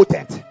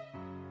omnipotent.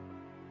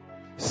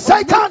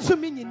 Satan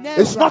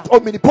is not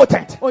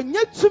omnipotent. For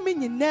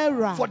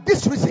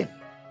this reason,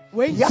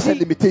 he has a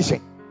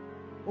limitation.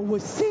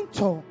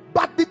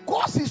 But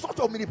because he is not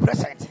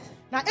omnipresent,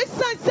 but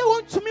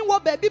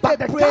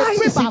the guy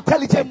is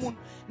intelligent,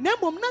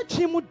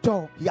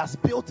 he has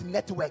built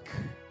network.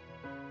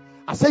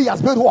 I say he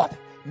has built what?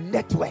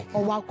 Network.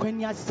 Like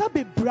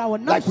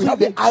we have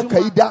the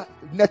Al-Qaeda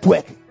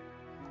network.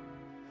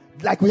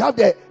 Like we have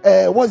the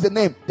what's the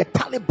name? The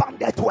Taliban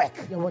network.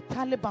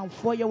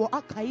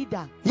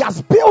 He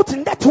has built a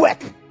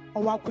network.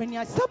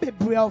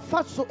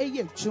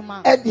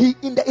 And he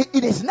in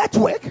his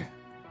network,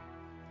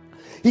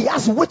 he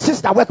has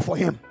witches that work for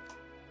him.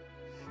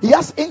 He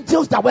has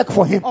angels that work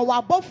for him. And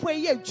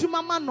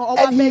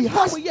he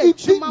has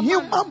even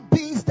human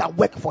beings that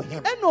work for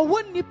him.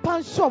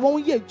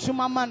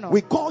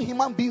 We call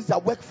human beings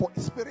that work for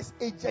spirits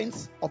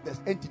agents of the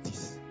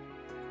entities.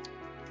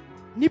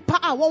 Woman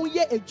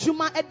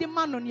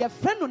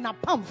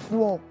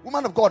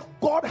of God,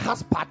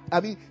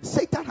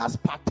 Satan has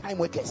part-time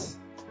workers.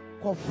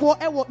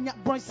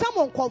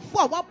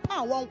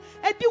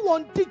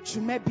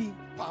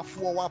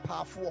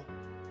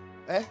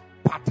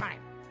 Part-time.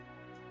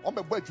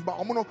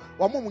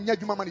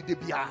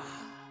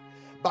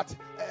 But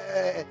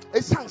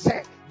it's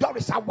said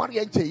Doris a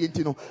warrior,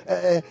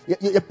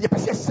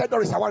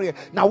 Doris a warrior.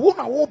 Now,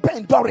 who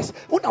Ben Doris,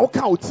 who now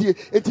count here,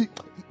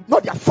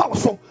 not their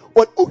false or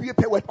who you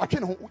pay with,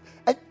 and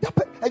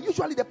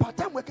usually the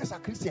part-time workers are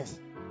Christians.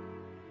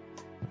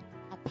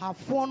 There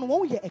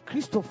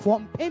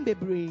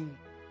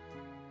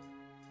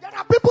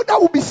are people that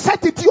will be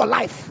set into your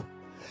life.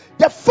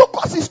 The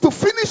focus is to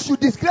finish you,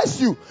 disgrace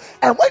you,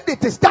 and when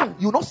it is done,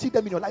 you will not see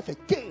them in your life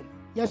again.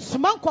 He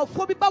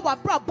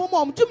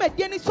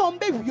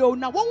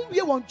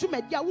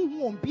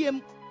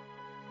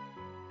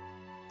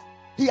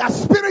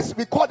has spirits,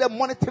 we call them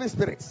monitoring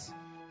spirits.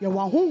 And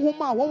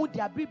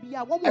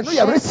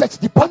your research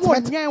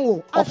department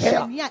of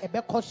hell.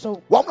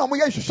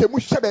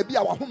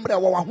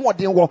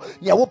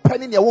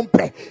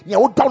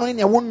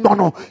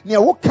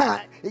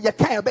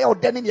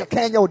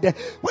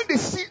 When they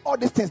see all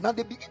these things, now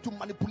they begin to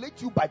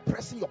manipulate you by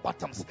pressing your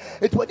buttons.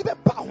 It will even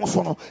bounce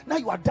on. Now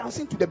you are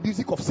dancing to the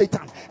music of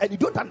Satan, and you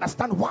don't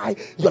understand why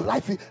your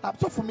life is.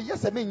 So for me,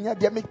 yes, I mean,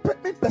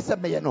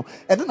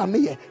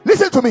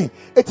 listen to me.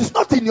 It is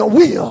not in your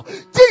will.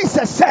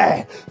 Jesus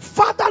said,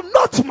 Father,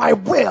 not my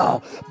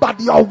will,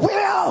 but your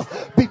will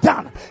be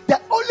done.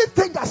 The only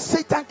thing that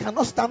Satan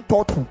cannot stand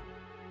tall to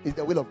is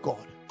the will of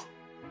God.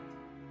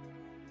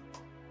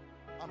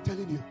 I'm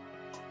telling you.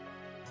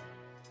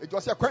 It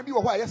was a crime. You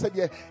were why I said,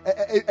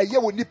 a year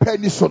when you pay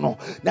Nisono.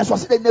 That's what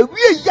I said.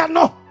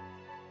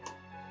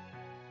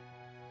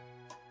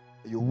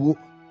 You will.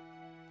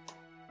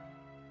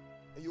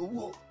 You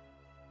will.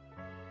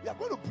 We are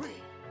going to pray.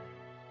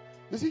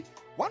 You see,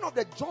 one of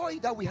the joy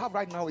that we have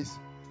right now is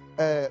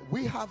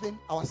we having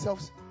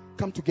ourselves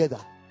come together.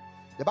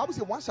 The Bible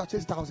says 1 shall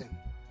chase 1,000,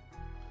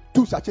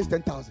 2 shall chase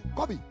 10,000.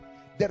 Kobe,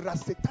 there are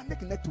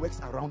satanic networks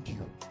around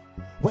you,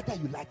 whether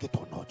you like it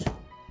or not.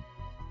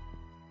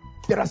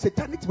 There are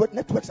satanic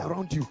networks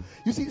around you.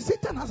 You see,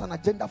 Satan has an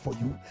agenda for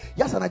you.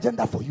 He has an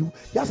agenda for you.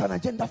 He has an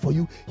agenda for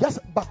you. Yes,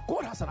 but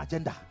God has an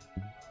agenda.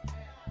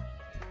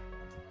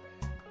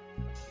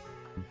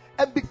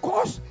 And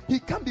because he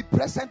can't be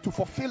present to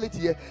fulfill it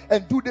here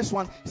and do this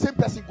one, same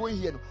person going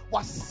here,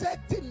 was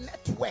certain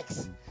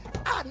networks.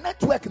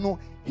 Network, no,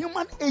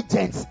 human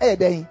agents,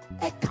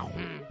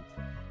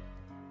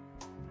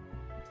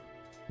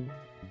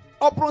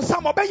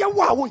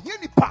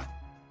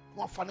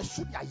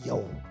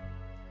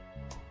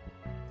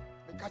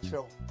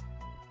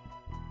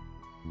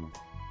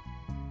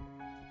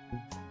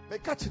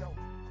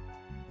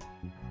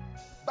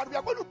 but we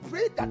are going to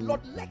pray that,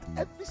 Lord, let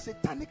every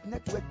satanic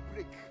network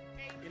break.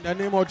 In the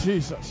name of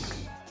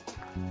Jesus.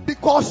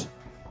 Because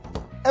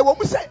when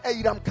we say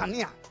Iram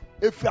Kania,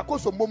 if you are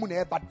close to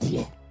Momune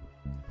Badia,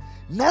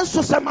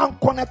 Nanso Saman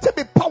connected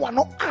with power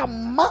no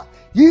ama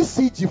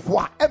ECG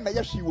for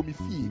Emayashi will be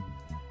fee.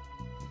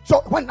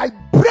 So when I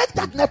break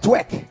that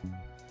network,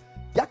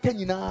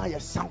 Yakenina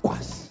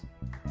Yasankwas.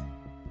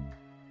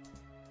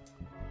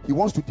 He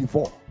wants to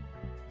devour.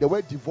 The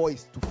word devour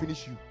is to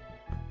finish you.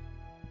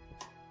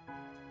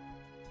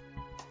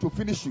 To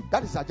finish you.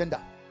 That is his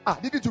agenda.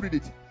 Didn't you read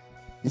it?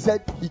 He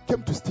said he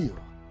came to steal,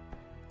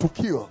 to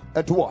kill,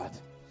 and to what?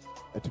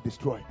 And to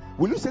destroy.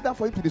 Will you say that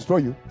for him to destroy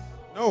you?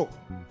 No.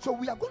 So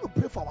we are going to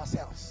pray for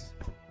ourselves.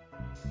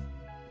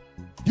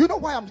 Do you know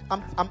why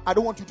I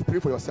don't want you to pray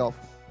for yourself?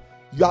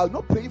 You are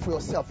not praying for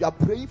yourself. You are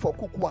praying for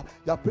Kukua.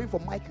 You are praying for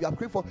Mike. You are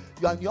praying for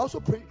you. And you also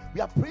praying.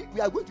 We are praying.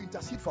 We are going to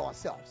intercede for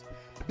ourselves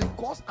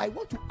because I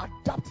want to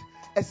adapt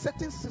a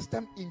certain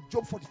system in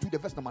Job 42, the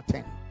verse number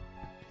 10.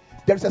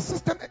 There is a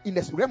system in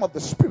the realm of the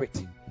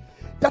spirit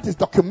that is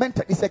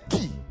documented. It's a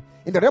key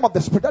in the realm of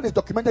the spirit that is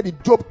documented in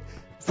Job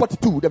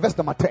 42, the verse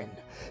number 10.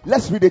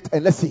 Let's read it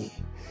and let's see.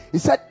 He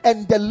said,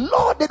 and the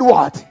Lord did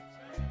what?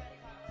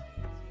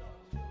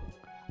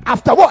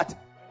 After what?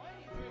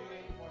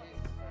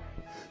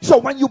 So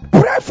when you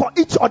pray for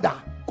each other,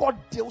 God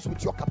deals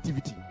with your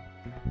captivity.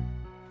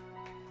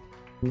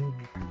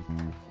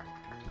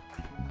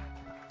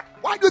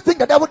 Why do you think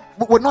the devil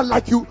will not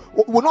like you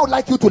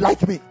to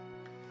like me?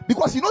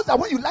 Because he knows that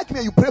when you like me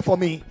and you pray for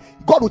me,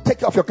 God will take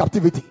care of your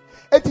captivity.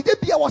 And today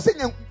I was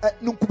saying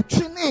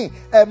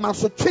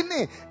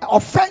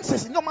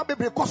offenses,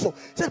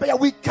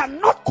 we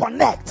cannot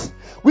connect.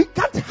 We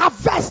can't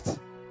harvest.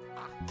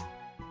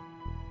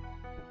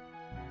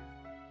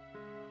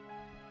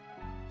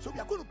 So we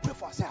are going to pray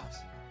for ourselves.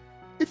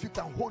 If you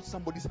can hold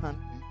somebody's hand,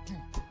 you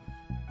do.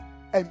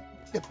 And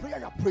the prayer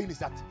you are praying is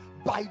that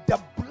by the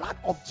blood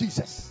of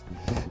Jesus,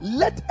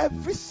 let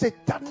every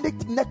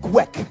satanic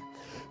network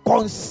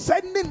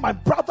concerning my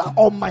brother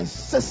or my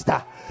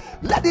sister,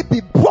 let it be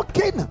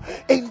broken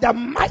in the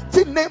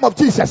mighty name of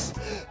Jesus.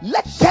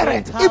 Let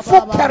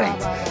evil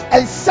current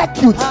and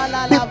circuit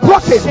be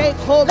broken.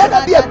 Let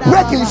there be a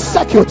break in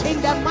circuit.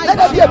 Let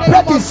there be a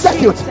break in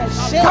circuit.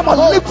 Come on,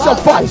 lift your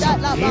voice.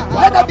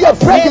 Let there be a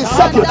break in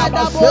circuit.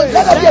 Let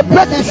there be a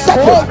break in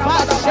circuit.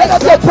 Let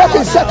there be a break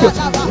in circuit.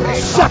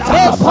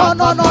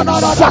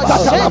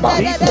 Shatatalaba.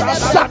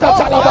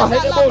 Shatatalaba.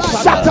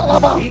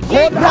 Shatatalaba.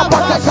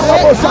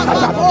 Rabakatalabo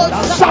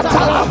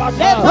Shatatalaba.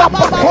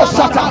 Rabako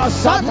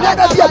Shatatalaba. Let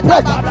there be a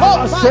break.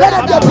 Let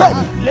there be a break.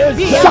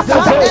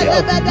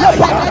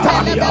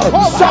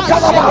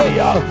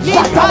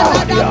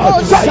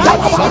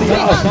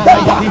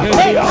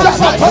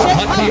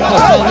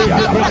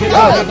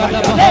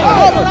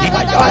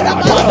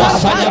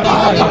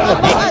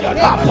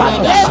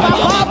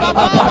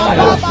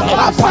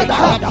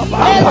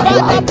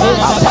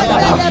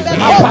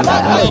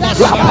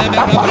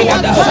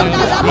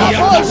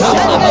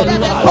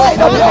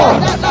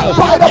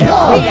 By the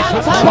blood.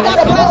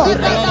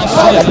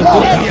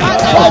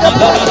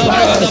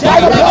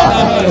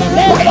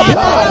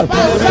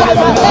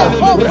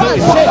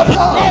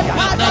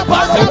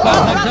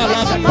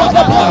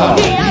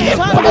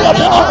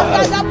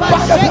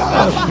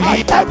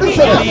 every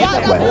satanic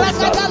network,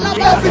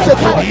 every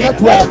satanic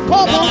network,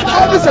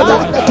 every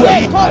satanic network, let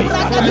it break,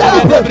 let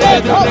it break, let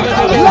it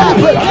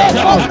break,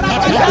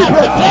 let it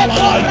break,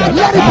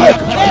 let it break,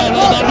 let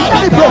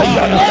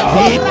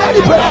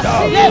it break,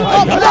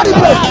 let it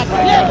break,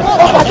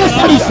 over this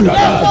ministry,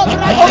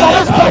 over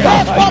this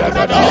program,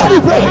 let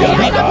it break.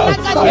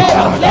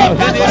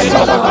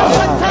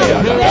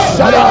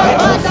 Shut up,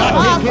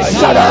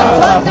 shut up,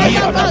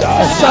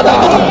 shut up,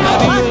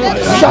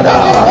 shut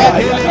up,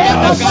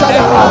 shut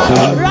up,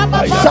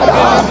 shut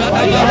up.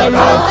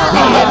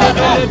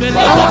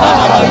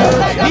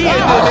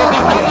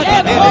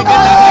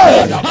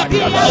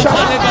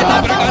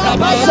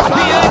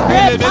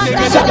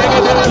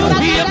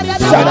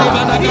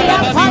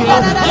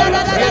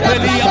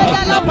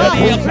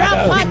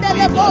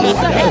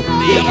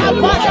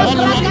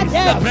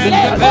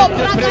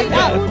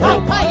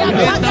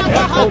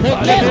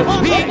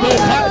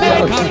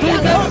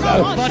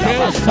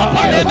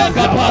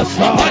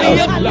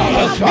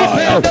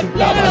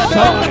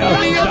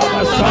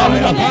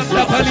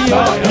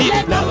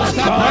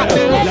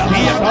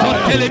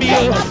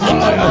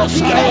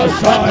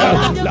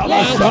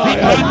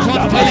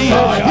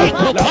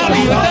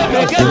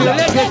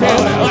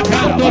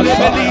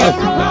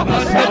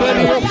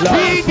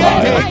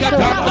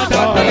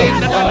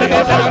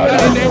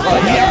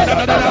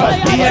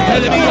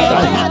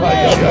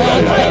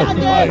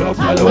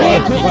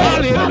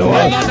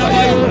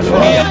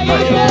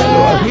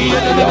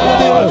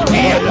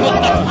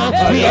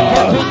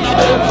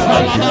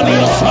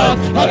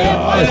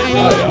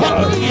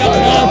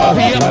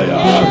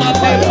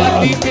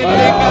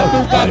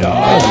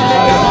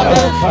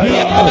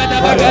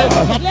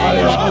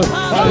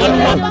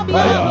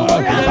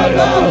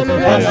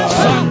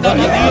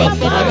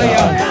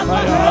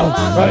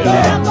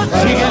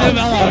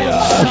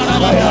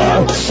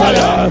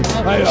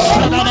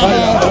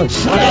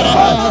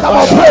 Come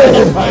on, pray.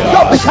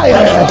 Don't be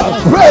tired.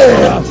 Pray.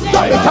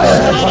 Don't be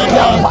tired.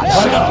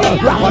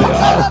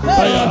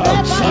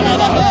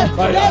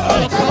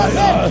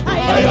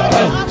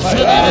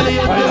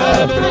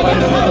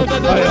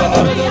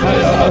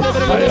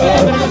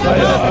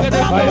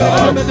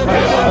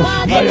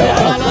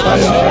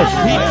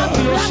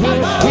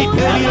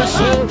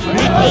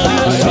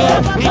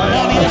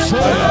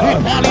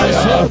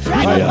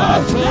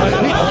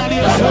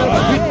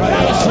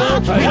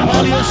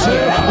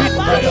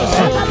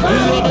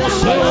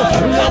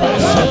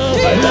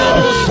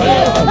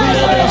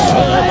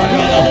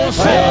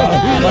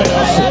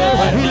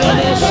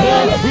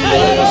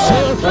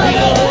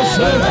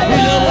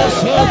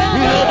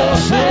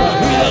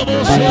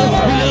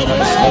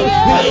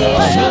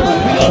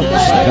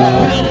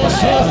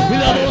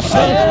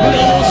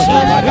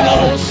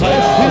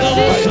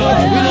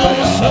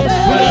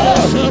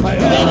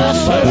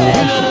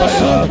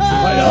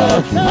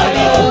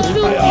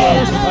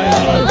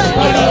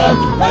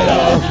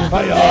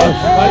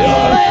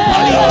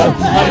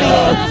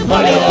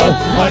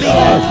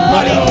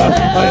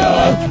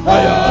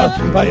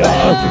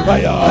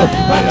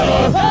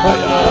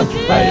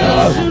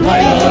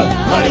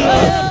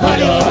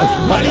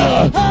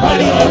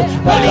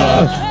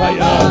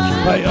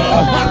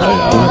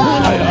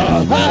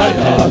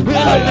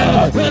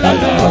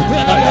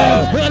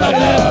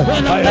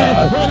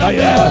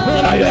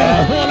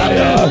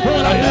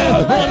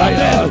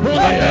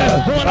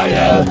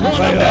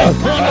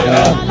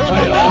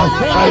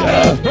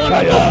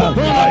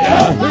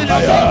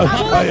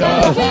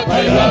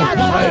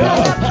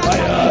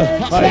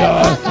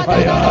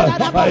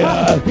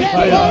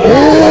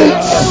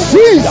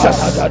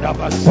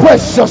 Jesus'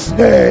 precious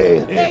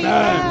name.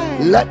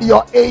 Amen. Let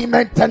your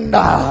amen tender.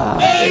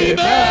 Amen.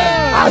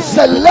 I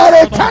said,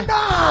 let it tender.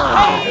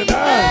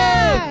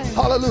 Amen.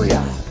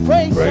 Hallelujah.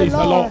 Praise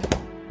the Lord.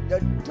 The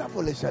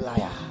devil is a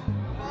liar.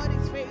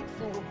 God is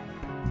faithful.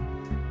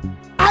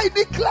 I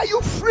declare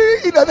you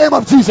free in the name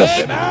of Jesus.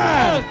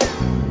 Amen.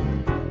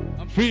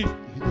 I'm free.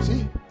 You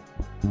see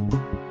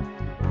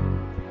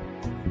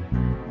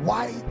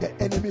why the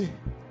enemy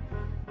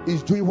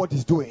is doing what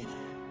he's doing?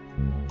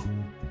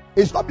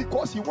 It's not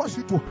because he wants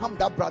you to harm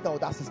that brother or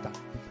that sister,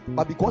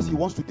 but because he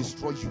wants to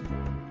destroy you.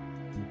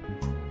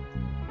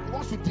 He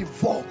wants to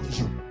devour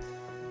you.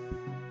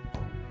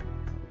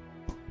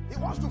 He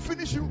wants to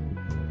finish you,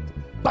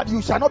 but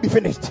you shall not be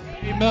finished.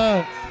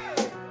 Amen.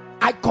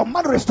 I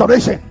command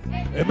restoration.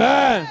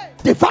 Amen.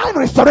 Divine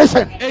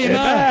restoration.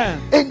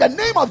 Amen. In the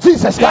name of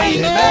Jesus Christ.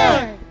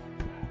 Amen.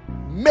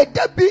 May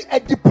there be a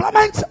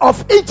deployment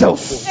of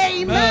angels.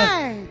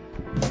 Amen.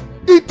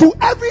 Into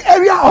every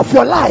area of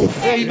your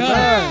life.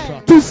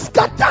 Amen. To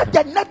scatter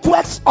the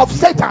networks of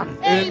Satan.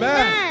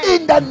 Amen.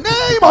 In the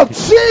name of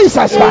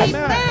Jesus Christ.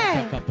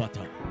 Amen.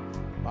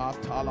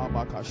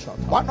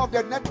 One of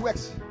the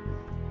networks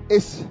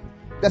is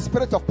the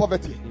spirit of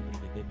poverty.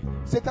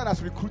 Satan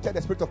has recruited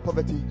the spirit of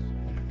poverty.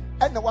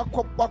 And the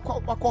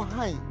wako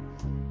high.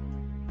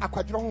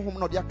 Akwadro home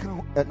no dia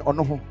kan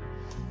ono ho.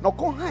 No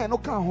ko high no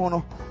kan ho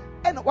no.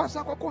 And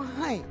wasa wako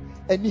high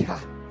eniha.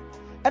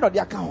 end of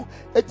the account.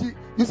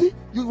 You see,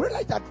 you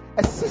realize that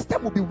a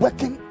system will be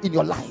working in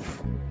your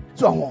life.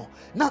 So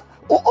now,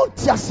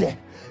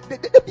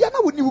 the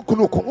piano will new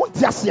won't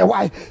just say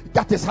why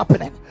that is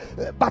happening.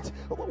 But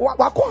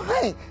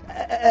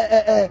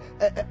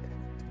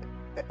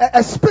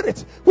a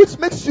spirit which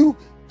makes you,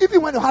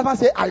 even when your husband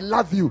say I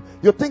love you,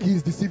 you think he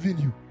is deceiving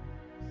you.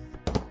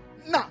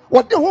 Now,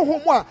 what the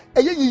home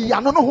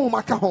no home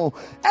account,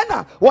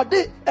 and what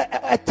the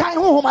time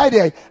home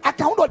idea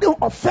account or the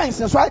offense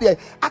and so idea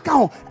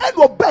account and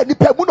your bed the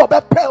people no be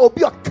pay or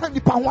be a candy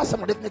pound once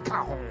some of the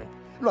account.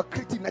 No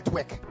creating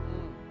network.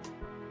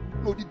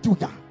 No the do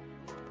that.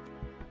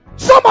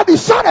 Somebody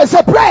shout and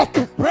say break.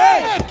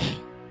 Break.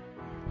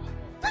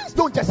 Things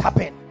don't just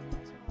happen.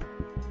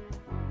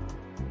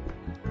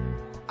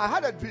 I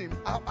had a dream.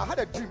 I had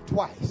a dream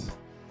twice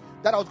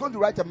that I was going to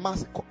write a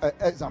mass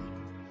exam.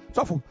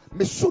 So for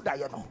me should I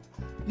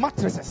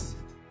mattresses.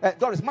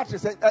 Doris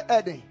mattresses.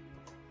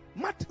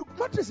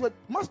 Mattress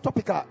mass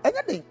topical.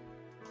 Anything.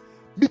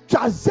 Me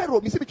charge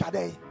zero. Me see me charge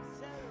there.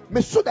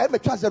 Me should I me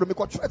charge zero. Me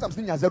control exams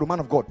in zero. Man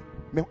of God.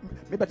 Me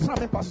better not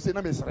me pass to say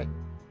na me sere.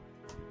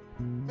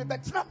 Me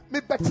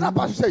better not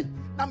pass to say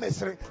na me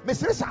sere. Me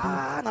sere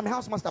sa na me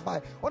house master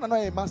by. One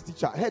another a mass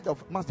teacher, head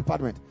of mass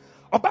department.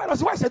 Oba no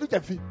say why say do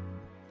Jeffy?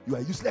 You are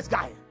a useless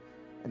guy,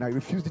 and I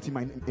refused it in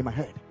my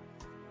head.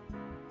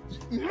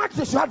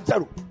 Mattress you had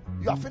zero.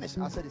 You are finished.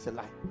 I said it's a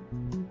lie.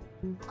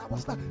 I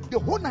was like the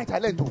whole night I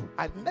learned.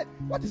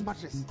 What is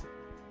mattress?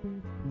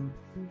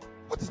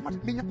 What is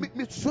mattress?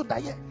 Me should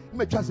die.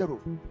 Me charge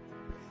zero.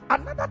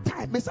 Another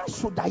time, me say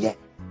should die.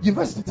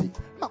 University.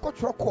 My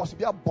cultural course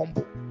be a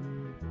bombo.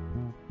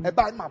 A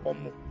buy my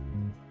bombo.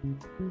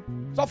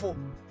 So for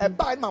a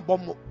buy my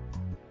bombo.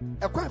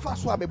 A quite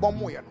fast one be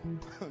bombo.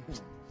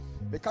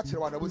 The catcher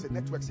one was a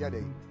network here.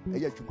 A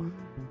year juma.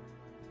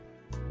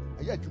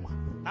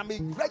 I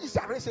mean,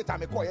 register reset.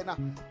 I'm a coin now.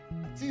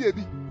 TAB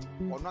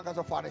or not as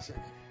far as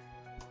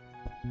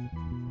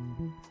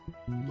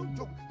don't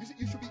joke. You see,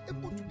 you should be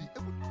able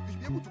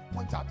to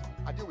point out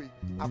at the way,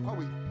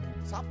 way,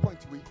 some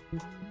point way.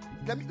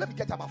 Let me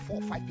get about 4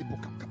 or 5 people.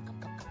 Come.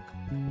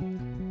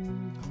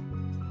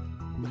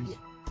 You are here.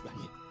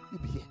 You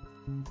be here.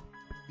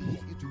 Be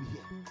here. You to be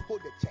here.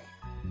 Hold the chair.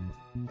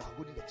 You are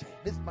holding the chair.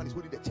 This man is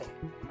holding the chair.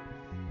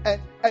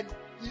 And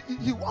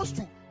he wants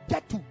to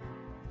get to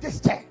this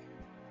chair.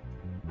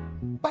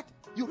 But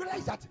you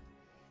realize that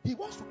he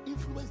wants to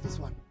influence this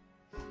one.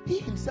 He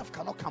himself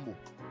cannot come,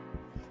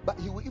 but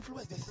he will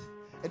influence this,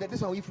 and then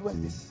this one will influence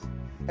this,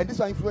 and this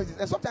one influences.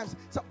 And sometimes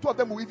two of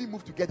them will even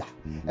move together.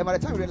 And by the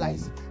time you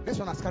realize this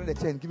one has carried the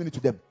chair and given it to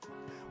them.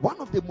 One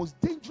of the most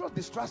dangerous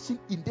distractions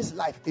in this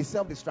life is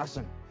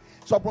self-distraction.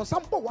 So upon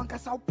some point one can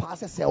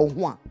pass a cell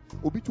one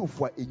obi to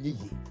for a ye.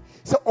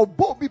 So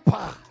obo bi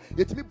pa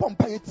yet me bomb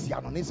pay tia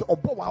no say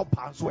obo wa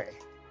pa so e.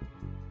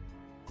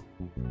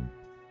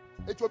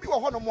 It will be a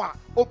honor more.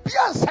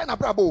 Obia sign a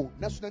brabo.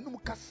 National Num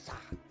Cassa.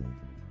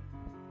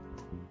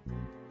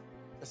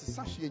 As a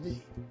sashi in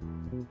ye.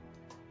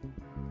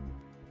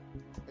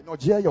 And no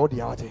jay or the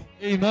art.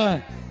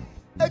 Amen.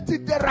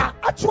 There are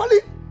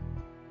actually,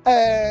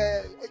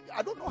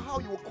 I don't know how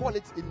you will call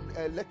it in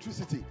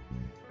electricity.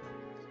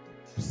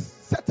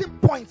 Certain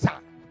points are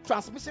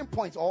transmission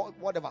points or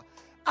whatever.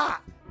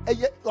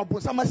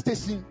 Your summer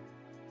station.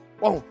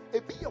 Oh,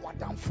 a be a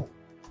downfall.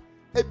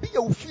 A be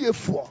a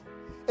fearful.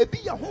 A be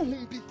a home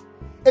be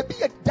a be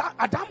a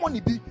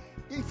damoni be.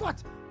 In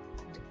fact,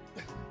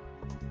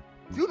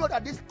 do you know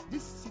that this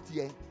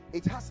city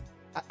it has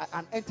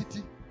an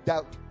entity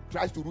that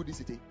tries to rule this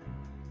city?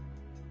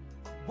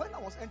 When I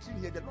was entering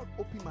here, the Lord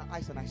opened my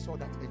eyes and I saw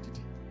that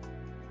entity.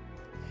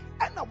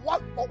 And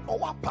what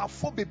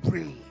powerful be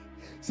brave.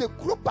 Say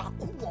group back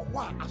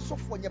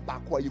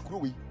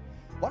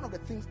one of the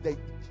things that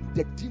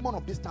the demon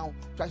of this town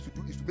tries to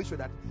do is to make sure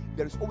that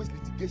there is always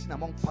litigation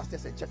among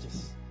pastors and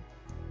churches.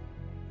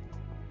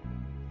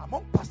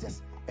 Among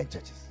pastors and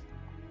churches.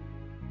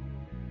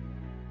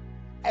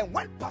 And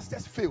when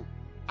pastors fail,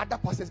 other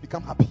pastors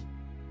become happy.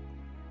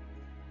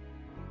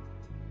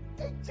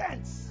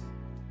 Agents.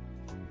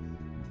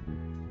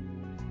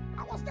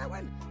 I was there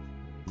when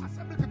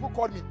assembly people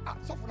called me.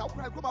 So for now,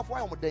 I go back for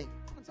a day.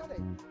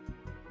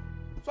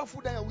 So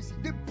for them, we see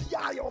the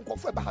PI on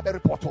confer by the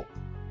report.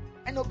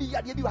 And no be ya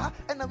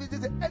and no be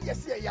this earlier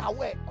say ya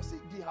aware. Or say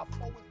they have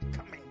always been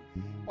coming.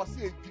 Or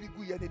say a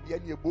good year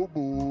the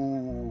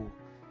bobo.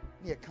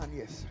 Near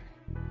Kanyes.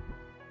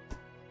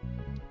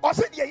 Or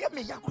say the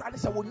yemi yakra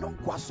say will not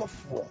go so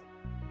for.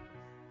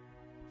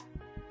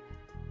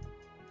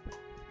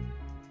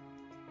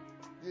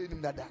 You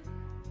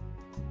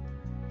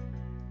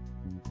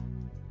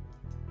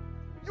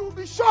will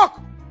be shocked.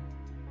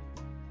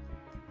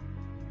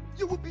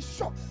 You will be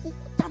shocked.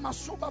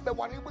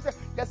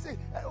 Yes, say,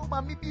 oh,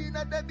 mammy, be in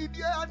a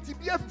baby, auntie,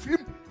 be a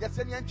film. Yes,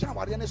 any and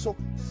so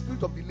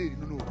spirit of delay.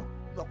 No,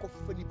 no,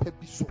 funny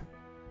baby. So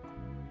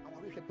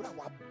I wish a brown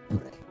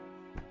bread.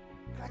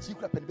 Catch you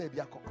clap and baby.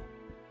 A cock.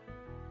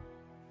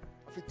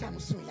 Of a time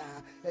soon,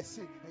 let's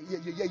say, a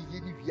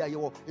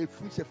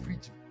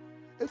fridge.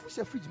 A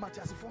fridge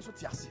matters as a phone so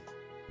tiasi.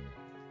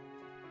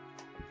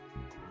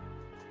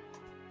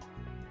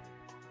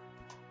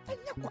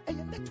 A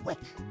network.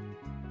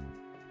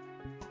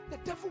 The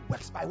devil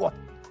works by what?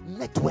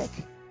 Network.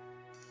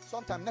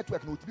 Sometimes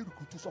network no tibi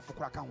recruit suffer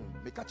crack home.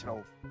 Make a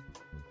child.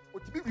 O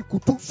tibi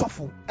recruit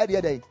suffer at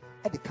the day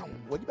at the count.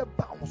 When you be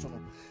bound so no.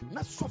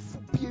 Na suffer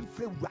being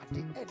free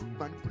radi and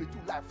manipulate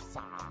your life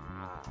sa.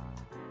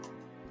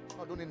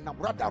 No don't in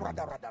rada.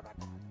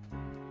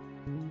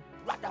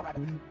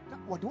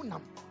 What do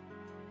nam?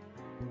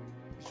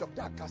 Bishop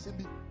Dag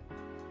Kasembi.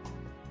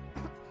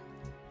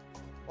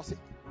 O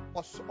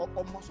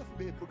must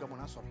be a program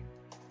on sorry.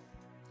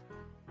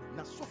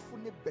 Na suffer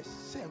ne be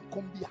sen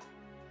kombia.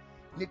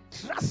 The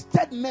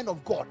trusted men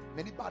of God,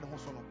 many bad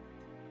ones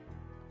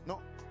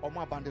no, or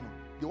more abandon.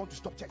 They want to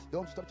stop church. They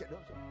want to stop church.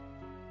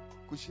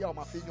 Because she my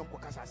opinion,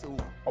 Kokasa say,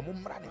 or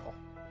Mumraniho.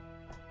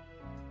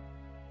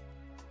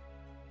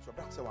 So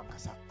that's one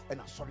casa,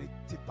 and I'm sorry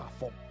to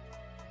perform.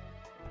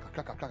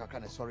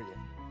 Kaka, sorry.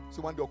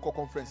 So one day, call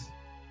conference,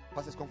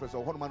 pastors conference,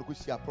 or one man who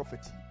see a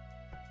prophet.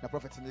 The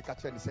prophet in the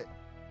catcher and said,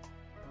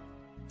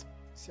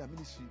 see a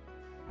ministry,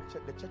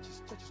 the church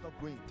is not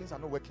growing, things are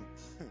not working.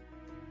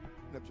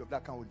 Of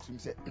that kind of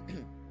say it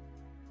will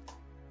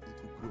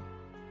grow.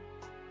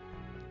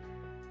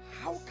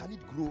 How can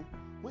it grow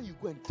when you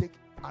go and take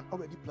an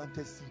already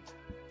planted seed?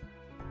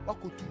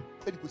 What could you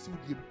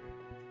do?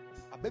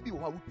 A baby will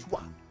have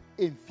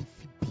and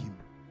 50 beam.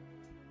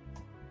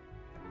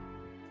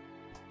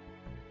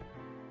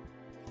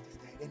 It is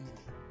the enemy.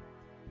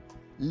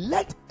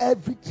 Let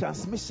every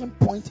transmission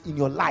point in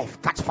your life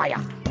catch fire.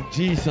 In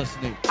Jesus'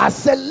 name. I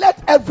said,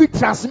 let every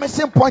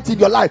transmission point in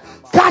your life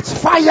catch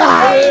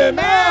fire.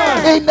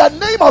 Amen. In the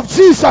name of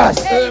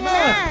Jesus.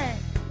 Amen.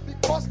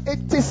 Because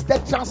it is the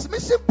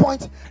transmission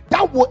point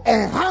that will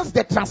enhance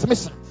the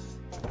transmission.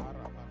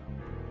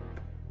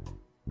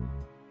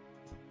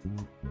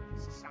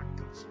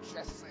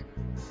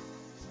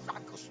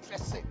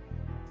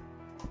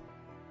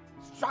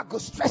 Struggle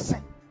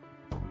stressing.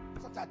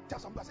 So that tell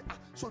somebody,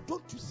 so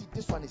don't you see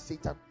this one is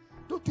Satan?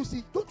 Don't you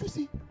see?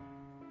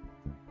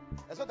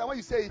 That's why when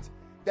you say it,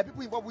 the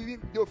people involved with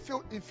him, they'll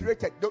feel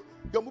infuriated.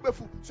 They'll move a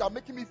fool. So I'm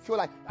making me feel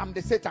like I'm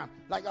the Satan.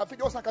 Like I think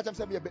they also catch him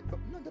say me a bit. But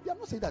no, I'm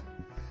not saying that.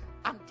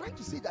 I'm trying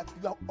to say that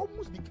you are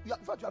almost you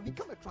have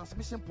become a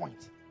transmission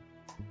point.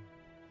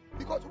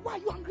 Because why are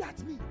you angry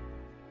at me?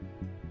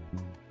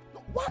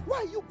 No, why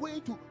are you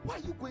going to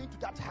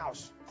that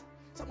house?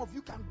 Some of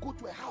you can go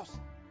to a house.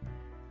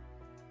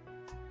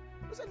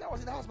 Recently I was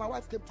in the house, my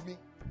wife came to me.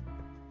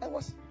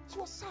 She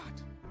was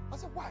sad. I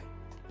said, why?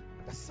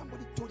 That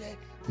somebody told her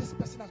this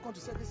person has gone to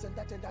say this and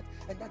that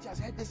she has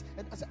heard this,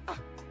 and I said,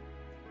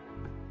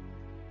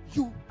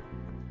 you.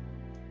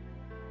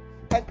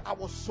 And I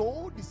was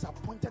so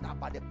disappointed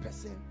about the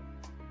person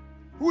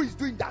who is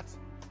doing that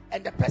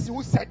and the person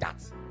who said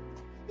that,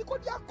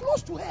 because they are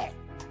close to her.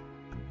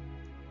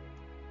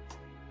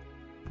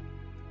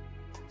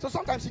 So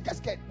sometimes she gets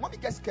scared. Mommy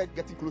gets scared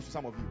getting close to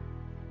some of you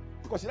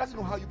because she doesn't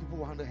know how you people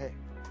will handle her.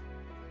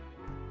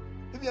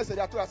 Even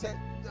yesterday I said,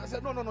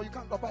 no, you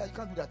can't, Papa, you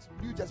can't do that.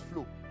 You just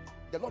flow.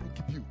 The Lord will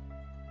keep you.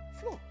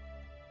 Flow.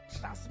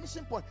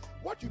 Transmission point.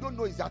 What you don't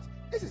know is that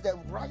this is the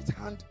right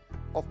hand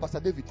of Pastor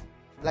David.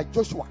 Like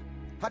Joshua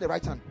had the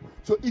right hand.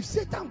 So if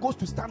Satan goes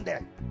to stand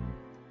there,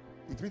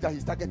 it means that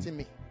he's targeting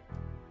me.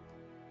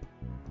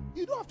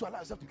 You don't have to allow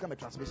yourself to become a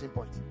transmission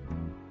point.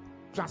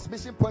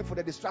 Transmission point for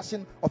the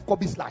destruction of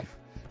Kobe's life.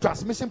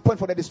 Transmission point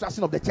for the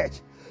destruction of the church.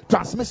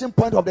 Transmission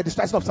point of the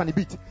destruction of Sunny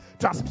Beat.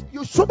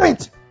 You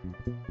shouldn't.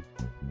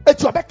 I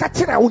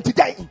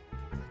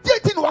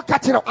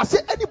say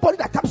anybody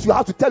that comes to your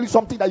house to tell you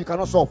something that you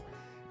cannot solve,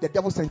 the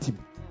devil sent him.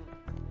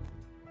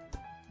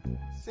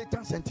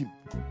 Satan sent him.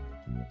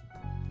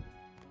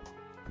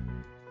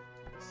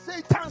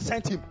 Satan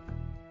sent him.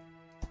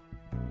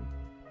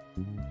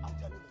 I'm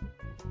telling you.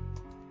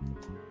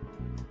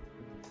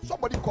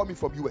 Somebody called me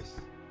from US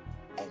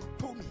and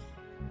told me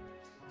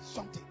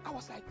something. I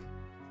was like,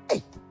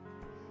 hey,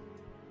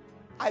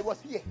 I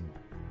was here.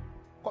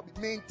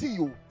 Maintain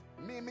you.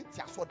 Me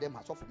I saw them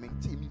as of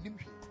maintain me.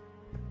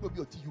 No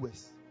be at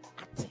US.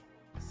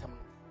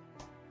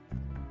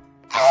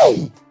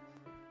 Hey!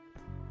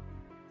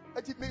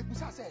 It made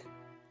Musa say,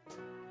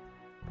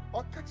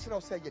 or catch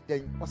her say your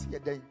day, or see your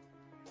day,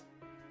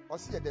 or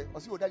see your day, or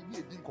see what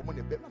you didn't come on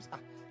the bed.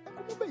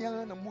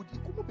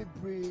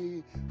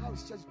 How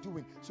is church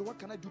doing? So what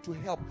can I do to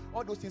help?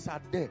 All those things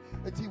are there.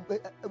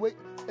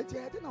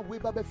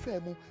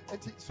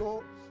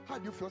 So how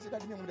do you feel?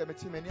 That you with the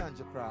team and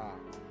Angel cry.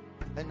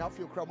 And now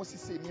feel cry must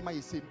say me my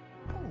say.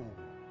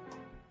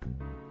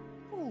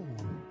 Oh.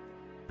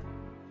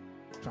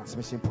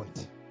 Transmission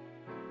point.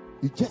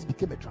 You just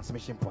became a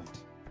transmission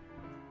point.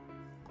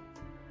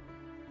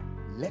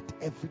 Let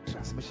every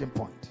transmission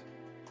point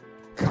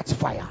catch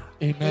fire.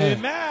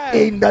 Amen.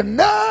 In the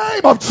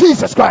name of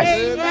Jesus Christ.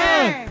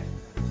 Amen.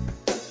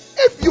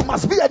 If you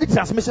must be at the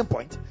transmission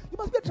point, you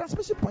must be a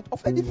transmission point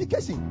of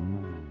edification.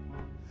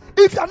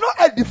 If you are not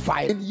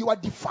edifying, you are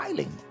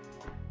defiling.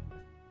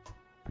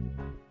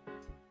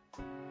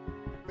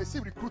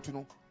 Receive recruit,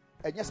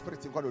 and yes,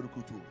 spirit in God will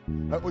recruit you.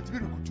 Or to be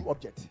recruit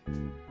object.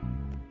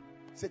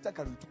 Satan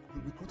can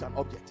recruit an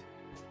object.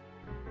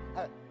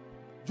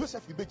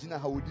 Joseph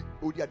Ibejina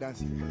Odi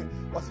dancing.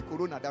 What's the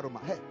corona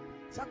daroma? Hey,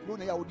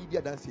 corona Odi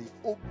dancing.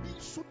 Obi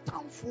so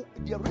thankful.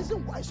 The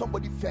reason why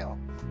somebody fell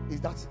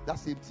is that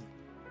same thing.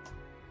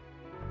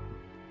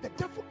 The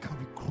devil can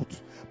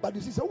recruit, but you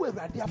see, so we're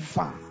right there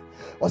far.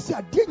 Or say,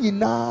 I didn't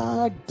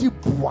know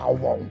deep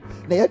wow.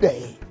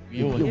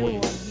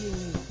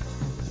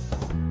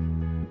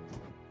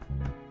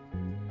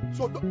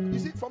 So you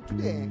see, from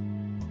today,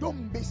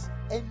 don't miss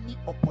any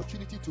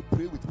opportunity to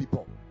pray with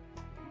people.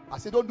 I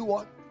say, don't do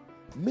what?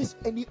 Miss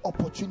any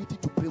opportunity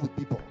to pray with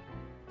people.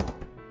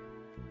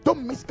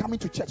 Don't miss coming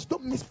to church.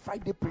 Don't miss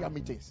Friday prayer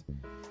meetings.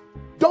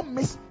 Don't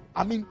miss,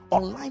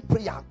 online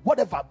prayer,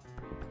 whatever.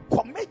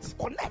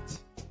 Connect.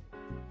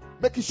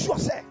 Making sure,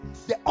 say,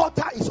 the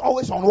altar is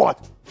always on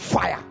what?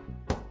 Fire.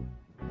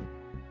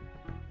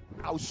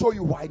 I'll show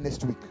you why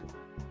next week.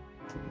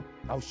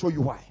 I'll show you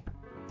why.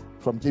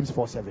 From James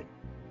 4:7.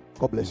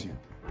 God bless you.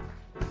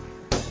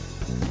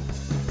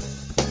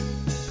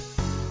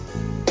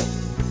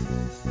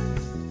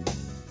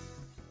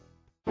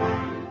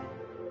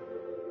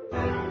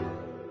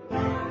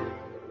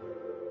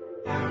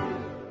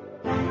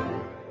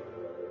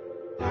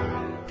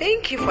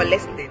 Thank you for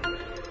listening.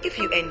 If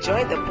you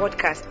enjoyed the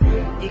podcast,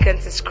 you can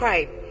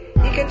subscribe.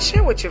 You can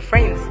share with your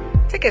friends.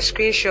 Take a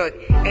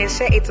screenshot and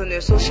share it on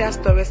your social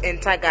stories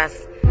and tag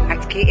us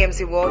at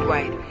KMC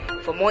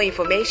Worldwide. For more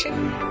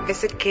information,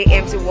 visit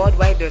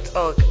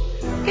kmcworldwide.org.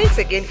 Thanks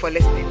again for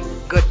listening.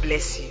 God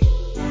bless you.